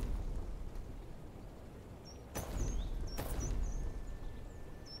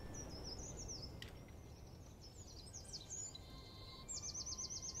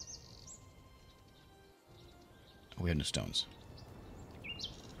 Oh, we have no stones.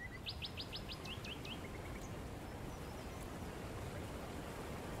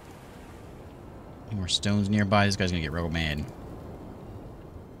 Any more stones nearby? This guy's gonna get real mad.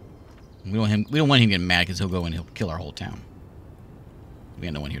 We don't want him getting mad because he'll go and he'll kill our whole town. We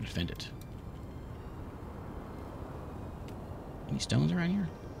got no one here to defend it. Any stones around here?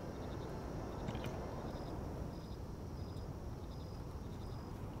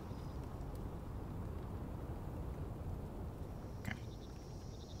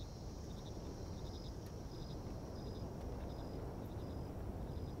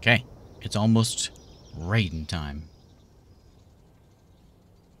 It's almost raiding time.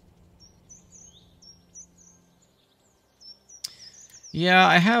 Yeah,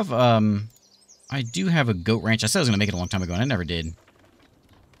 I do have a goat ranch. I said I was going to make it a long time ago, and I never did.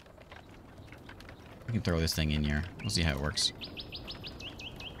 I can throw this thing in here. We'll see how it works.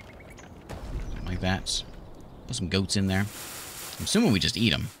 Like that. Put some goats in there. I'm assuming we just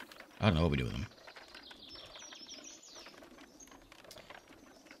eat them. I don't know what we do with them.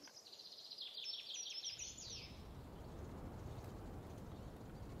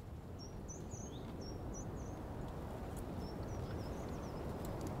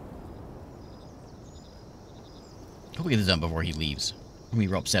 Hope we get this done before he leaves. I'm gonna be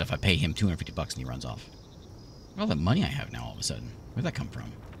real upset if I pay him 250 bucks and he runs off. Look at all the money I have now all of a sudden. Where'd that come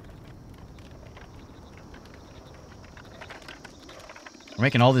from? We're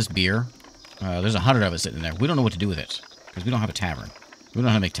making all this beer. There's 100 of us sitting there. We don't know what to do with it. Because we don't have a tavern. We don't know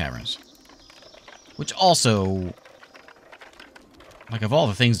how to make taverns. Which also... Like, of all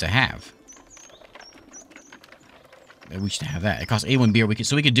the things to have... We should have that. It costs A1 beer.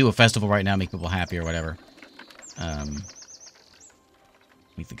 So we could do a festival right now, make people happy or whatever.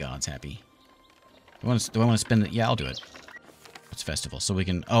 Make the gods happy. Do I want to spend it? Yeah, I'll do it. It's festival. So we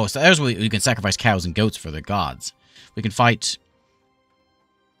can... Oh, so there's where we can sacrifice cows and goats for the gods. We can fight...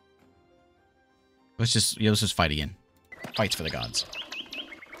 Let's just fight again. Fights for the gods.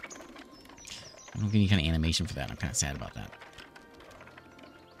 I don't get any kind of animation for that. I'm kind of sad about that.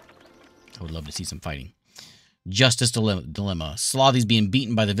 I would love to see some fighting. Justice dilemma. Slothy's being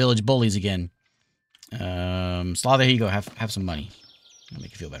beaten by the village bullies again. Slothy, here you go. Have some money. That'll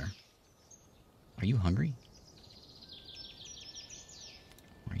make you feel better. Are you hungry?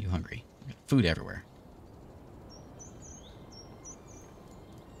 Are you hungry? Food everywhere.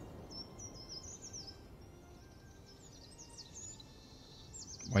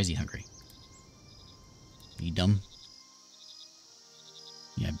 Why is he hungry? Are you dumb?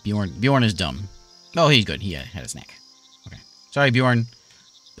 Yeah, Bjorn is dumb. Oh, he's good. He had a snack. Okay. Sorry, Bjorn.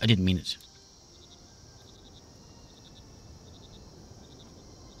 I didn't mean it.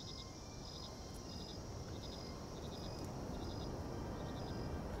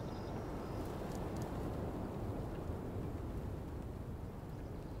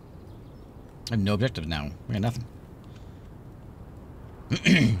 I have no objective now. We got nothing.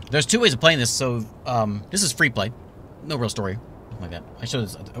 There's two ways of playing this. So, this is free play. No real story. Nothing like that. I showed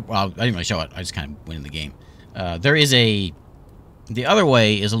this. Well, I didn't really show it. I just kind of went in the game. There is a... The other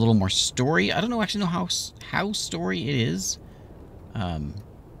way is a little more story. I don't know actually know how story it is.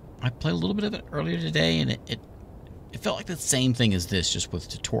 I played a little bit of it earlier today, and it felt like the same thing as this, just with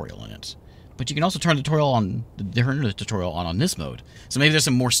tutorial in it. But you can also turn the tutorial on on this mode. So maybe there's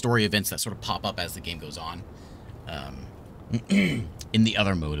some more story events that sort of pop up as the game goes on. In the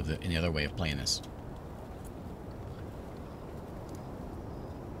other mode in the other way of playing this.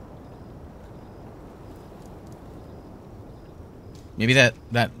 Maybe that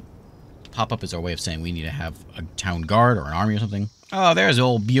pop-up is our way of saying we need to have a town guard or an army or something. Oh, there's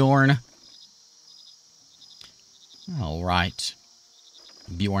old Bjorn. All right.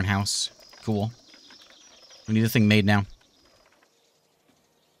 Bjorn house. Cool. We need the thing made now.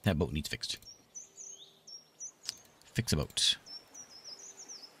 That boat needs fixed. Fix a boat.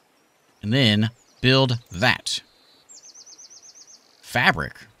 And then build that.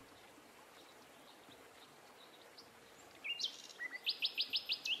 Fabric.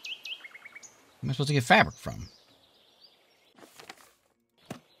 Where am I supposed to get fabric from?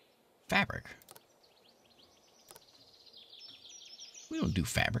 Fabric. We don't do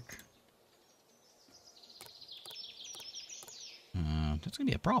fabric. That's gonna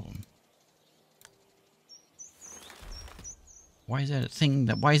be a problem. Why is that a thing?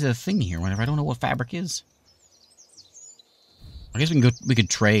 Why is that a thing here? Whenever I don't know what fabric is. I guess we could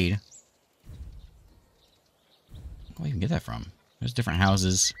trade. Where do I even get that from? There's different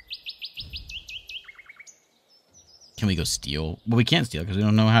houses. Can we go steal? Well, we can't steal because we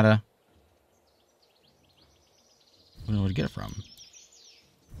don't know how to. We don't know where to get it from.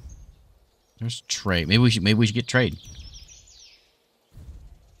 There's trade. Maybe we should get trade.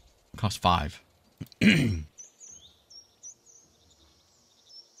 It costs 5.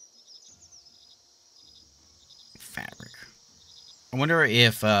 Fabric. I wonder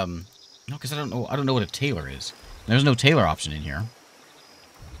if no, because I don't know what a tailor is. There's no tailor option in here.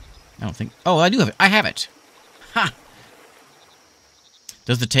 I don't think. Oh, I do have it. I have it. Ha.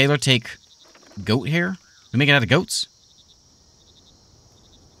 Does the tailor take goat hair? We make it out of goats?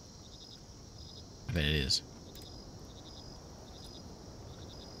 I bet it is.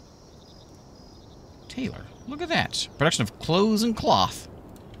 Tailor. Look at that. Production of clothes and cloth.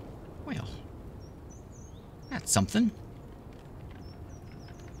 Well, That's something.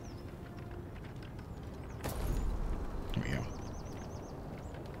 There we go.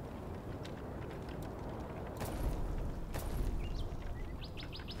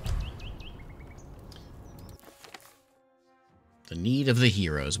 The need of the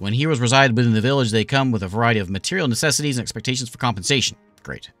heroes. When heroes reside within the village, they come with a variety of material necessities and expectations for compensation.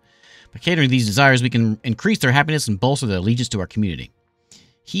 Great. By catering these desires, we can increase their happiness and bolster their allegiance to our community.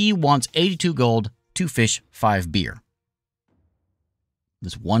 He wants 82 gold, 2 fish, 5 beer.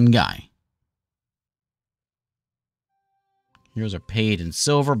 This one guy. Heroes are paid in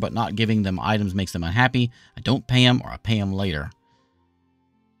silver, but not giving them items makes them unhappy. I don't pay him, or I pay him later.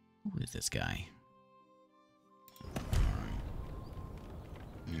 Who is this guy?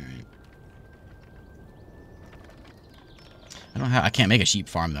 Alright. I can't make a sheep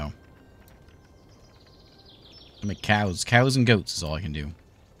farm, though. I make cows. Cows and goats is all I can do.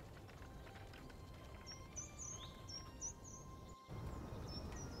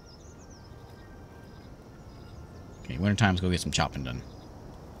 Okay, winter time, let's go get some chopping done.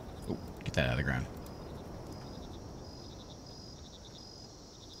 Oh, get that out of the ground.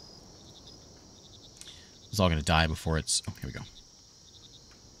 It's all gonna die before it's... Oh, here we go.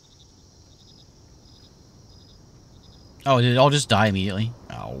 Oh, did it all just die immediately?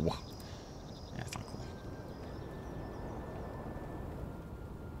 Oh. That's not cool.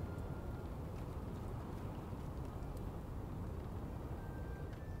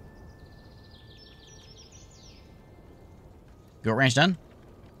 Goat ranch done?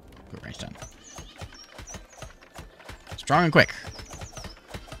 Goat ranch done. Strong and quick.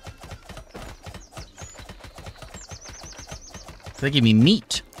 So they give me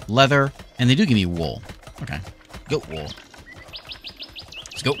meat, leather, and they do give me wool. Okay. Goat wool.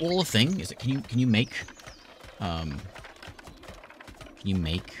 Is goat wool a thing? Is it? Can you make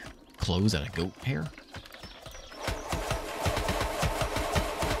clothes out of goat hair?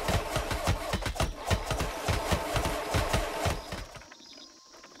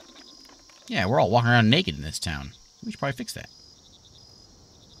 Yeah, we're all walking around naked in this town. We should probably fix that.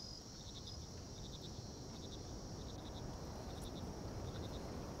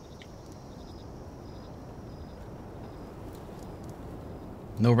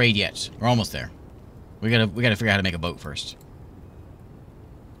 No raid yet. We're almost there. We gotta figure out how to make a boat first.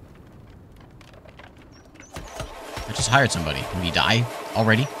 I just hired somebody. Did he die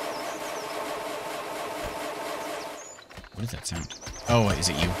already? What is that sound? Oh, is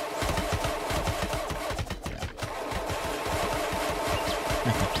it you? Yeah.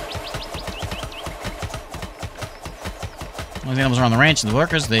 All the animals around the ranch and the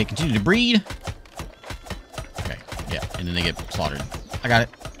workers, they continue to breed. Okay, yeah, and then they get slaughtered. I got it.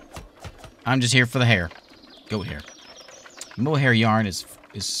 I'm just here for the hair. Goat hair. Mohair yarn is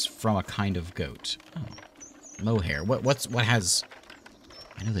from a kind of goat. Oh. Mohair. What has...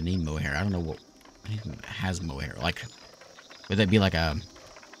 I know the name mohair. I don't know what has mohair. Like, would that be like a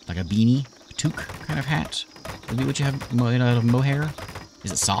beanie? A toque kind of hat? Would be what you have made out of mohair?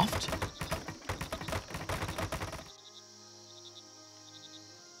 Is it soft?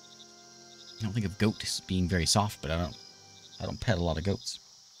 I don't think of goat as being very soft, but I don't pet a lot of goats.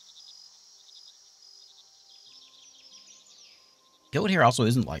 Goat hair also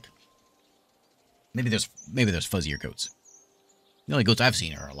isn't like... Maybe there's fuzzier goats. The only goats I've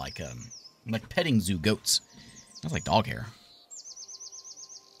seen are like petting zoo goats. That's like dog hair.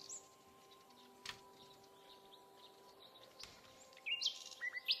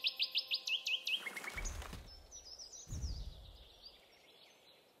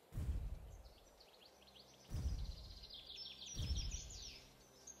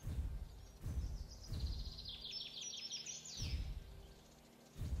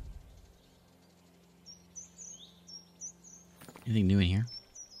 Anything new in here?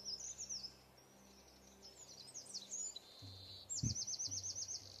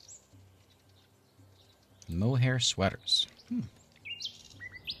 Mohair sweaters.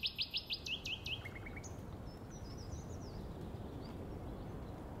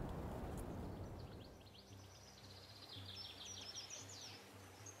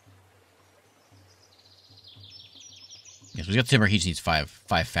 Yes, we got timber. He just needs five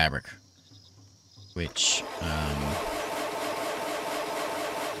fabric, which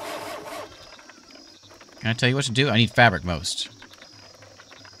can I tell you what to do? I need fabric most.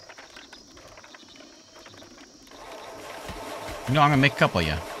 You know, I'm gonna make a couple of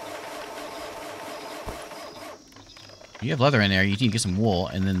you. You have leather in there. You need to get some wool,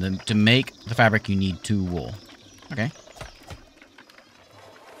 and then to make the fabric, you need 2 wool. Okay.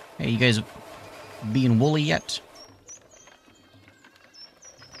 Hey, you guys being woolly yet?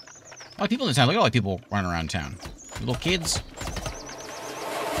 lot of people in this town. Look at all the people running around town. Little kids.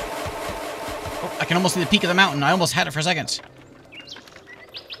 Oh, I can almost see the peak of the mountain. I almost had it for a second.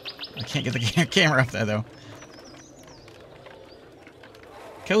 I can't get the camera up there, though.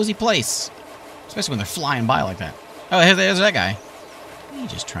 Cozy place. Especially when they're flying by like that. Oh, there's that guy.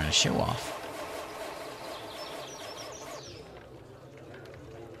 He's just trying to show off.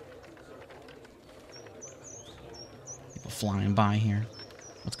 People flying by here.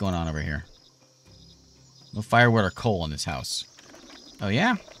 What's going on over here? No firewood or coal in this house. Oh,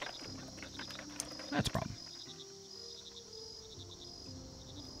 yeah? That's a problem.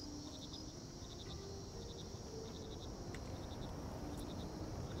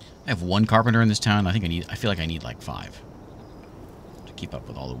 I have one carpenter in this town. I feel like I need like 5 to keep up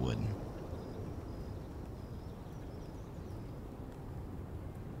with all the wood.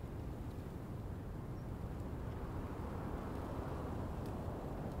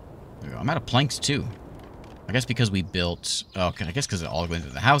 There we go. I'm out of planks too. I guess because we built... Oh, okay, I guess because it all went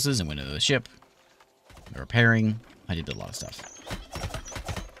into the houses and went into the ship. The repairing. I did build a lot of stuff.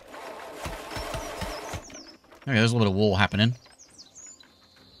 Okay, there's a little bit of wool happening.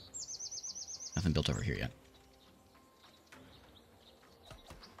 Nothing built over here yet.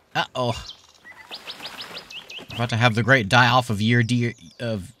 Uh-oh. About to have the great die-off of year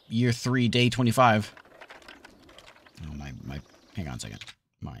 3, day 25. Oh, my... Hang on a second.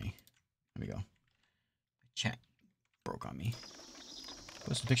 There we go. Chat broke on me.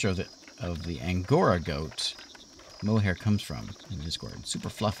 Post a picture of the Angora goat mohair comes from in Discord. Super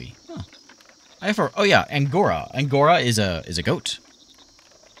fluffy. Huh. Oh yeah, Angora. Angora is a goat.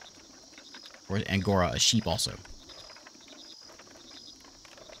 Or is Angora a sheep also?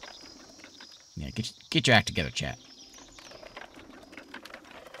 Yeah, get your act together, chat.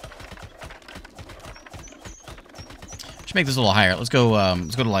 Should make this a little higher. Let's go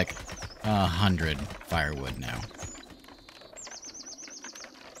to like 100 firewood now.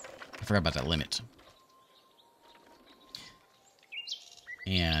 I forgot about that limit.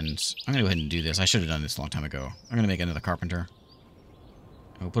 And I'm gonna go ahead and do this. I should have done this a long time ago. I'm gonna make another carpenter.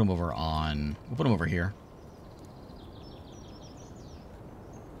 And we'll put him over on... We'll put him over here.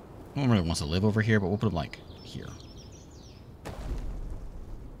 No one really wants to live over here, but we'll put him like here.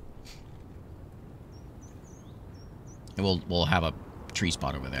 And we'll have a tree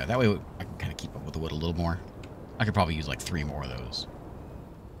spot over there. That way I can kind of keep up with the wood a little more. I could probably use like 3 more of those.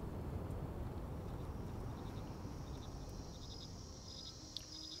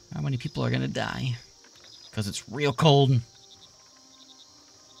 How many people are going to die? Because it's real cold.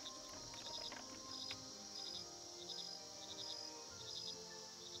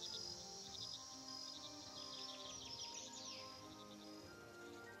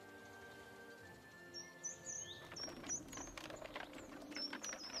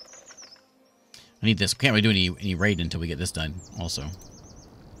 I need this. We can't really do any raid until we get this done also.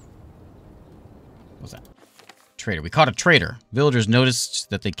 What's that? Traitor. We caught a traitor. Villagers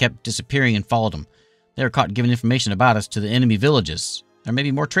noticed that they kept disappearing and followed them. They were caught giving information about us to the enemy villages. There may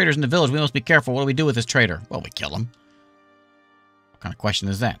be more traitors in the village. We must be careful. What do we do with this traitor? Well, we kill him. What kind of question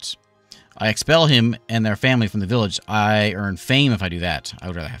is that? I expel him and their family from the village. I earn fame if I do that. I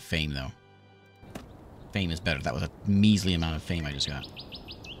would rather have fame, though. Fame is better. That was a measly amount of fame I just got.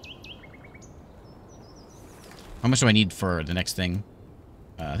 How much do I need for the next thing?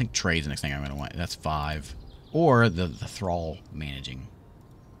 I think trade's the next thing I'm going to want. That's 5. Or the thrall managing.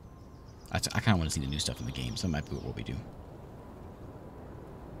 I kind of want to see the new stuff in the game, so that might be what we do.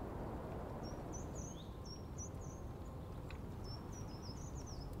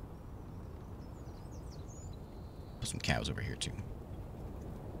 Put some cows over here, too.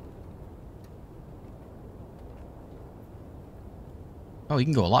 Oh, you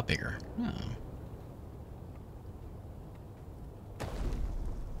can go a lot bigger. Oh.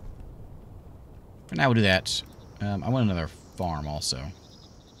 For now, we'll do that. I want another farm also.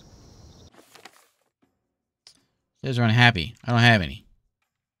 Those are unhappy. I don't have any.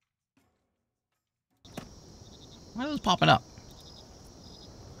 Why are those popping up?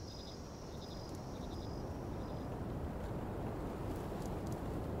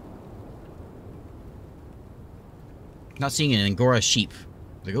 Not seeing an Angora sheep.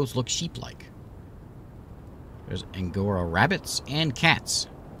 The goats look sheep-like. There's Angora rabbits and cats.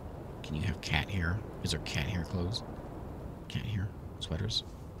 Can you have cat hair? Is there cat hair clothes? Cat hair sweaters?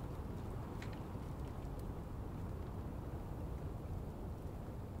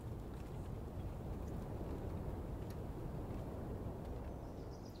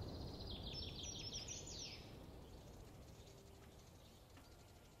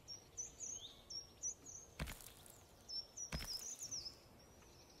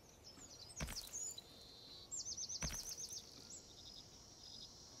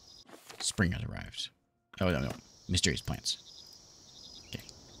 Spring has arrived. Oh, no, no. Mysterious plants. Okay.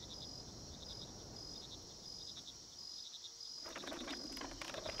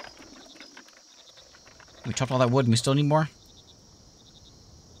 We chopped all that wood and we still need more?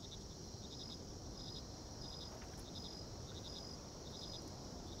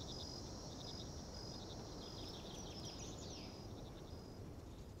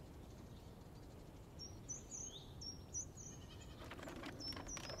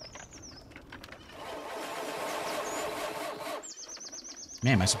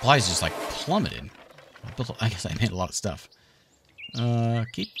 Man, my supplies just like plummeted. I guess I made a lot of stuff.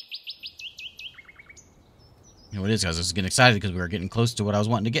 Keep. You know what it is, guys? I was getting excited because we were getting close to what I was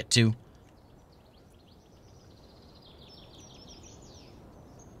wanting to get to.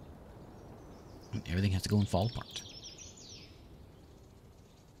 And everything has to go and fall apart.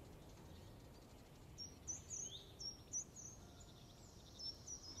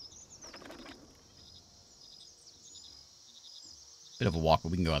 Bit of a walk, but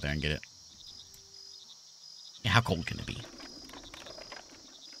we can go out there and get it. Yeah, how cold can it be?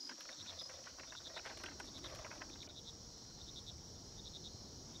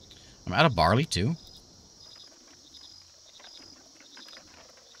 I'm out of barley, too.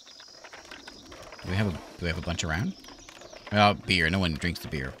 Do we have a bunch around? Oh, beer. No one drinks the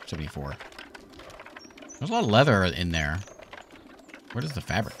beer. 74. There's a lot of leather in there. Where does the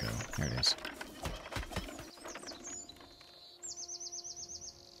fabric go? There it is.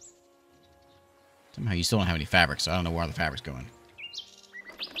 Somehow you still don't have any fabric, so I don't know where the fabric's going.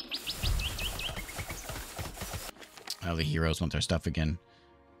 Oh, the heroes want their stuff again.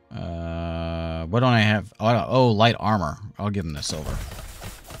 What don't I have? Oh, light armor. I'll give them the silver.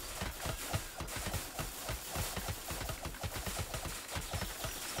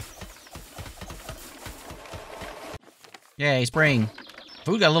 Yay, spring.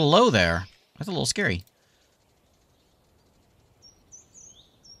 Food got a little low there. That's a little scary.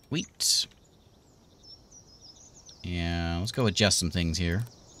 Wheat. Yeah, let's go adjust some things here.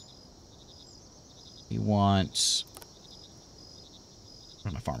 We want...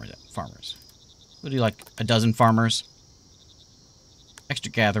 Where are my farmers at? Farmers. We'll do like a dozen farmers.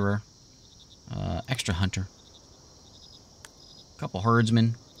 Extra gatherer. Extra hunter. A couple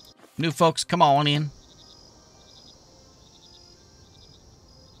herdsmen. New folks, come on in.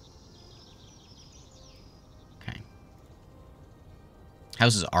 Okay.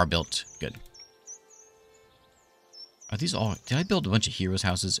 Houses are built. Good. Are these all... Did I build a bunch of heroes'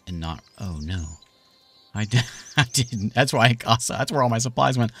 houses and not... Oh, no. I didn't. That's why that's where all my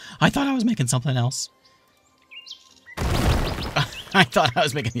supplies went. I thought I was making something else. I thought I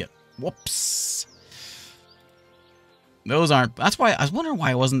was making it. Whoops. Those aren't... That's why... I was wondering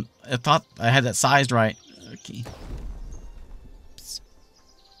why I thought I had that sized right. Okay. Oops.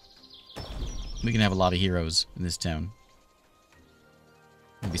 We can have a lot of heroes in this town.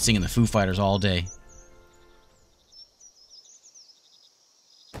 We'll be singing the Foo Fighters all day.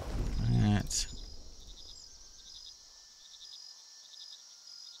 That's...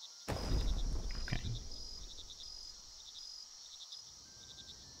 Okay.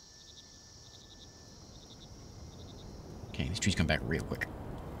 Okay, these trees come back real quick.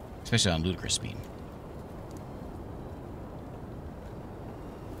 Especially on ludicrous speed.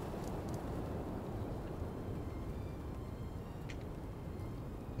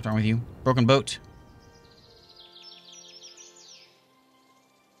 What's wrong with you? Broken boat?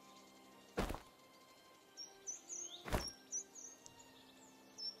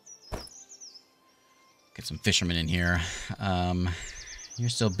 Get some fishermen in here. You're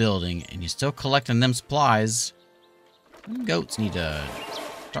still building, and you're still collecting them supplies. Them goats need to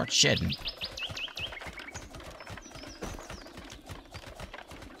start shedding.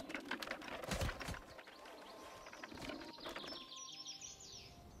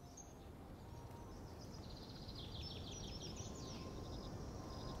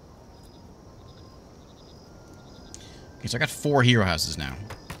 Okay, so I got 4 hero houses now.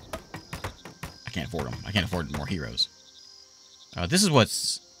 I can't afford them. I can't afford more heroes. This is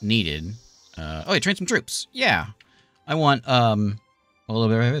what's needed. Oh, you train some troops. Yeah. I want, a little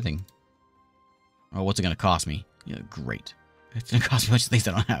bit of everything. Oh, what's it going to cost me? Yeah, great. It's going to cost me a bunch of things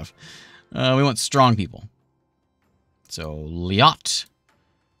I don't have. We want strong people. So, Liot.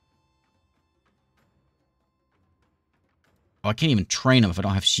 Oh, I can't even train them if I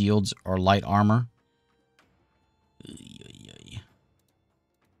don't have shields or light armor.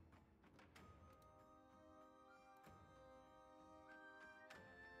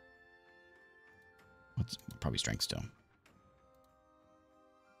 What's probably strength still.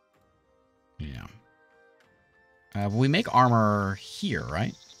 Yeah. We make armor here,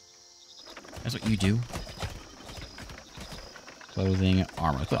 right? That's what you do. Clothing,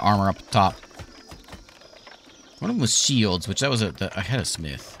 armor. Let's put armor up top. One of them was shields, which that was I had a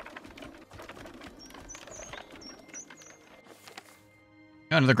smith.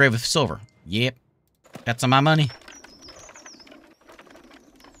 Oh, another grave with silver. Yep. Got some of my money.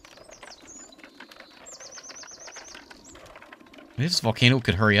 If this volcano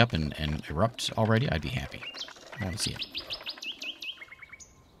could hurry up and erupt already, I'd be happy. I want to see it.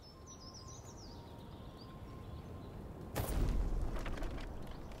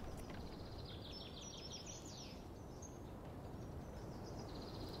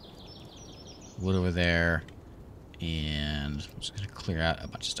 Wood over there. And I'm just going to clear out a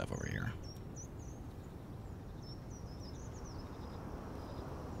bunch of stuff over here.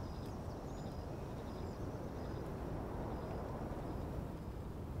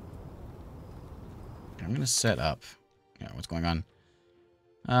 I'm going to set up. Yeah, what's going on?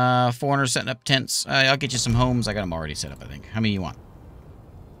 Foreigners setting up tents. I'll get you some homes. I got them already set up, I think. How many you want?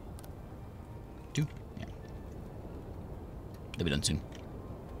 2? Yeah. They'll be done soon.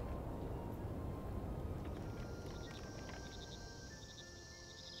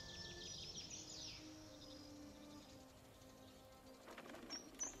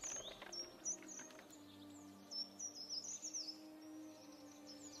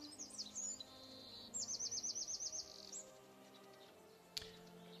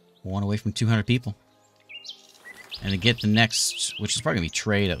 One away from 200 people. And to get the next, which is probably going to be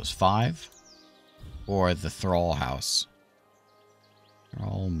trade, that was 5. Or the Thrall House.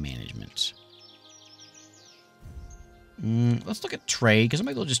 Thrall Management. Let's look at trade, because I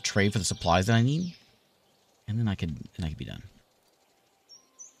might be able to just trade for the supplies that I need. And then I could be done.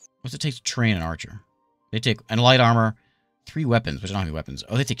 What's it take to train an archer? They take, and light armor, 3 weapons, which I don't have any weapons.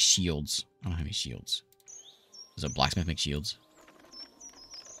 Oh, they take shields. I don't have any shields. Does a blacksmith make shields?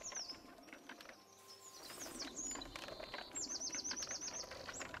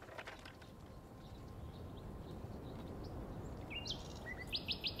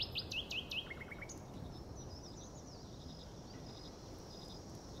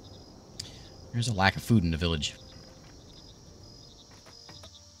 There's a lack of food in the village.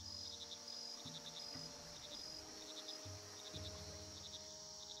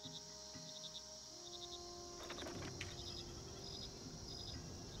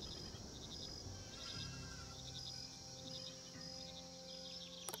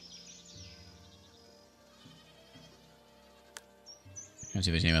 Let's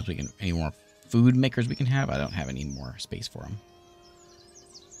see if there's anything else we can, any more food makers we can have. I don't have any more space for them.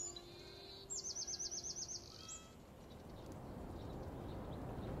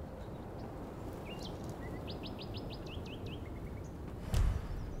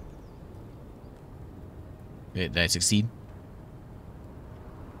 Did I succeed?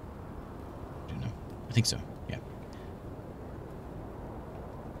 I don't know. I think so. Yeah.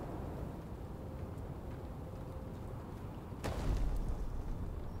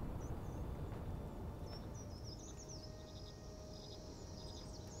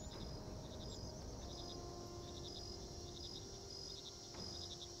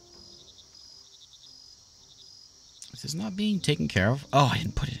 This is not being taken care of. Oh, I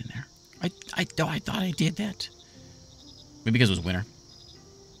didn't put it in there. I thought I did that. Maybe because it was winter.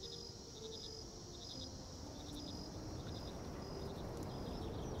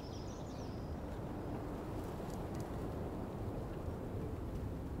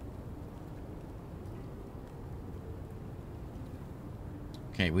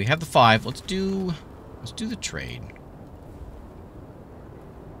 Okay, we have the 5. Let's do the trade.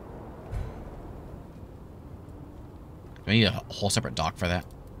 Do I need a whole separate dock for that?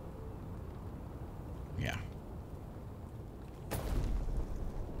 Yeah.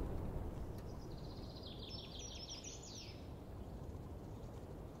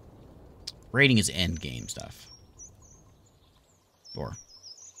 Raiding is end game stuff. Or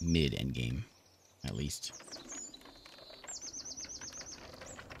mid end game, at least.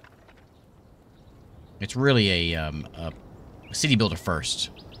 It's really a city builder first,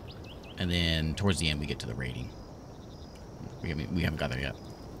 and then towards the end we get to the raiding. We haven't got there yet.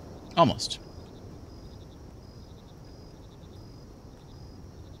 Almost.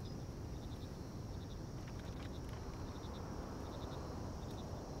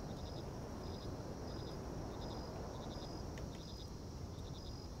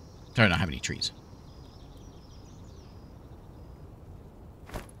 Sorry, I don't have any trees.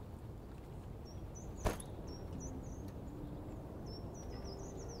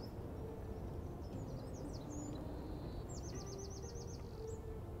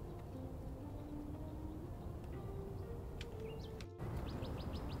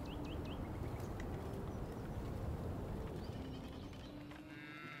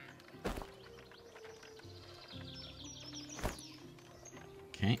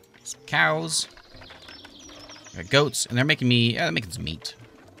 Some cows. I got goats, and they're making me... they're making some meat.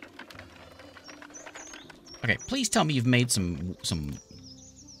 Okay, please tell me you've made some...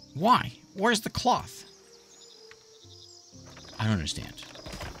 Why? Where's the cloth? I don't understand.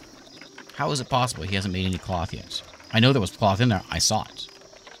 How is it possible he hasn't made any cloth yet? I know there was cloth in there. I saw it.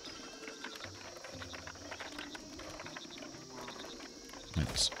 Look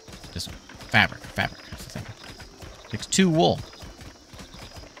at this. This one. Fabric. Fabric. That's the thing. Takes 2 wool.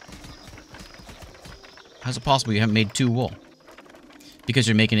 How's it possible you haven't made 2 wool? Because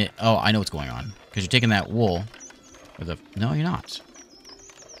you're making it... Oh, I know what's going on. Because you're taking that wool with a... No, you're not.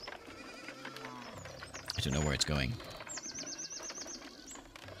 I don't know where it's going.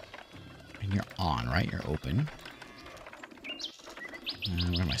 And you're on, right? You're open.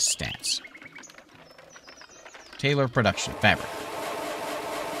 Where are my stats? Tailor production. Fabric.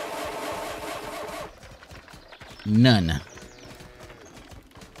 None.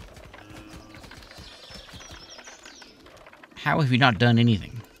 How have you not done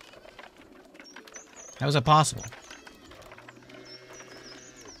anything? How is that possible?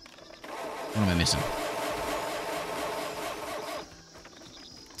 What am I missing?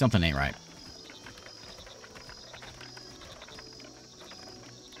 Something ain't right.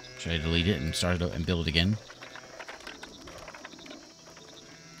 Should I delete it and start it and build it again?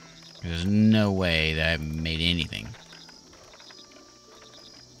 There's no way that I've made anything.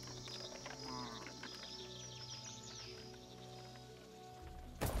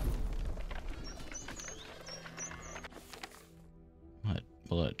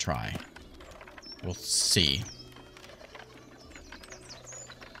 We'll let it try. We'll see.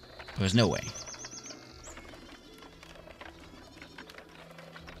 There's no way.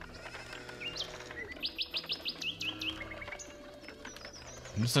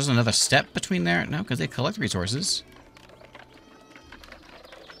 Unless there's another step between there? No, because they collect resources.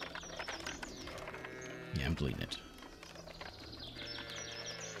 Yeah, I'm deleting it.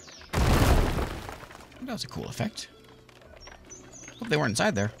 That was a cool effect. Hope they weren't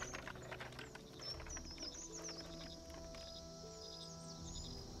inside there.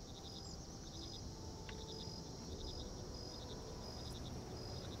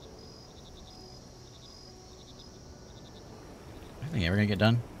 I think ever gonna get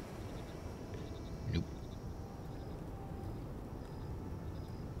done? Nope.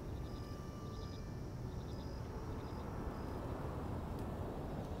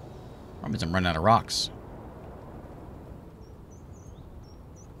 Problem is I'm running out of rocks.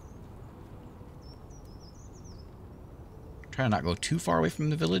 Try to not go too far away from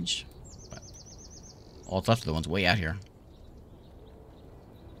the village, but all that's left are the ones way out here.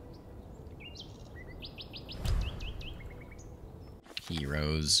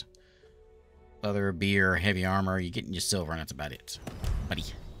 Heroes. Leather, beer, heavy armor. You're getting your silver, and that's about it, buddy.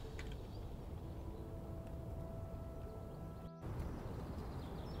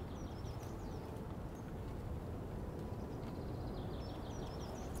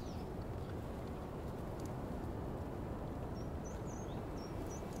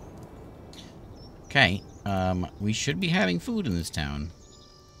 Okay, we should be having food in this town.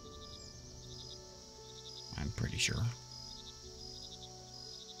 I'm pretty sure.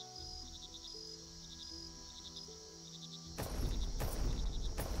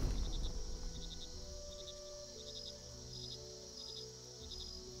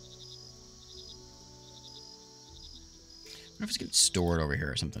 I wonder if it's getting stored over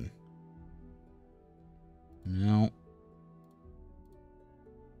here or something. No.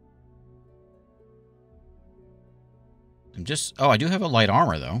 I'm just... Oh, I do have a light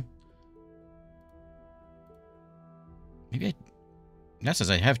armor, though. Maybe I... That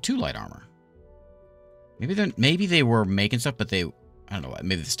says I have 2 light armor. Maybe they were making stuff, but they... I don't know.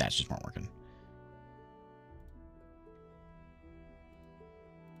 Maybe the stats just weren't working.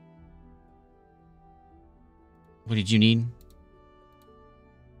 What did you need?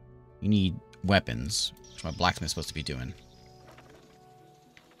 You need weapons, which my blacksmith's supposed to be doing.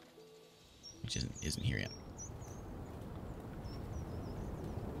 Which isn't here yet.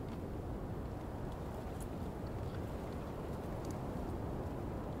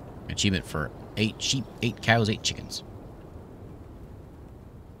 Achievement for 8 sheep, 8 cows, 8 chickens.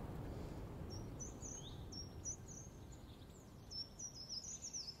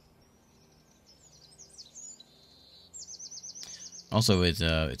 Also,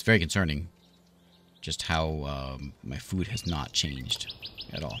 it's very concerning just how my food has not changed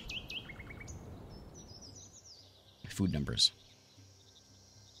at all. My food numbers.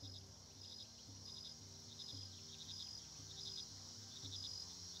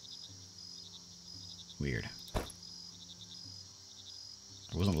 Weird.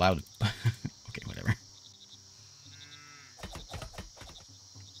 I wasn't allowed to... Okay, whatever.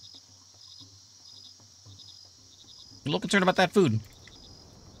 I'm a little concerned about that food.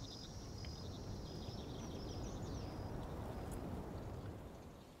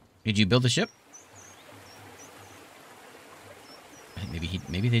 Did you build the ship? I think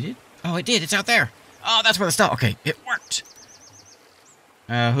maybe they did. Oh, it did. It's out there. Oh, that's where the stuff. Okay, it worked.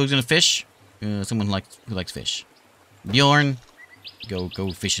 Who's gonna fish? Someone who likes fish. Bjorn,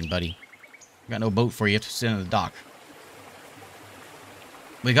 go fishing, buddy. Got no boat for you. You have to sit on the dock.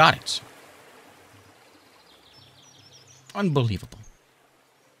 We got it. Unbelievable.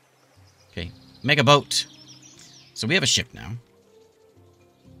 Okay, make a boat. So we have a ship now.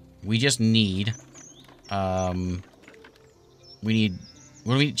 We just need, we need,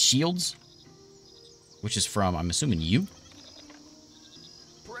 what do we need? Shields? Which is from, I'm assuming, you?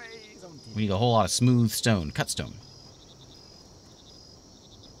 We need a whole lot of smooth stone. Cut stone.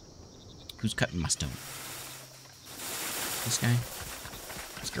 Who's cutting my stone? This guy?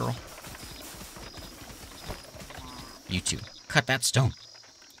 This girl? You two. Cut that stone.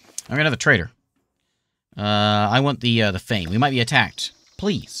 I'm gonna have a trader. I want the fame. We might be attacked.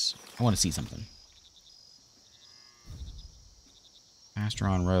 Please. I want to see something. Faster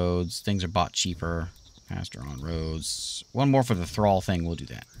on roads. Things are bought cheaper. Faster on roads. One more for the thrall thing. We'll do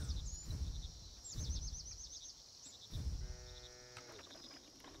that.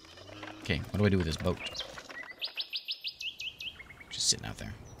 Okay, what do I do with this boat? Just sitting out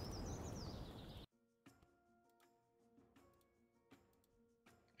there.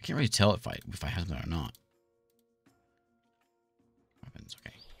 I can't really tell if I have them or not. Weapons,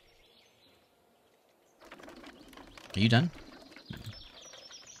 okay. Are you done? No.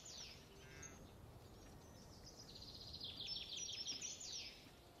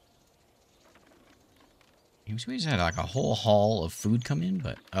 We just had like a whole haul of food come in,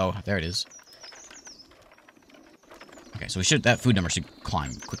 but oh, there it is. Okay, so that food number should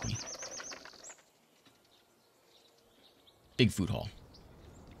climb quickly. Big food haul.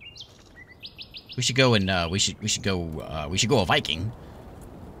 We should go and we should go a Viking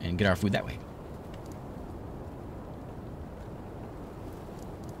and get our food that way.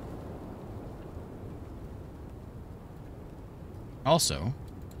 Also,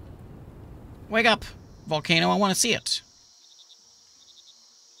 wake up, volcano! I want to see it.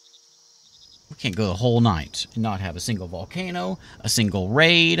 We can't go the whole night and not have a single volcano, a single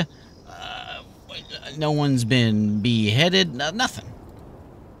raid. No one's been beheaded. Nothing.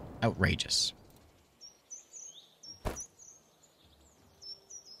 Outrageous.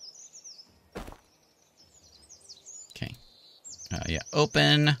 Okay. Yeah.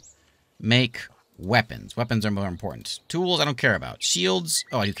 Open. Make weapons. Weapons are more important. Tools, I don't care about. Shields.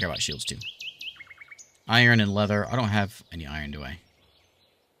 Oh, I do care about shields, too. Iron and leather. I don't have any iron, do I?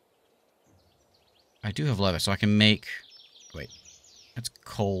 I do have leather, so I can make... Wait. That's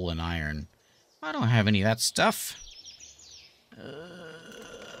coal and iron. I don't have any of that stuff.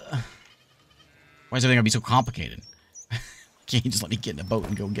 Why is everything gonna be so complicated? Can't you just let me get in a boat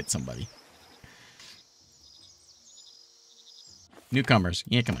and go get somebody? Newcomers.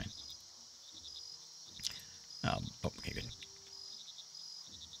 Yeah, come on. Oh, okay, good.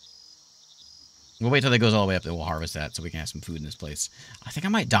 We'll wait till that goes all the way up, then we'll harvest that so we can have some food in this place. I think I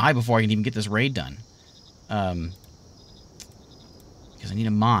might die before I can even get this raid done. Because I need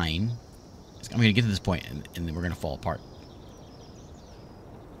a mine. I'm going to get to this point, and then we're going to fall apart.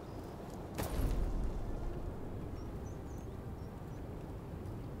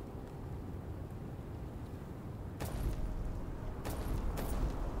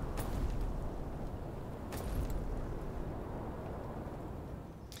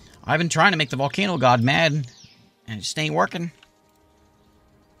 I've been trying to make the volcano god mad, and it just ain't working.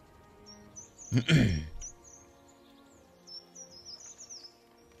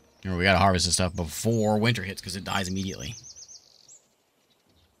 Remember, we gotta harvest this stuff before winter hits, because it dies immediately.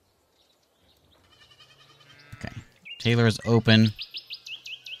 Okay. Taylor is open.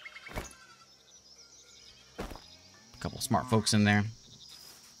 A couple smart folks in there.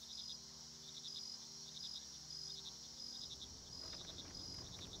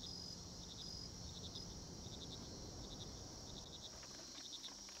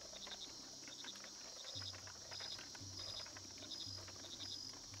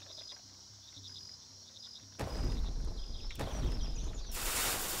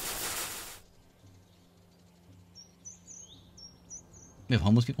 We have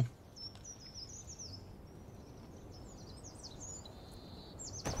homeless people?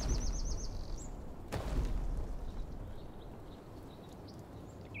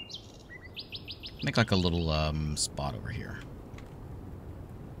 Make like a little spot over here.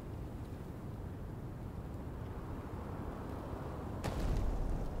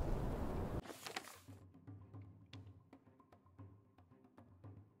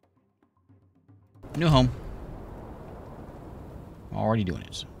 New home. Already doing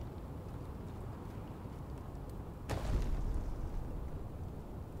it.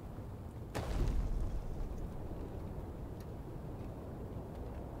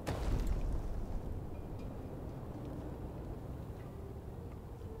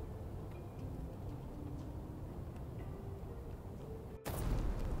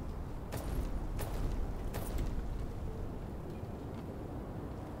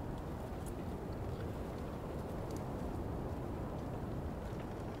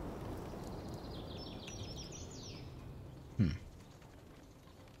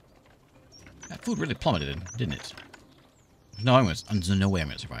 That food really plummeted, didn't it? There's no way I'm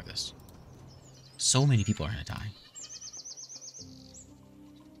going to survive this. So many people are going to die.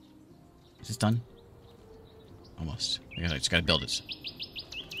 Is this done? Almost. I just got to build it.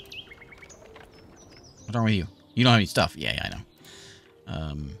 What's wrong with you? You don't have any stuff. Yeah, I know.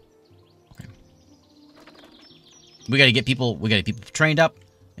 Okay. We got to get people trained up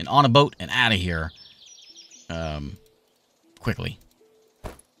and on a boat and out of here. Quickly.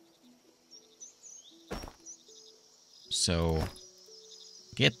 So,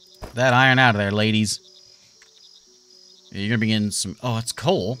 get that iron out of there, ladies. You're gonna begin some. Oh, it's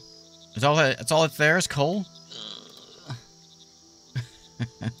coal. That's all that's there is coal.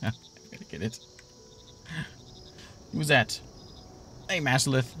 Get it? Who's that? Hey,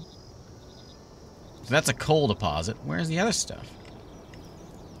 Masalith. So that's a coal deposit. Where's the other stuff?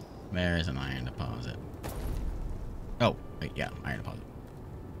 There is an iron deposit. Oh, wait, yeah, iron deposit.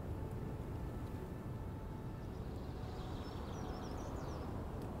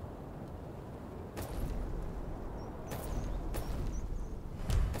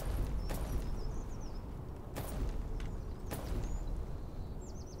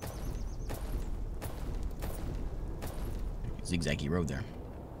 Zigzaggy road there.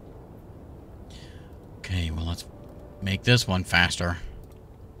 Okay, well, let's make this one faster.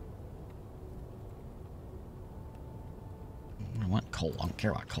 I want coal. I don't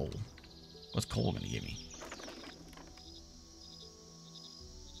care about coal. What's coal going to give me?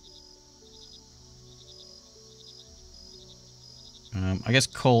 I guess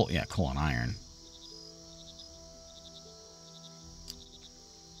coal. Yeah, coal and iron.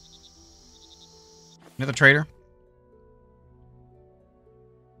 Another trader.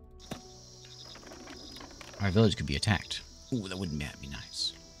 Our village could be attacked. Ooh, that wouldn't be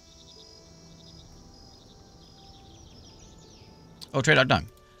nice. Oh, trade outdone.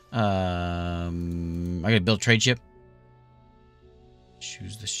 I gotta build a trade ship.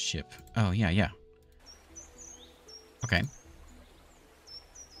 Choose the ship. Oh, yeah. Okay.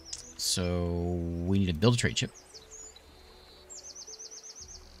 So, we need to build a trade ship.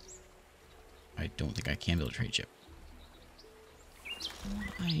 I don't think I can build a trade ship.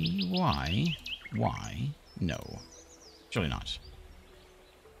 Why? No. Surely not.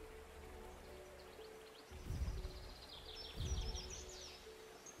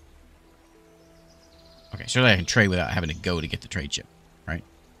 Okay, surely I can trade without having to go to get the trade ship, right?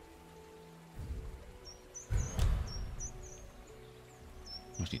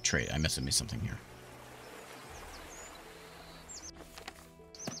 Must be trade. I must have missed something here.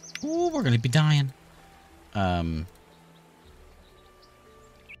 Ooh, we're gonna be dying.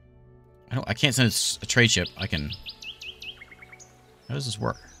 I can't send a trade ship. I can. How does this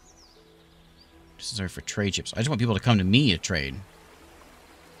work? Necessary for trade ships. I just want people to come to me to trade.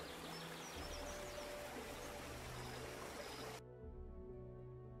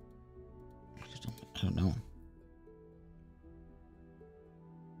 I don't know.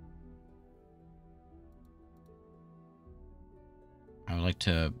 I'd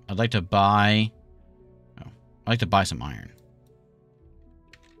like to buy. Oh, I'd like to buy some iron.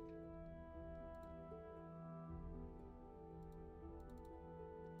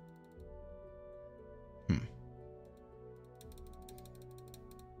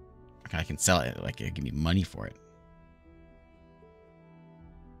 I can sell it. Like, give me money for it.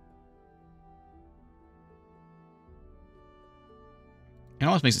 It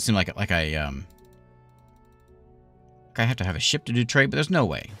almost makes it seem like I have to have a ship to do trade, but there's no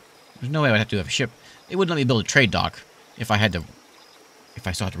way. There's no way I'd have to have a ship. It wouldn't let me build a trade dock if I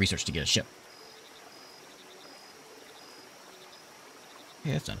still had to research to get a ship.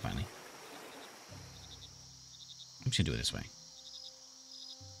 Yeah, that's done finally. I'm just gonna do it this way.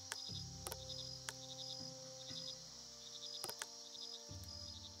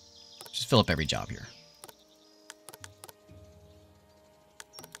 Just fill up every job here.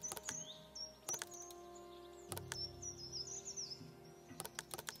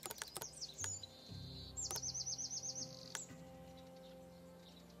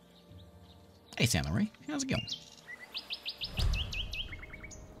 Hey, Sandler Ray. How's it going?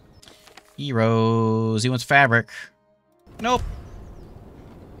 Heroes. He wants fabric. Nope.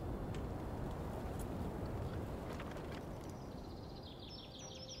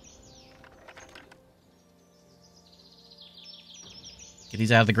 Get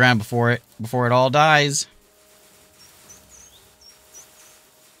these out of the ground before it all dies.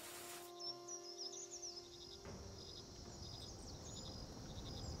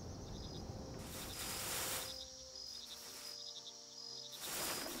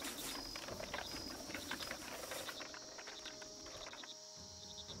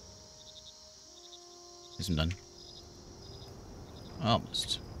 I'm done.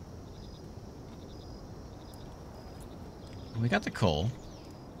 Almost. We got the coal.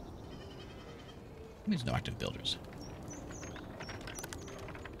 There's no active builders.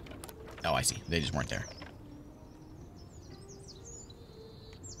 Oh, I see. They just weren't there.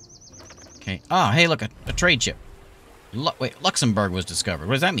 Okay. Oh, hey, look, a trade ship. Wait, Luxembourg was discovered.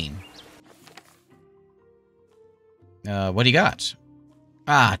 What does that mean? What do you got?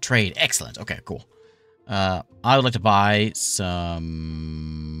 Ah, trade. Excellent. Okay, cool. I would like to buy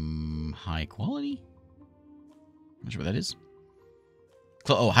some high quality. I'm not sure what that is.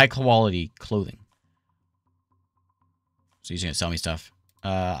 High quality clothing. So he's gonna sell me stuff.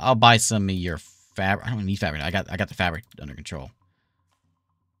 I'll buy some of your fabric. I don't need fabric. I got the fabric under control.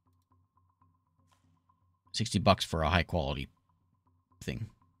 $60 for a high quality thing.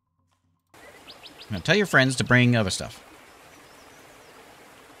 Now tell your friends to bring other stuff.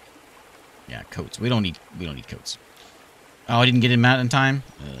 Yeah, coats. We don't need coats. Oh, I didn't get him out in time.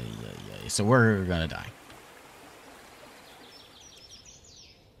 Yeah. So we're gonna die.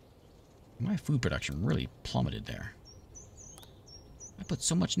 My food production really plummeted there. I put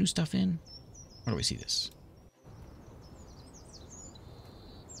so much new stuff in. Where do we see this?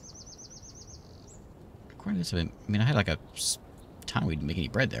 According to this, I mean, I had like a time we didn't make any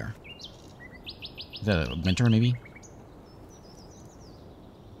bread there. Is that a winter, maybe?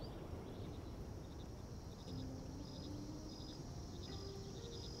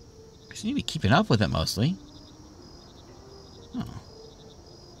 I seem to be keeping up with it mostly. Oh.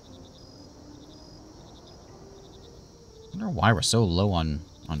 I wonder why we're so low on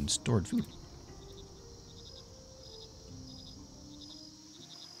stored food.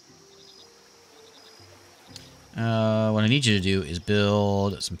 What I need you to do is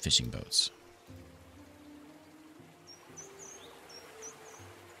build some fishing boats.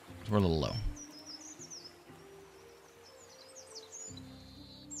 We're a little low.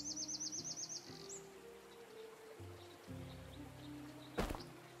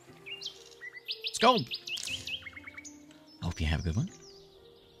 Skál! Hope you have a good one.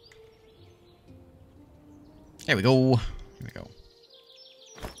 There we go. Here we go.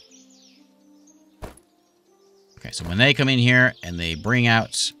 Okay, so when they come in here and they bring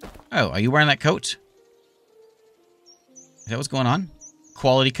out... Oh, are you wearing that coat? Is that what's going on?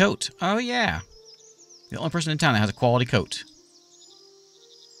 Quality coat. Oh, yeah. The only person in town that has a quality coat.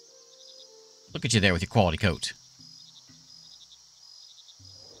 Look at you there with your quality coat.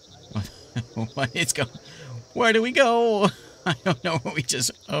 What is going... Where do we go? I don't know what we just...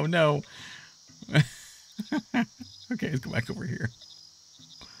 Oh, no. Okay, let's go back over here.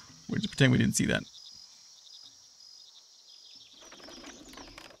 We'll just pretend we didn't see that.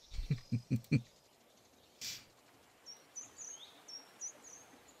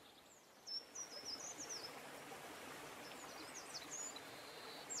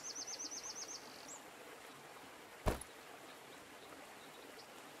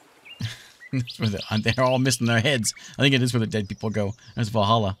 That's where they're all missing their heads. I think it is where the dead people go. That's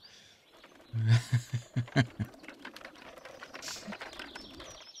Valhalla.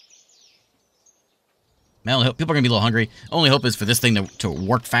 Man, people are going to be a little hungry. Only hope is for this thing to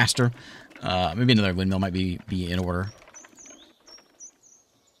work faster. Maybe another windmill might be in order.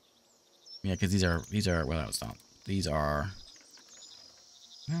 Yeah, because these are, well, that's not. These are,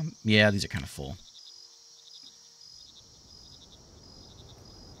 yeah, these are kind of full.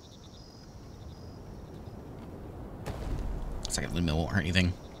 Second windmill won't hurt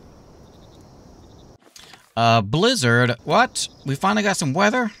anything. Blizzard. What? We finally got some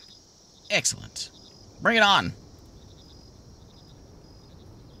weather? Excellent. Bring it on.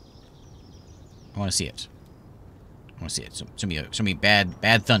 I want to see it. I want to see it. Show me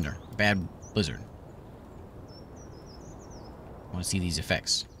bad thunder. Bad blizzard. I want to see these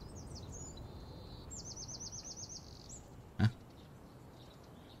effects. Huh?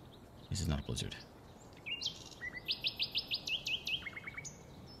 This is not a blizzard.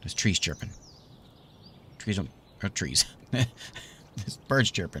 There's trees chirping. Trees don't... Or trees. This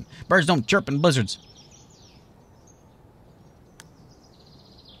bird's chirping. Birds don't chirp in blizzards.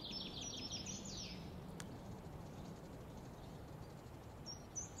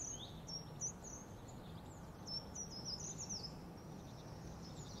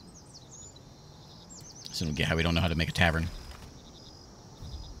 So don't get how we don't know how to make a tavern.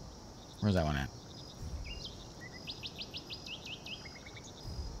 Where's that one at?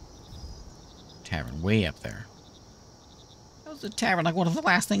 Tavern, way up there. That was a tavern, like one of the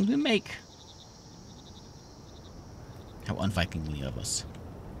last things we make. How un-Vikingly of us.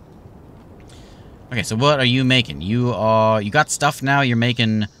 Okay, so what are you making? You got stuff now. You're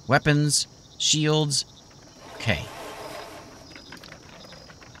making weapons, shields. Okay.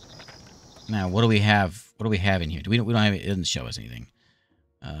 Now, what do we have? What do we have in here? We don't have it. It doesn't show us anything.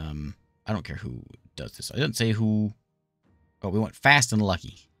 I don't care who does this. It doesn't say who. Oh, we want fast and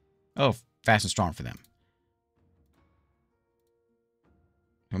lucky. Oh, fast and strong for them.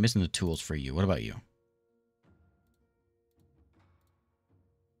 We're missing the tools for you. What about you?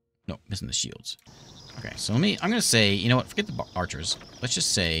 No, missing the shields. Okay, so I'm gonna say, you know what? Forget the archers. Let's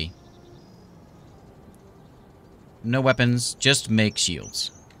just say no weapons. Just make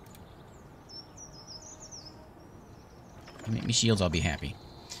shields. You make me shields, I'll be happy.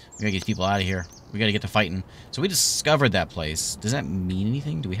 We gotta get these people out of here. We gotta get to fighting. So we discovered that place. Does that mean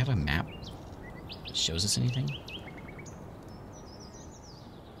anything? Do we have a map that shows us anything?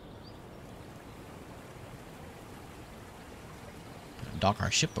 Dock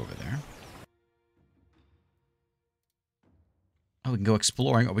our ship over there. Oh, we can go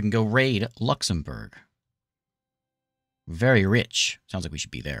exploring, or we can go raid Luxembourg. Very rich. Sounds like we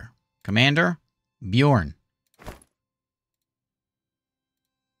should be there. Commander, Bjorn.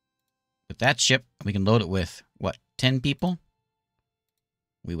 With that ship, we can load it with, what, 10 people?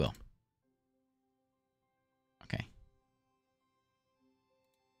 We will. Okay.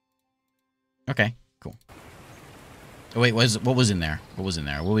 Okay, cool. Oh wait, what was in there? What was in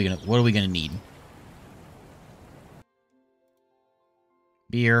there? What are we gonna need?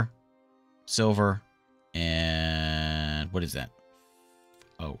 Beer, silver, and what is that?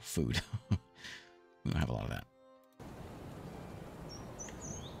 Oh, food. We don't have a lot of that.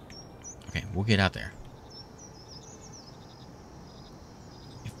 Okay, we'll get out there.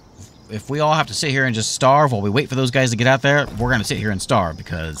 If we all have to sit here and just starve while we wait for those guys to get out there, we're gonna sit here and starve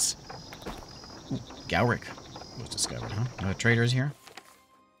because... Ooh, Galric was discovered, huh? No traders here?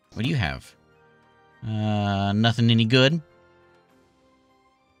 What do you have? Nothing any good.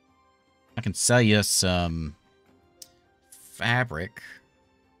 I can sell you some fabric.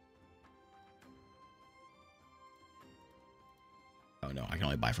 Oh no, I can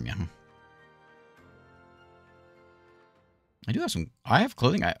only buy from you. I do have some. I have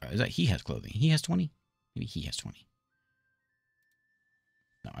clothing. Is that he has clothing? He has 20. Maybe he has 20.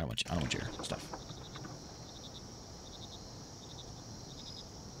 No, I don't want you. I don't want your stuff.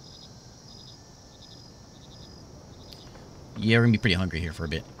 Yeah, we're gonna be pretty hungry here for a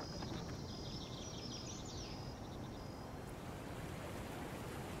bit.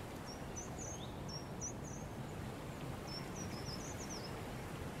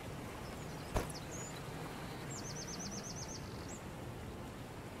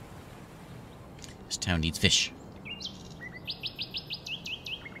 This town needs fish.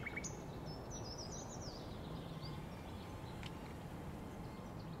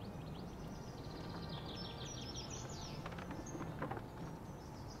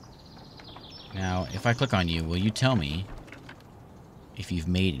 Now, if I click on you, will you tell me if you've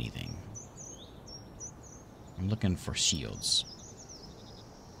made anything? I'm looking for shields.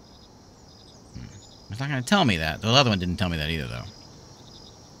 It's not going to tell me that. The other one didn't tell me that either, though.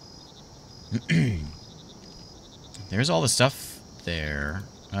 There's all the stuff there.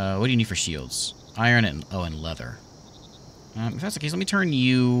 What do you need for shields? Iron and leather. If that's the case, let me turn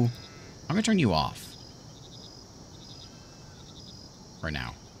you... I'm going to turn you off. For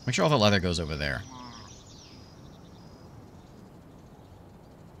now. Make sure all the leather goes over there.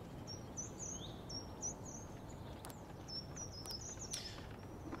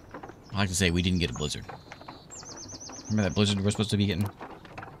 I like to say we didn't get a blizzard. Remember that blizzard we're supposed to be getting?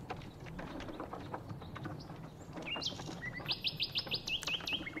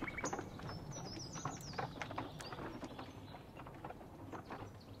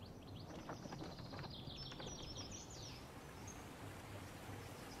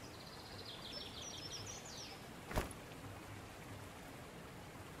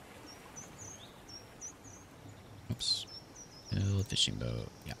 Oops. Build a fishing boat.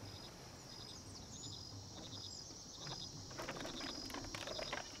 Yeah.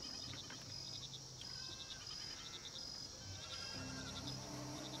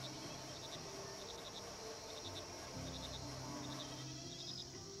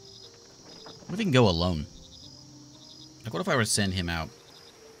 he can go alone. Like, what if I were to send him out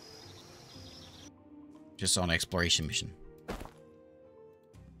just on an exploration mission?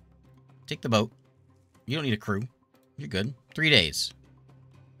 Take the boat. You don't need a crew. You're good. 3 days.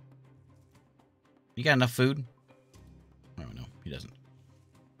 You got enough food? Oh, no, he doesn't.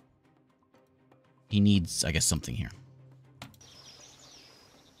 He needs, I guess, something here.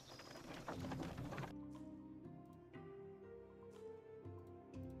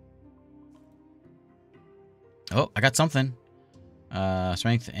 Oh, I got something.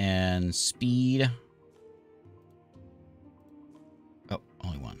 Strength and speed. Oh,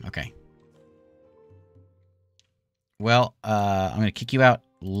 only one. Okay. Well, I'm going to kick you out.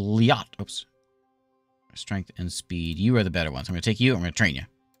 Liat. Oops. Strength and speed. You are the better ones. I'm going to take you. I'm going to train you.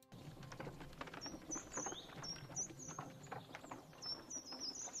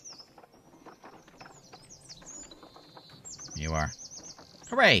 You are.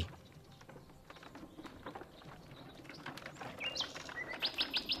 Hooray!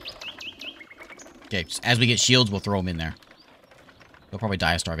 Okay, just as we get shields, we'll throw them in there. They'll probably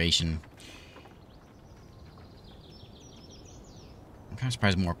die of starvation. I'm kind of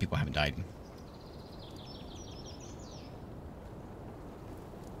surprised more people haven't died.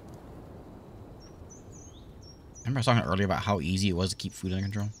 Remember I was talking earlier about how easy it was to keep food under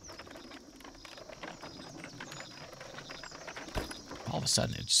control? All of a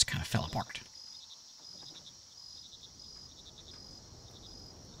sudden, it just kind of fell apart.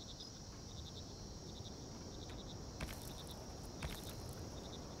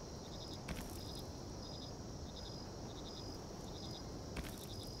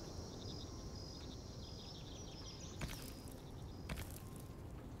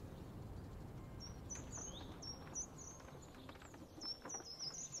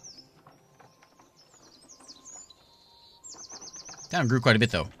 Town grew quite a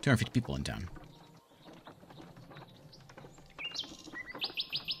bit, though. 250 people in town.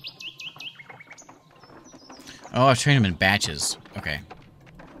 Oh, I've trained them in batches. Okay.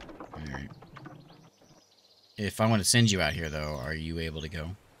 Alright. If I want to send you out here, though, are you able to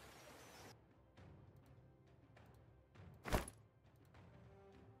go?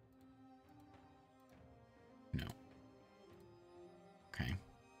 No. Okay.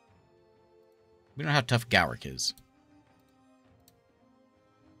 We don't know how tough Gowrick is.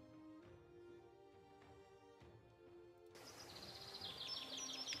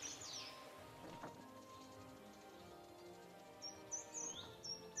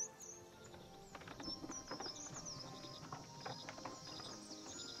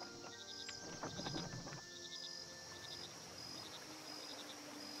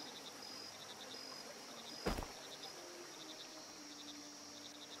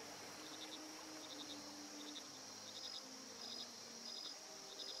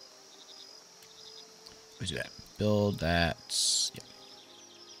 Let's do that. Build that. Yep.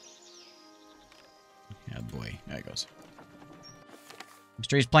 Yeah, boy. There it goes.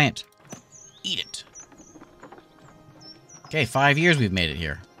 Mysterious plant. Eat it. Okay, 5 years we've made it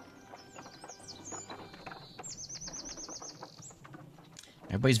here.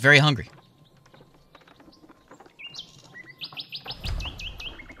 Everybody's very hungry.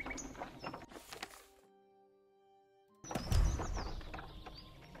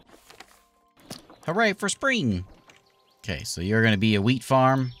 Hooray for spring! Okay, so you're going to be a wheat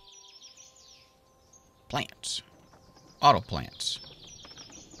farm. Plant. Auto plant.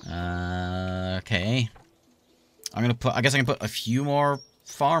 Okay. I'm going to put... I guess I can put a few more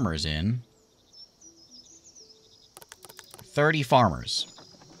farmers in. 30 farmers.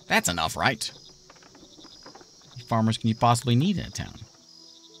 That's enough, right? How many farmers can you possibly need in a town?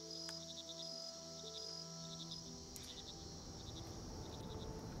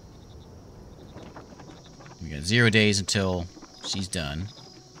 We got 0 days until she's done.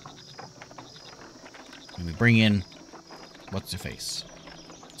 And we bring in... What's her face?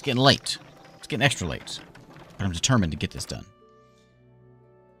 It's getting late. It's getting extra late. But I'm determined to get this done.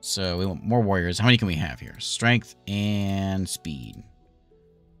 So we want more warriors. How many can we have here? Strength and speed.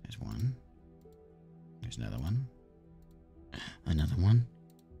 There's one. There's another one. Another one.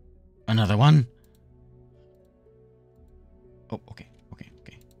 Another one. Oh, okay.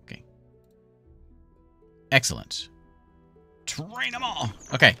 Excellent. Train them all.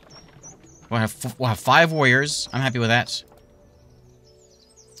 Okay. We'll have 5 warriors. I'm happy with that.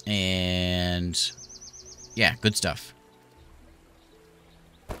 And yeah, good stuff.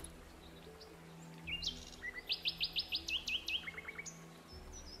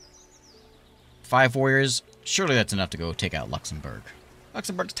 Five warriors. Surely that's enough to go take out Luxembourg.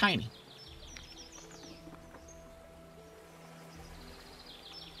 Luxembourg's tiny.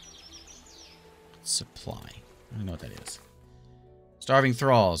 Supply. I don't know what that is. Starving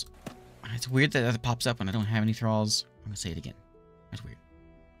thralls. It's weird that that pops up when I don't have any thralls. I'm gonna say it again. That's weird.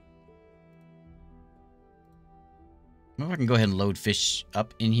 I wonder if I can go ahead and load fish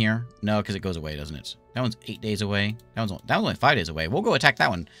up in here. No, because it goes away, doesn't it? That one's 8 days away. That one's only 5 days away. We'll go attack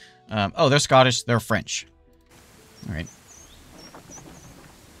that one. Oh, they're Scottish. They're French. All right.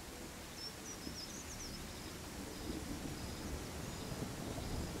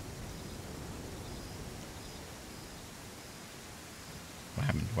 What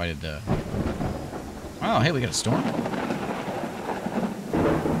happened? Why did the... Oh, hey, we got a storm.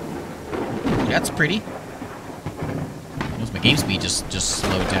 That's pretty. Notice my game speed just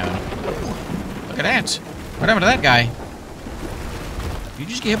slowed down. Look at that. What happened to that guy? Did you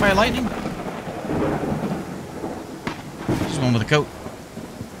just get hit by lightning? Just one with a coat.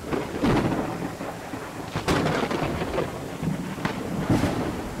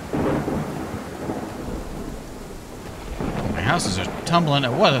 My houses are tumbling.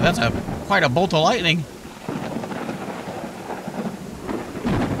 What? That's quite a bolt of lightning.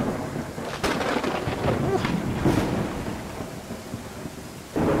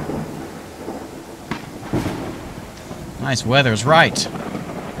 Nice weather's right.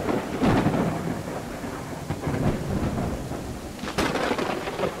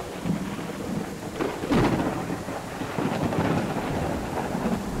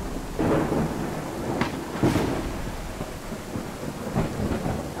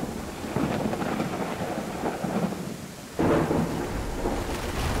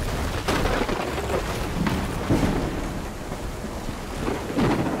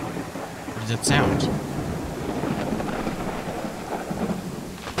 What does that sound?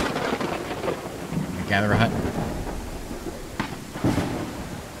 Gather a hut.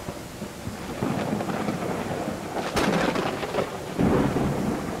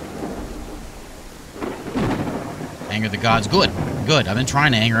 Anger the gods. Good. Good. I've been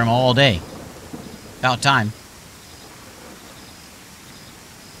trying to anger him all day. About time.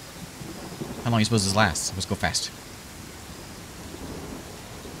 How long do you suppose this lasts? Let's go fast.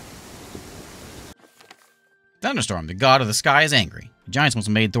 Thunderstorm. The god of the sky is angry. The giants once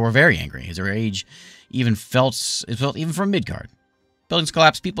made Thor very angry. His rage is felt even from Midgard. Buildings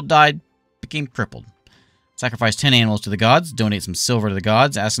collapsed, people died, became crippled. Sacrifice 10 animals to the gods, donate some silver to the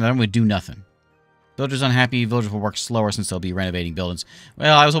gods, ask them would do nothing. Villagers unhappy, villagers will work slower since they'll be renovating buildings.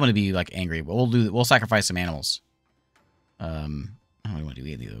 Well, I was hoping to be like angry, but we'll sacrifice some animals. I don't want to do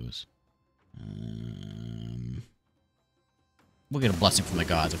either of those. We'll get a blessing from the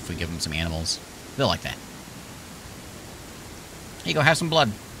gods if we give them some animals. They'll like that. Here you go, have some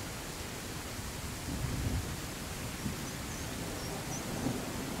blood.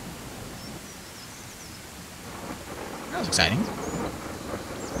 That was exciting.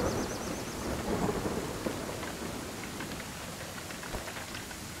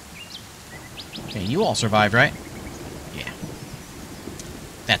 Okay, you all survived, right? Yeah.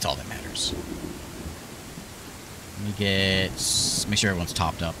 That's all that matters. Let me make sure everyone's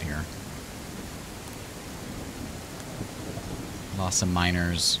topped up here. Lost some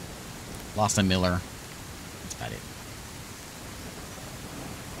miners. Lost a miller. That's about it.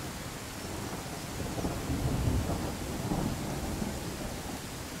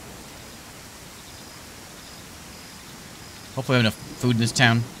 Hopefully we have enough food in this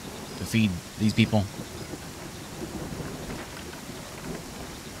town to feed these people.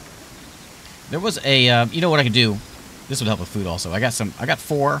 There was a, you know what I could do? This would help with food also. I got 4.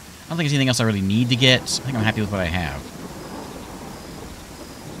 I don't think there's anything else I really need to get. I think I'm happy with what I have.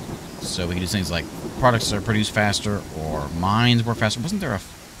 So we can do things like products are produced faster or mines work faster. Wasn't there a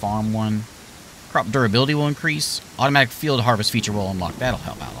farm one? Crop durability will increase. Automatic field harvest feature will unlock. That'll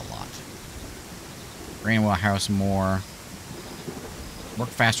help out a lot. Grain warehouse more. Work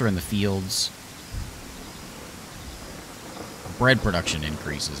faster in the fields. Bread production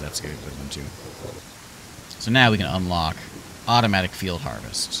increases. That's a good one too. So now we can unlock automatic field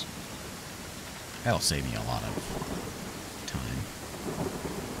harvest. That'll save me a lot of time.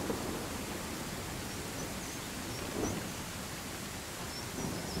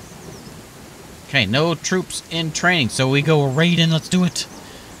 Okay, no troops in training, so we go raiding. Let's do it.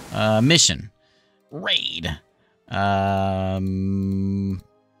 Mission. Raid. Let's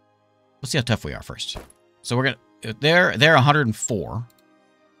see how tough we are first. So we're gonna... They're 104.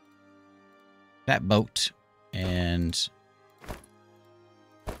 That boat. And...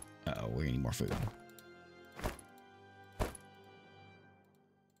 Uh-oh, we need more food.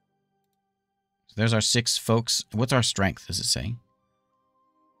 So there's our 6 folks. What's our strength, does it say?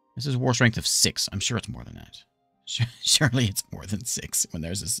 This is war strength of 6. I'm sure it's more than that. Surely it's more than 6 when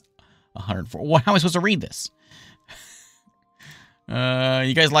there's this 104. Well, how am I supposed to read this?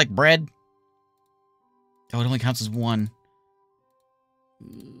 You guys like bread? Oh, it only counts as one.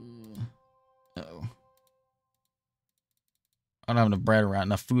 Uh-oh. I don't have enough bread around,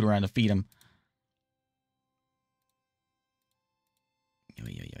 enough food around to feed them.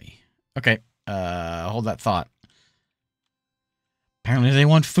 Okay, hold that thought. Apparently they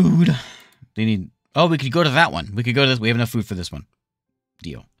want food. They need... Oh, we could go to that one. We could go to this. We have enough food for this one.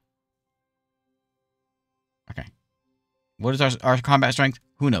 Deal. Okay. What is our combat strength?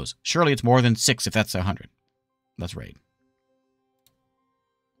 Who knows? Surely it's more than 6 if that's 100. Let's raid.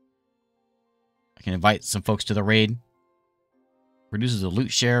 I can invite some folks to the raid. Reduces the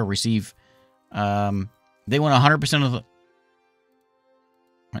loot share. Receive... they want 100% of the...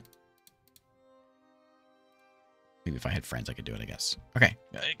 What? Maybe if I had friends I could do it, I guess. Okay.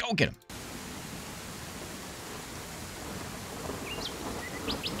 Go get them.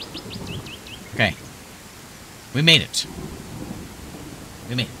 Okay. We made it.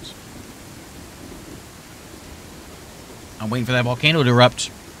 We made it. I'm waiting for that volcano to erupt.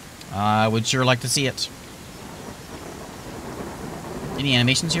 I would sure like to see it. Any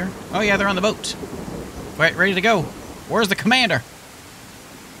animations here? Oh yeah, they're on the boat. Right, ready to go. Where's the commander?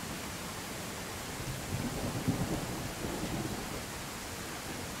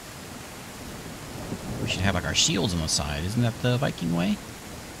 We should have like our shields on the side. Isn't that the Viking way?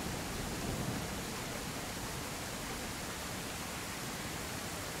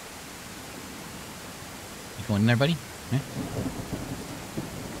 You going in there, buddy? Yeah.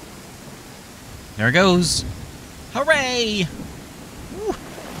 There it goes. Hooray! Woo.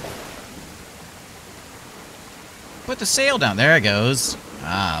 Put the sail down. There it goes.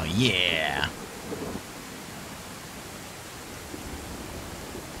 Oh, yeah.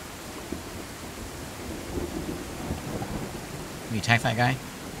 Can we attack that guy?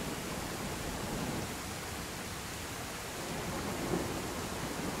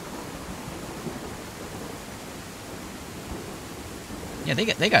 Yeah,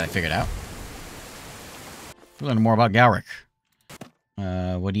 they got it figured out. We'll learn more about Galric.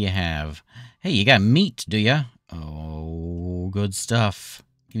 What do you have? Hey, you got meat, do ya? Oh, good stuff.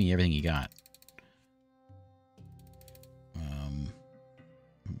 Give me everything you got.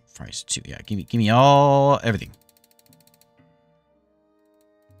 Price 2. Yeah, give me everything.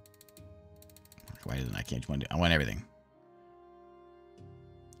 Why didn't I can't want to? I want everything.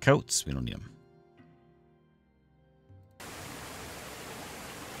 Coats, we don't need them.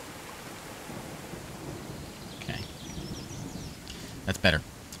 That's better.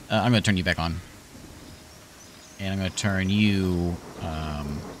 I'm going to turn you back on. And I'm going to turn you...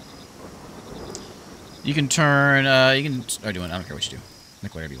 you can turn... you can start doing... I don't care what you do.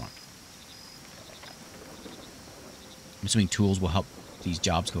 Make whatever you want. I'm assuming tools will help these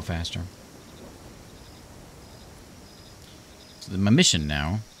jobs go faster. So my mission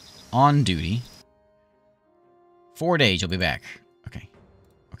now. On duty. 4 days, you'll be back. Okay.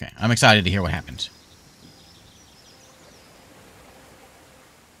 Okay. I'm excited to hear what happened.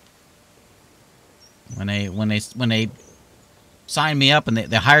 When they signed me up and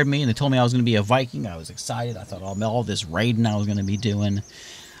they hired me and they told me I was going to be a Viking, I was excited. I thought all this raiding I was going to be doing.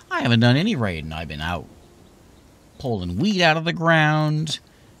 I haven't done any raiding. I've been out pulling wheat out of the ground,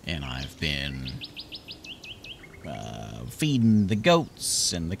 and I've been feeding the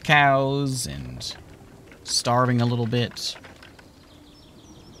goats and the cows and starving a little bit.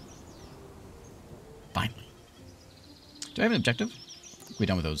 Finally. Do I have an objective? We're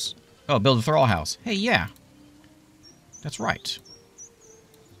done with those. Oh, build a thrall house. Hey, yeah. That's right.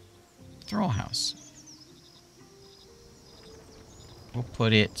 Thrall house. We'll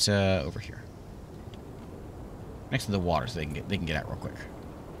put it over here. Next to the water so they can get out real quick.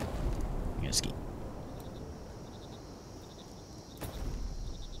 I'm gonna ski.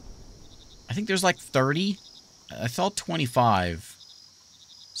 I think there's like 30. I saw 25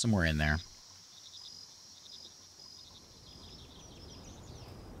 somewhere in there.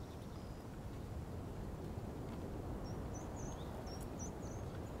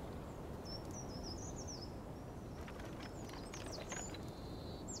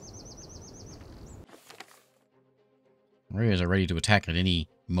 Warriors are ready to attack at any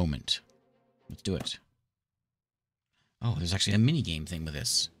moment. Let's do it. Oh, there's actually a mini-game thing with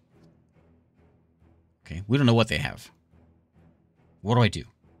this. Okay, we don't know what they have. What do I do?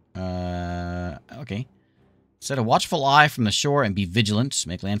 Okay. Set a watchful eye from the shore and be vigilant.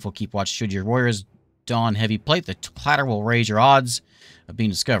 Make landfall keep watch. Should your warriors don heavy plate, the clatter will raise your odds of being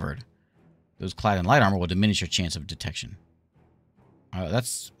discovered. Those clad in light armor will diminish your chance of detection.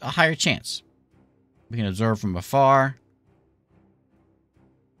 That's a higher chance. We can observe from afar.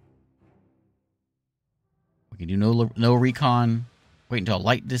 can do no recon. Wait until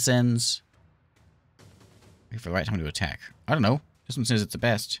light descends. Wait for the right time to attack. I don't know. This one says it's the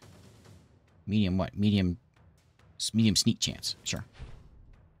best. Medium what? Medium sneak chance. Sure.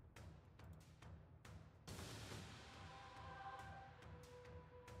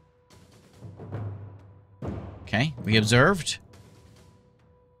 Okay, we observed.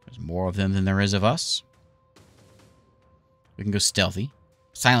 There's more of them than there is of us. We can go stealthy.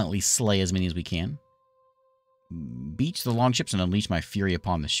 Silently slay as many as we can. Beach the longships and unleash my fury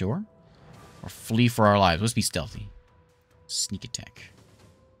upon the shore. Or flee for our lives. Let's be stealthy. Sneak attack.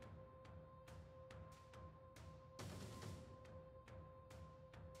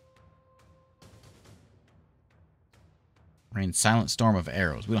 Rain silent storm of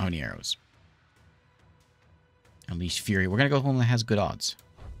arrows. We don't have any arrows. Unleash fury. We're going to go with one that has good odds.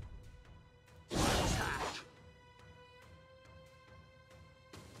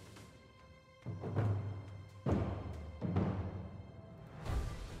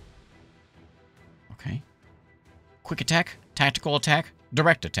 Okay. Quick attack, tactical attack,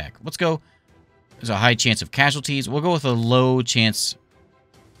 direct attack. Let's go. There's a high chance of casualties. We'll go with a low chance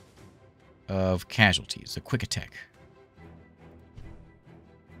of casualties. A quick attack.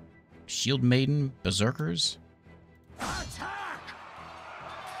 Shield Maiden, Berserkers. Attack!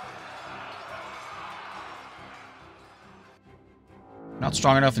 Not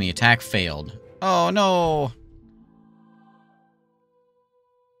strong enough and the attack failed. Oh no!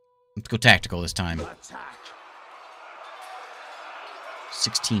 Let's go tactical this time. Attack!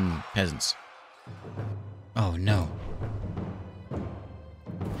 16 peasants. Oh no.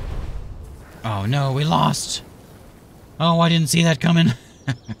 Oh no, we lost! Oh, I didn't see that coming.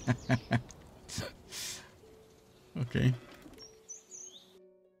 Okay.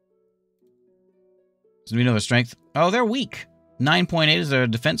 So we know their strength. Oh, they're weak. 9.8 is their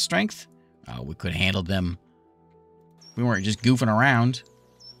defense strength. Oh, we could have handled them. We weren't just goofing around.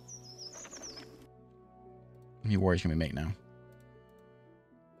 How many warriors can we make now?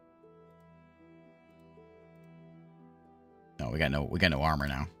 No, we got no armor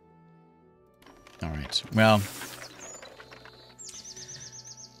now. All right. Well,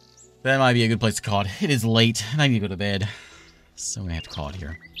 that might be a good place to call it. It is late, and I need to go to bed. So I'm gonna have to call it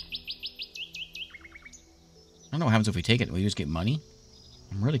here. I don't know what happens if we take it. We just get money?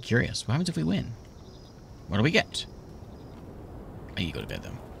 I'm really curious. What happens if we win? What do we get? I need to go to bed,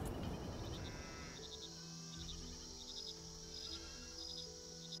 though.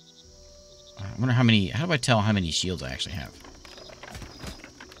 I wonder how many... How do I tell how many shields I actually have?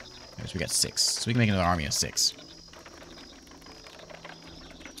 Okay, so we got 6. So we can make another army of 6.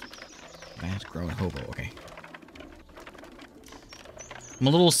 Fast growing hobo. Okay. I'm a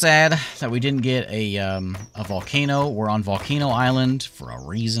little sad that we didn't get a volcano. We're on Volcano Island for a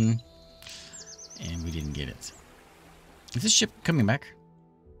reason. And we didn't get it. Is this ship coming back?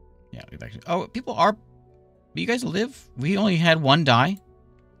 Yeah, we're back. Oh, people are... You guys live? We only had one die.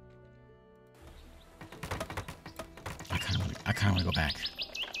 I kind of want to go back.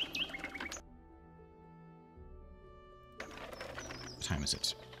 What time is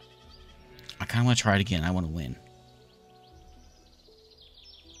it? I kind of want to try it again. I want to win.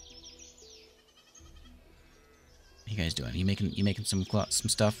 What you guys doing? You making some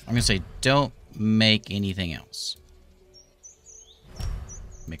stuff? I'm gonna say don't make anything else.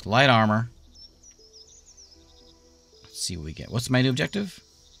 Make light armor. Let's see what we get. What's my new objective?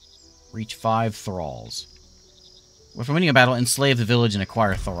 Reach 5 thralls. Well, for winning a battle, enslave the village and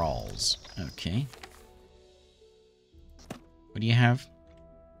acquire thralls. Okay. What do you have?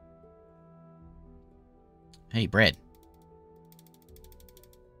 Hey, bread.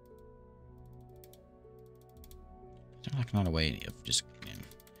 Sounds like not a way of just... Yeah,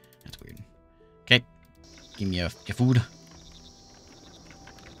 that's weird. Okay. Give me your food. A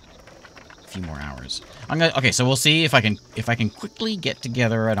few more hours. Okay, so we'll see if I can quickly get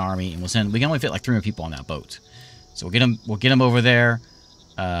together an army, and we can only fit like 300 people on that boat. So we'll get them over there.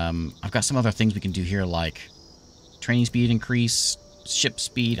 I've got some other things we can do here, like training speed increase, ship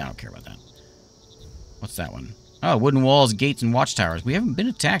speed. I don't care about that. What's that one? Oh, wooden walls, gates, and watchtowers. We haven't been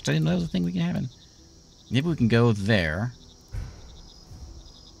attacked. I didn't know that was a thing we can have. Maybe we can go there.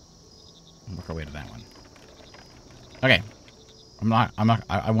 And work our way to that one. Okay. I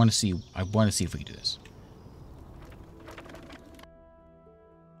want to see if we can do this.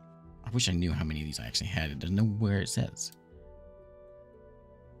 I wish I knew how many of these I actually had. It doesn't know where it says.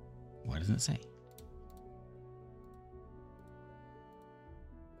 What does it say?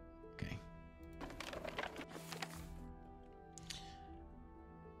 Okay.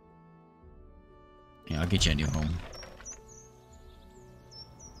 Yeah, I'll get you a new home.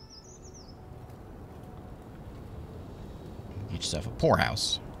 yourself a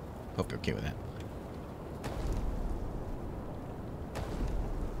poorhouse. Hope you're okay with that.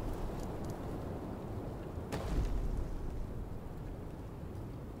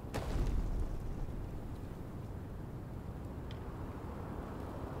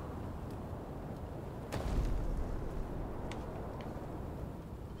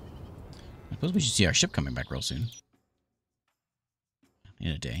 I suppose we should see our ship coming back real soon.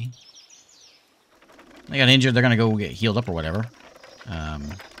 In a day. They got injured. They're gonna go get healed up or whatever.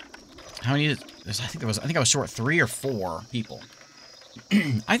 How many? I think I was short 3 or 4 people.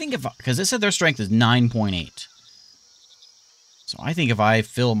 I think because it said their strength is 9.8. So I think if I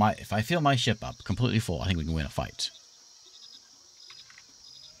fill my ship up completely full, I think we can win a fight.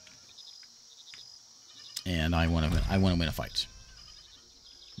 And I want to win a fight.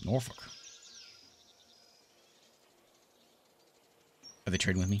 Norfolk. Are they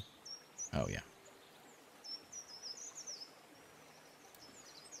trading with me? Oh, yeah.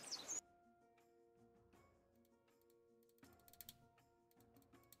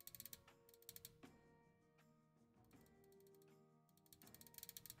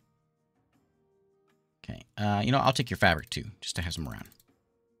 Okay. You know, I'll take your fabric, too, just to have some around.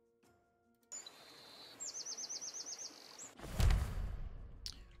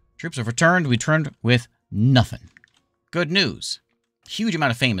 Troops have returned. We returned with nothing. Good news. Huge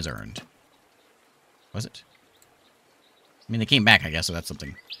amount of fame is earned. Was it? I mean, they came back, I guess, so that's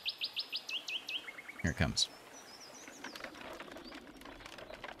something. Here it comes.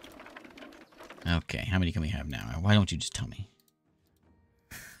 Okay, how many can we have now? Why don't you just tell me?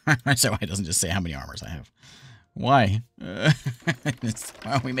 So why it doesn't just say how many armors I have. Why? Why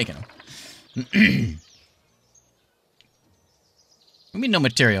aren't we making them? We mean no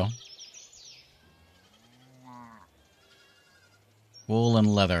material. Wool and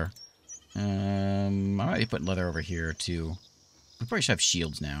leather. I might be putting leather over here, too. We probably should have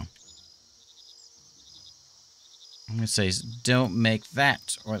shields now. I'm going to say, don't make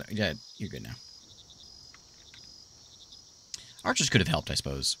that. Or yeah, you're good now. Archers could have helped, I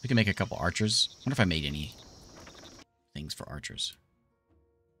suppose. We can make a couple archers. I wonder if I made any things for archers.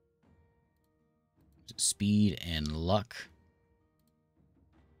 Speed and luck.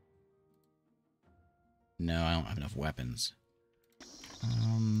 No, I don't have enough weapons.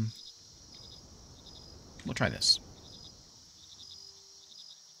 We'll try this.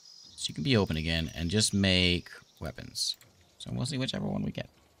 So you can be open again and just make weapons. So we'll see whichever one we get.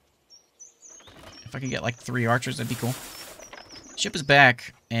 If I can get like 3 archers, that'd be cool. Ship is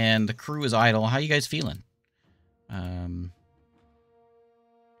back and the crew is idle. How you guys feeling? So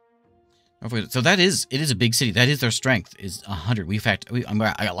it is a big city. That is their strength, is 100. I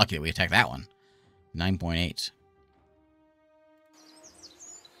got lucky that we attacked that one. 9.8.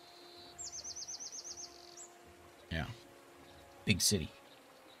 Yeah. Big city.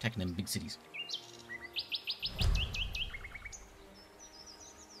 Attacking them big cities.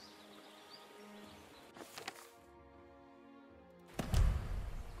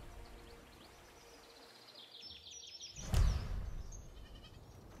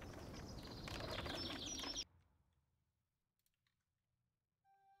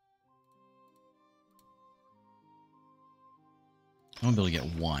 I won't be able to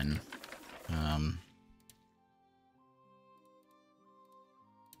get one. Why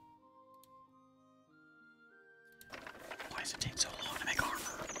does it take so long to make armor?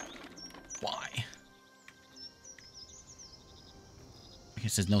 Why?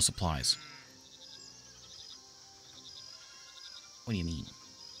 It says no supplies. What do you mean?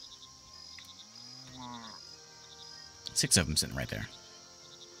 6 of them sitting right there.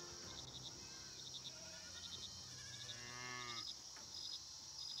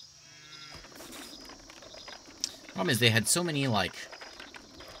 Problem is they had so many, like,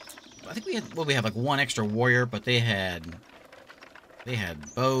 I think we have like 1 extra warrior, but they had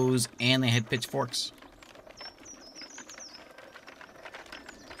bows and they had pitchforks.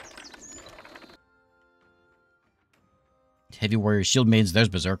 Heavy warriors, shield maidens, there's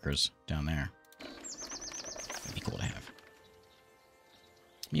berserkers down there. That'd be cool to have.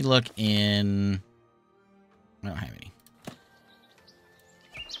 Let me look in. I don't have any.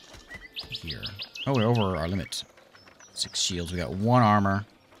 Here. Oh, we're over our limit. 6 shields. We got 1 armor.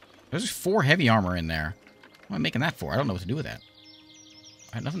 There's 4 heavy armor in there. What am I making that for? I don't know what to do with that.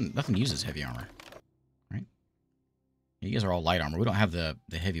 Nothing uses heavy armor. Right? You guys are all light armor. We don't have the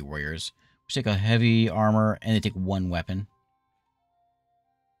heavy warriors. We take a heavy armor and they take 1 weapon.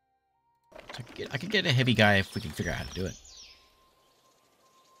 So I could get a heavy guy if we can figure out how to do it.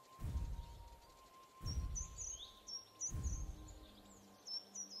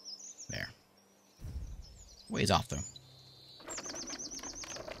 There. Ways off, though.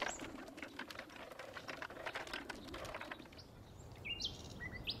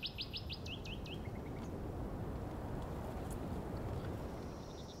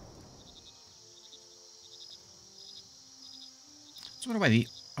 I wonder why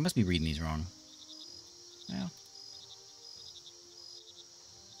I must be reading these wrong. Well.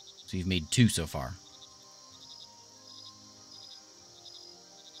 So you've made 2 so far.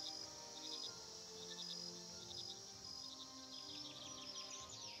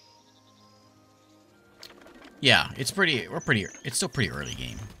 Yeah, it's still pretty early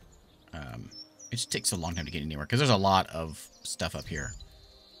game. It just takes a long time to get anywhere, because there's a lot of stuff up here.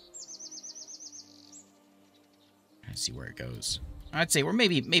 Let's see where it goes. I'd say we're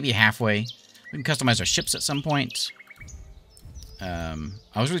maybe halfway. We can customize our ships at some point. I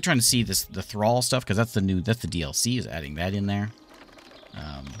was really trying to see the Thrall stuff, because that's the DLC, is adding that in there.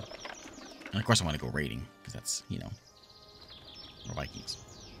 And of course I want to go raiding, because that's, you know, we're Vikings.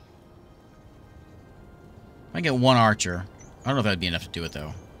 If I get 1 archer, I don't know if that'd be enough to do it,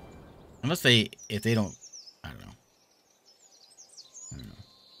 though. Unless if they don't, I don't know.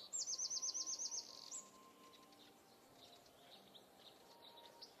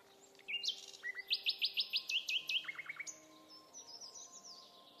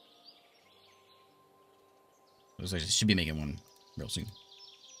 Looks like I should be making 1 real soon.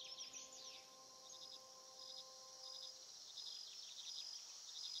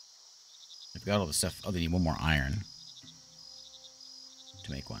 I've got all the stuff. Oh, they need 1 more iron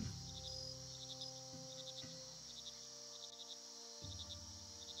to make 1.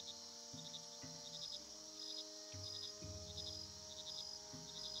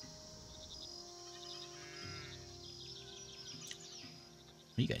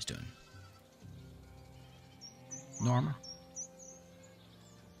 What are you guys doing? No armor?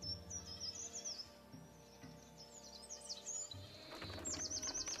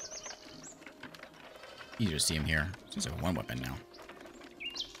 Easier to see him here. Seems like 1 weapon now.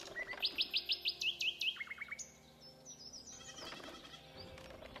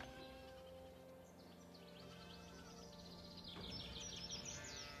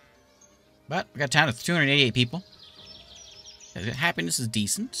 But we got a town of 288 people. Happiness is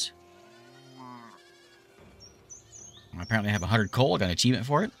decent. I apparently have 100 coal. I got an achievement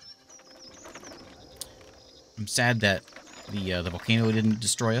for it. I'm sad that the volcano didn't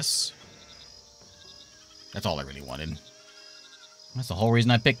destroy us. That's all I really wanted. That's the whole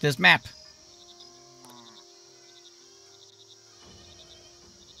reason I picked this map.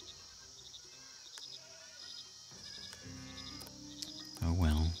 Oh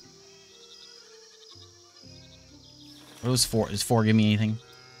well. What was 4? Is 4 give me anything?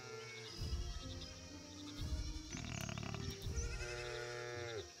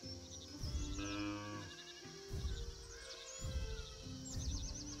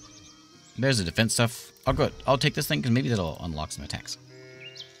 There's the defense stuff. I'll take this thing, because maybe that'll unlock some attacks.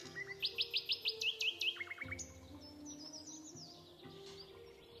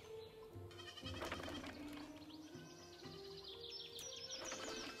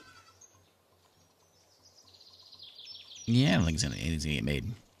 Yeah, I don't think anything's gonna get made.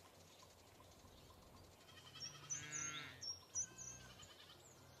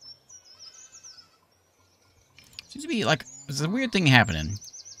 Seems to be like there's a weird thing happening.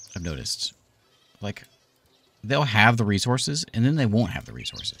 I've noticed. Like, they'll have the resources, and then they won't have the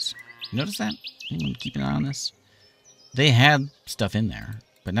resources. You notice that? Anyone keep an eye on this? They had stuff in there,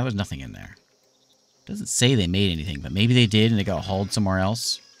 but now there's nothing in there. Doesn't say they made anything, but maybe they did, and they got hauled somewhere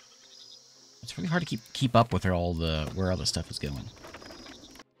else. It's really hard to keep up with where all the stuff is going.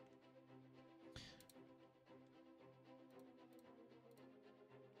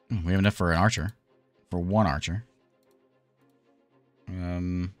 We have enough for an archer. For 1 archer.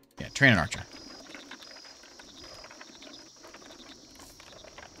 Yeah, train an archer.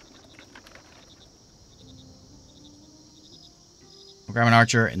 We'll grab an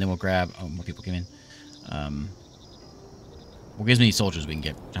archer, and then we'll grab... Oh, more people came in. We'll get as many soldiers as we can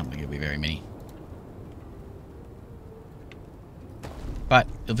get. I don't think it'll be very many. But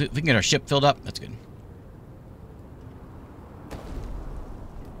if we can get our ship filled up, that's good.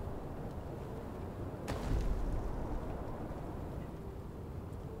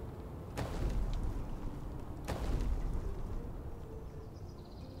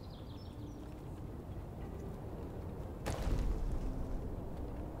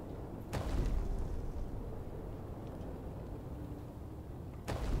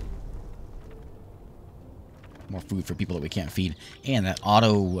 More food for people that we can't feed, and that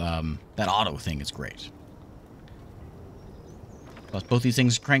auto thing is great. Plus, both these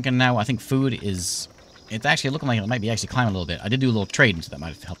things are cranking now. I think food is. It's actually looking like it might be actually climbing a little bit. I did do a little trading, so that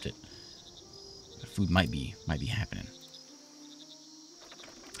might have helped it. The food might be happening.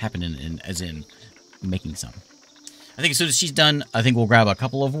 As in making some. I think as soon as she's done, I think we'll grab a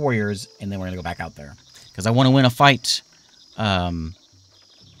couple of warriors, and then we're gonna go back out there because I want to win a fight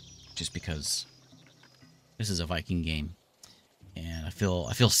Just because this is a Viking game, and I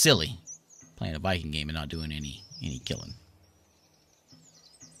feel silly playing a Viking game and not doing any killing.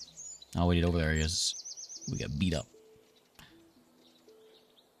 Oh, wait, over there he is. We got beat up.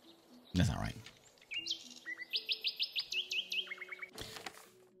 That's not right.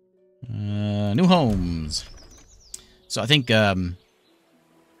 New homes. So I think is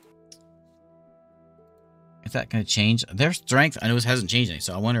that going to change their strength? I know it hasn't changed any,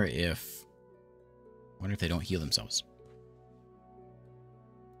 so I wonder if they don't heal themselves.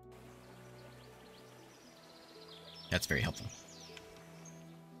 That's very helpful.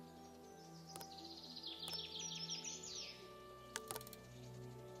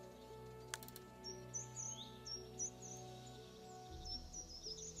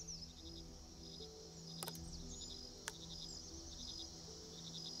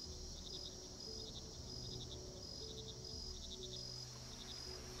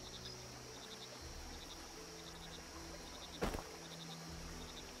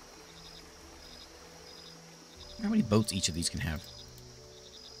 How many boats each of these can have?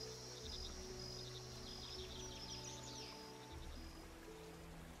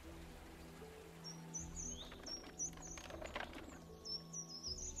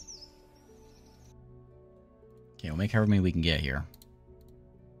 Okay, we'll make however many we can get here.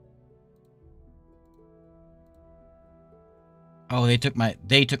 Oh, they took my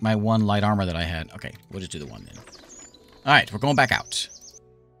one light armor that I had. Okay, we'll just do the one then. All right, we're going back out.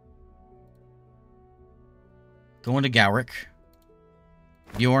 Going to Gowrick.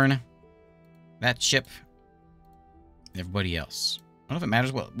 Bjorn. That ship. Everybody else. I don't know if it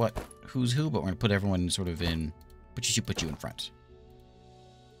matters who's who, but we're gonna put everyone sort of in. Put you in front.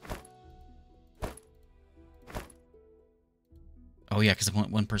 Oh yeah, because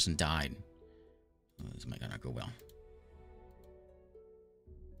one person died. Oh, this might not go well.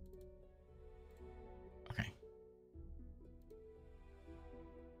 Okay.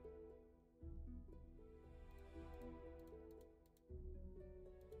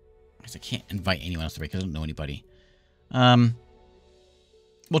 I guess I can't invite anyone else to break because I don't know anybody. We'll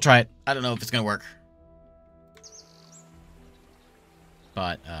try it. I don't know if it's gonna work,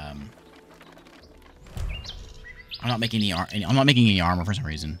 but I'm not making any armor for some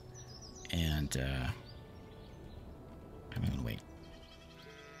reason, and I'm gonna wait.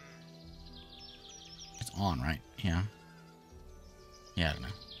 It's on, right? Yeah. Yeah, I don't know.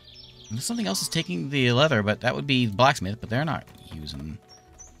 Unless something else is taking the leather, but that would be blacksmith. But they're not using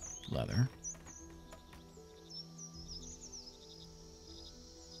leather.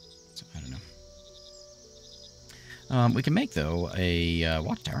 So, I don't know. We can make, though, a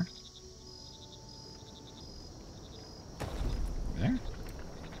watchtower. Over there.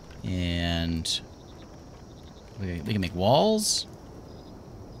 And we can make walls.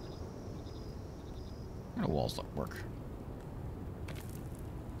 How do walls work?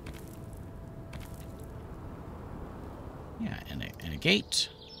 Yeah, and a gate.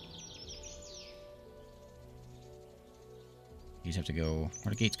 You just have to go...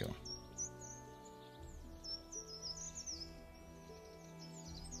 Where do gates go?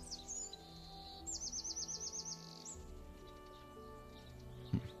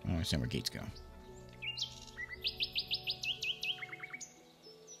 I don't understand where gates go. I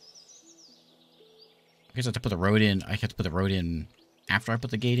guess I have to put the road in. I have to put the road in after I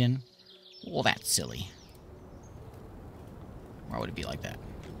put the gate in. Well, that's silly. Why would it be like that?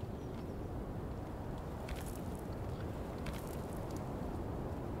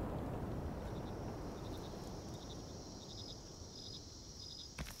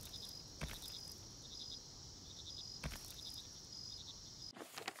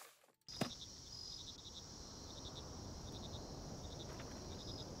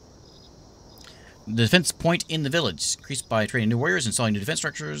 The defense point in the village increased by training new warriors, installing new defense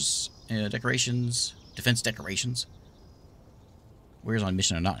structures, decorations, defense decorations. Warriors on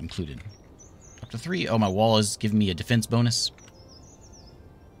mission are not included. Up to 3. Oh, my wall is giving me a defense bonus.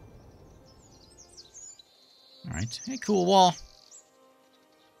 All right. Hey, cool wall.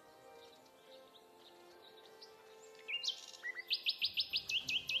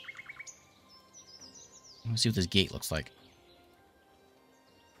 Let's see what this gate looks like.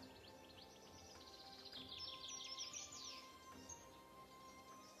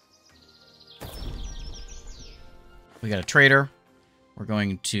 We got a trader. We're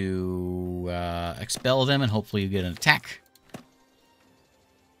going to expel them and hopefully get an attack.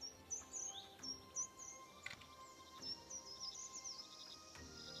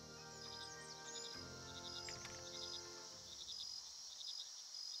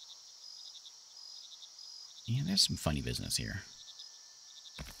 Yeah, there's some funny business here.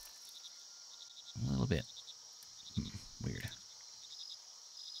 A little bit. Weird.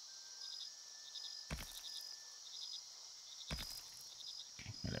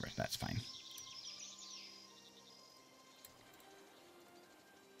 Okay, whatever. That's fine.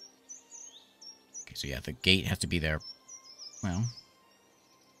 Okay, so yeah, the gate has to be there. Well.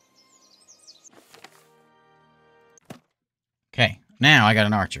 Okay, now I got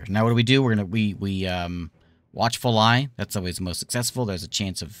an archer. Now what do we do? We're gonna watchful eye. That's always the most successful. There's a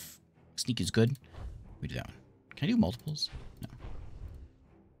chance of sneak is good. We do that one. Can I do multiples? No.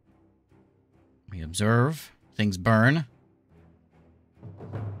 We observe. Things burn.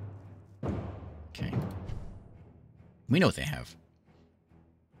 Okay. We know what they have.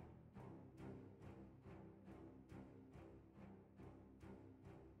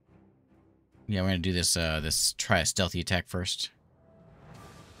 Yeah, we're gonna do this. Try a stealthy attack first.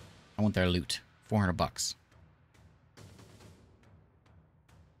 I want their loot. $400.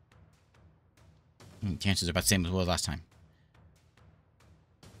 Chances are about the same as well as last time.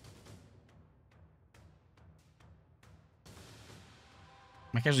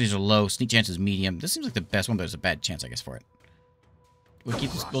 My casualties are low. Sneak chance is medium. This seems like the best one, but there's a bad chance, I guess, for it. We'll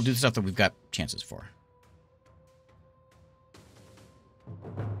do the stuff that we've got chances for.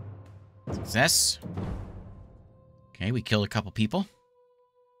 Success. Okay, we killed a couple people.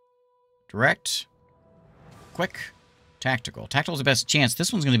 Direct. Quick. Tactical. Tactical is the best chance.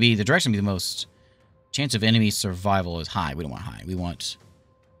 This one's going to be, the direction going to be the most. Chance of enemy survival is high. We don't want high. We want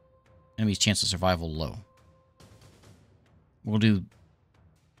enemy's chance of survival low. We'll do...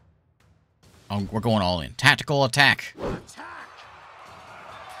 Oh, we're going all in. Tactical attack.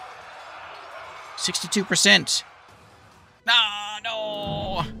 62%. Ah,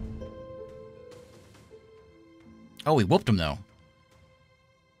 no. Oh, we whooped him, though.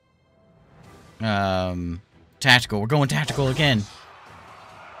 Tactical. We're going tactical again.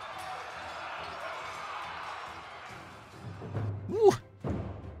 Woo.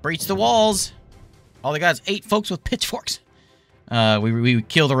 Breach the walls. All they got is 8 folks with pitchforks. We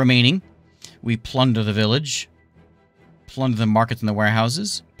kill the remaining. We plunder the village. Plunder the markets and the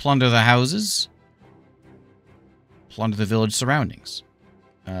warehouses. Plunder the houses. Plunder the village surroundings.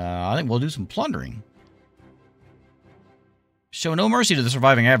 I think we'll do some plundering. Show no mercy to the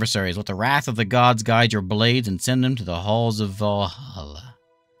surviving adversaries. Let the wrath of the gods guide your blades and send them to the halls of Valhalla.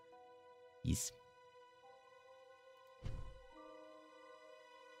 Yes.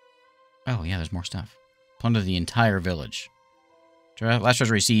 Oh, yeah, there's more stuff. Plunder the entire village. Last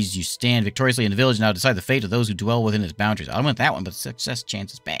treasury sees you stand victoriously in the village. Now decide the fate of those who dwell within its boundaries. I want that one, but success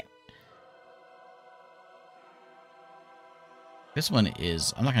chance is bad. This one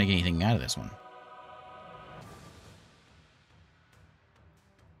is... I'm not going to get anything out of this one.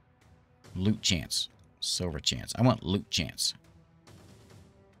 Loot chance. Silver chance. I want loot chance.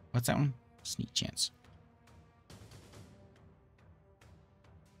 What's that one? Sneak chance.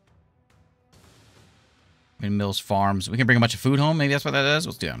 Windmills, farms. We can bring a bunch of food home. Maybe that's what that is.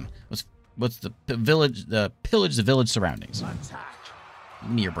 Let's do it. What's the village? Pillage the village surroundings.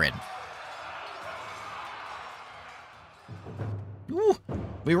 Give me your bread. Ooh.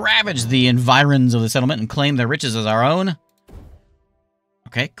 We ravage the environs of the settlement and claim their riches as our own.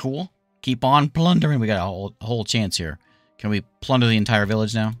 Okay, cool. Keep on plundering. We got a whole chance here. Can we plunder the entire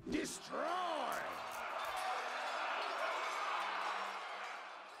village now? Destroy.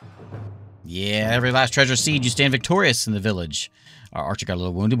 Yeah, every last treasure seed, you stand victorious in the village. Our archer got a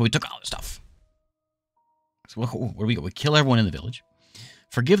little wounded, but we took all the stuff. So what do we go? We kill everyone in the village.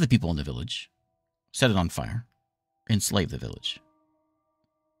 Forgive the people in the village. Set it on fire. Enslave the village.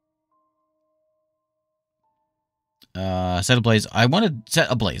 Set ablaze. I want to set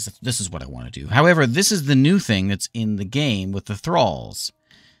ablaze. This is what I want to do. However, this is the new thing that's in the game with the thralls.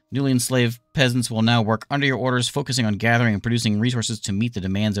 Newly enslaved peasants will now work under your orders, focusing on gathering and producing resources to meet the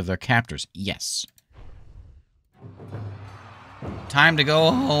demands of their captors. Yes. Time to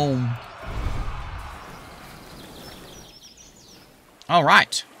go home. All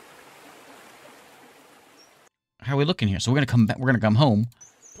right. How are we looking here? So we're gonna come back. We're gonna come home.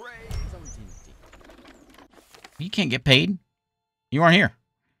 You can't get paid. You aren't here.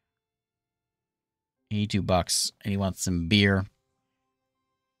 $82. And he wants some beer.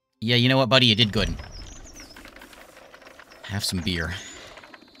 Yeah, you know what, buddy? You did good. Have some beer.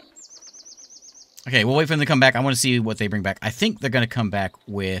 Okay, we'll wait for them to come back. I want to see what they bring back. I think they're going to come back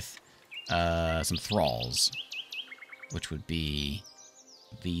with some thralls. Which would be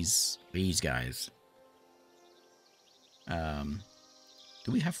these guys.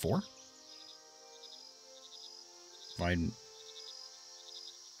 Do we have 4?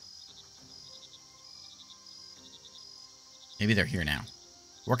 Maybe they're here now.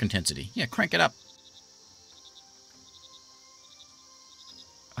 Work intensity. Yeah, crank it up.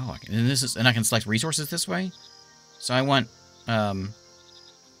 Oh, and I can select resources this way. So I want, I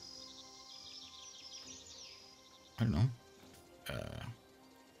don't know.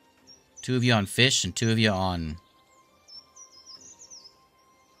 2 of you on fish and 2 of you on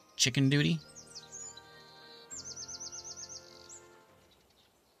chicken duty.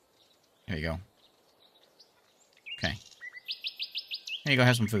 There you go. Okay. There you go,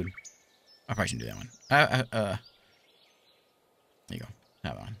 have some food. I probably shouldn't do that one. There you go.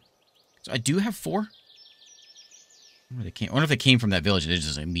 That one. So I do have 4. I wonder if they came from that village and they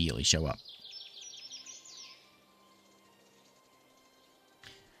just immediately show up.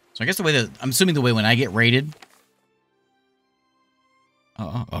 So I guess I'm assuming the way when I get raided.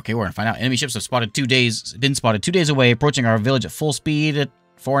 Oh, okay, we're gonna find out. Enemy ships have been spotted 2 days away, approaching our village at full speed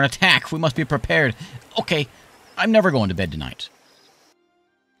for an attack. We must be prepared. Okay, I'm never going to bed tonight.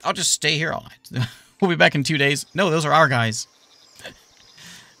 I'll just stay here all night. We'll be back in 2 days. No, those are our guys.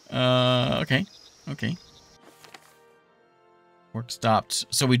 Okay. Work stopped.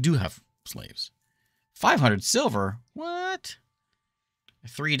 So we do have slaves. 500 silver? What? A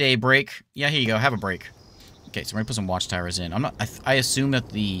 3-day break. Yeah, here you go. Have a break. Okay, so we're gonna put some watchtowers in. I assume that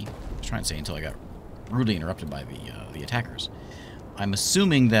I was trying to say until I got rudely interrupted by the attackers. I'm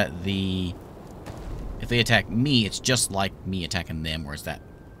assuming that if they attack me, it's just like me attacking them, whereas that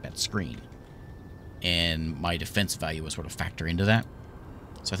screen. And my defense value will sort of factor into that.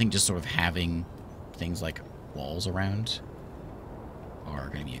 So I think just sort of having things like walls around are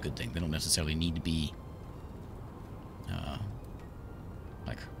going to be a good thing. They don't necessarily need to be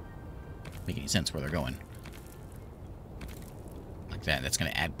like make any sense where they're going. Like that. That's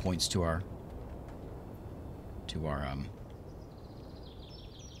going to add points to our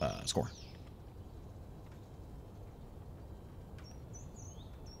score.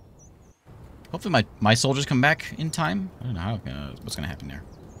 Hopefully my soldiers come back in time. I don't know what's going to happen there.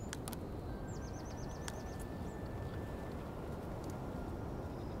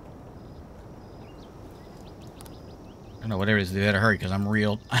 I don't know, whatever it is, they better hurry because I'm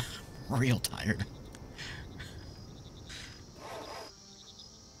real tired.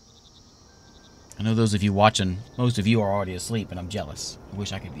 I know those of you watching, most of you are already asleep, and I'm jealous. I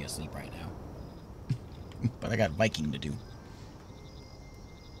wish I could be asleep right now. But I got Viking to do.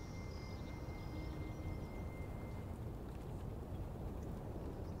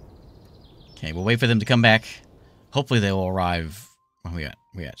 Okay, we'll wait for them to come back. Hopefully they will arrive. What we got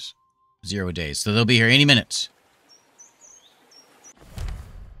 0 days, so they'll be here any minute.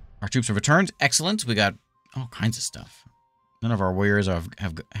 Our troops have returned. Excellent. We got all kinds of stuff. None of our warriors have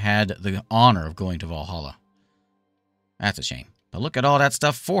had the honor of going to Valhalla. That's a shame. But look at all that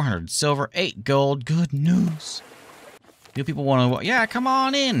stuff. 400 silver, 8 gold. Good news. You people want to... Yeah, come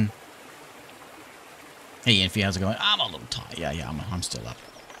on in. Hey, Infi, how's it going? I'm a little tired. Yeah, I'm still up.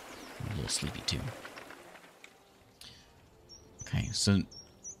 I'm a little sleepy, too. Okay, so...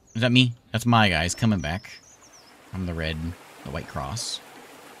 Is that me? That's my guys coming back. I'm the white cross.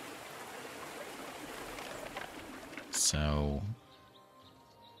 So...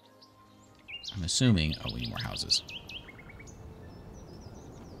 I'm assuming... Oh, we need more houses.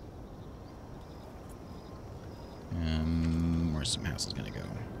 Where's some houses gonna go?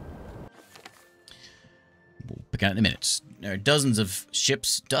 We'll pick out in a minute. There are dozens of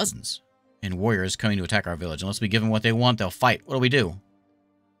ships, and warriors coming to attack our village. Unless we give them what they want, they'll fight. What do?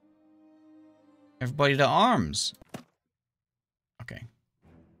 Everybody to arms. Okay.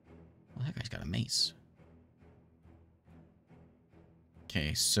 Well, that guy's got a mace.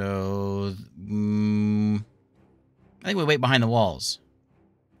 Okay, so... I think we wait behind the walls.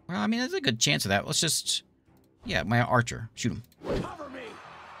 Well, I mean, there's a good chance of that. Let's just... Yeah, my archer. Shoot him. Cover me.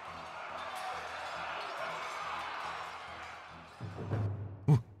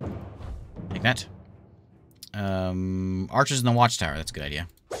 Ooh. Take that. Archers in the watchtower. That's a good idea.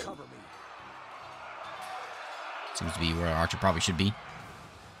 Cover me. Seems to be where our archer probably should be.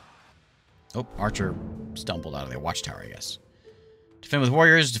 Oh, archer stumbled out of their watchtower, I guess. Defend with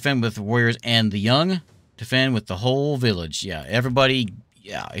warriors and the young. Defend with the whole village. Yeah, everybody...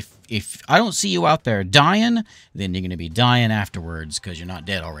 Yeah, if I don't see you out there dying, then you're going to be dying afterwards because you're not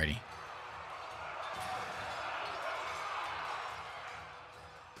dead already.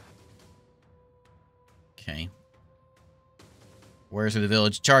 Okay. Warriors through the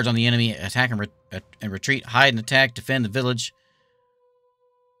village. Charge on the enemy. Attack and retreat. Hide and attack. Defend the village.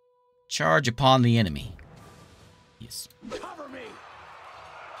 Charge upon the enemy. Yes. Cover me.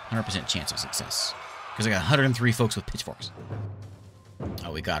 100% chance of success. Because I got 103 folks with pitchforks.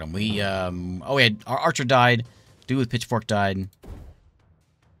 Oh, we got him. Our archer died. Dude with pitchfork died.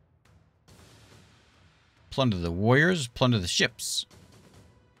 Plunder the warriors, plunder the ships.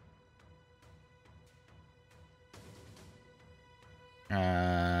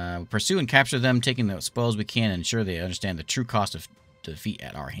 Pursue and capture them, taking the spoils we can, and ensure they understand the true cost of defeat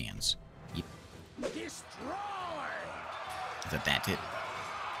at our hands. Yep. Destroy! Is that it?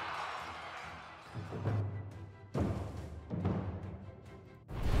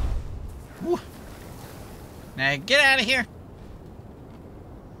 Woo. Now get out of here!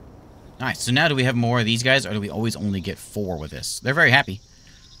 Alright, so now do we have more of these guys, or do we always only get 4 with this? They're very happy.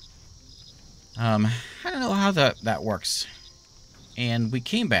 I don't know how that works. And we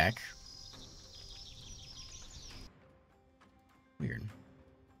came back. Weird.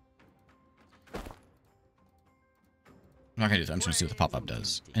 I'm not gonna do that. I'm just gonna see what the pop-up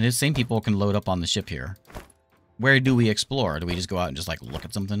does. And the same people can load up on the ship here. Where do we explore? Do we just go out and just, like, look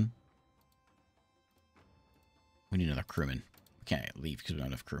at something? We need another crewman. We can't leave because we don't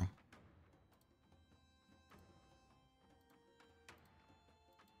have enough crew.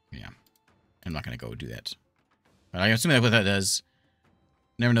 Yeah. I'm not gonna go do that. But I assume that what that does...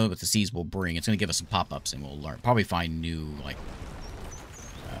 Never know what the seas will bring. It's going to give us some pop-ups, and we'll learn. Probably find new, like,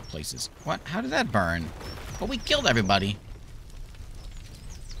 places. What? How did that burn? Well, we killed everybody.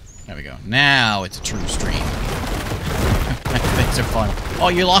 There we go. Now it's a true stream. Things are fun. Oh,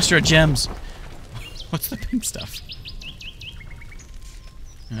 you lost your gems. What's the pimp stuff?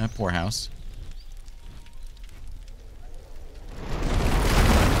 Poor house.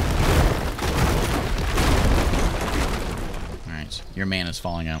 Your mana's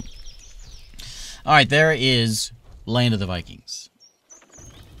falling out. Alright, there is Land of the Vikings.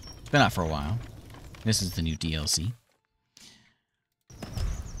 It's been out for a while. This is the new DLC.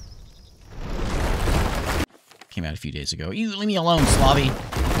 Came out a few days ago. You leave me alone, Slavy.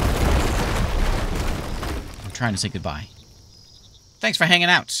 I'm trying to say goodbye. Thanks for hanging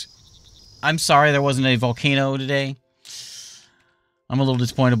out. I'm sorry there wasn't a volcano today. I'm a little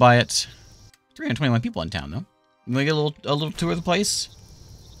disappointed by it. 321 people in town, though. You want to get a little tour of the place?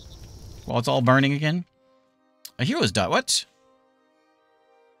 While it's all burning again? A hero's died. What?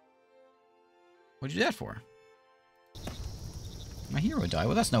 What'd you do that for? My hero died.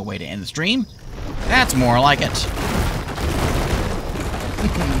 Well, that's no way to end the stream. That's more like it.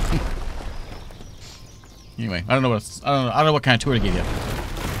 Anyway, I don't know what kind of tour to give you.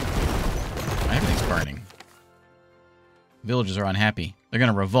 Everything's burning. Villagers are unhappy. They're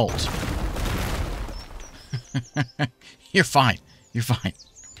gonna revolt. You're fine. You're fine.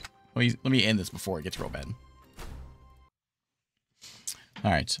 Let me end this before it gets real bad.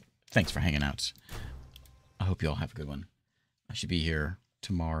 Alright. Thanks for hanging out. I hope you all have a good one. I should be here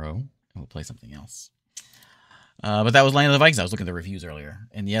tomorrow, and we'll play something else. But that was Land of the Vikings. I was looking at the reviews earlier.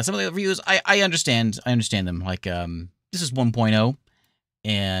 And yeah, some of the reviews, I understand. I understand them. Like, this is 1.0,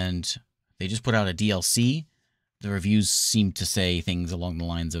 and they just put out a DLC. The reviews seem to say things along the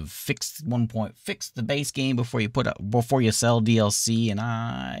lines of fix the base game before you sell DLC, and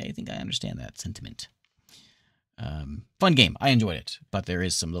I think I understand that sentiment. Fun game. I enjoyed it, but there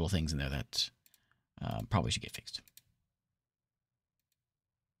is some little things in there that probably should get fixed.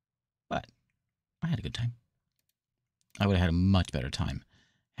 But I had a good time. I would have had a much better time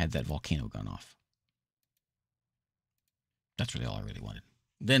had that volcano gone off. That's really all I really wanted.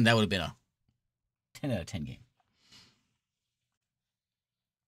 Then that would have been a 10 out of 10 game.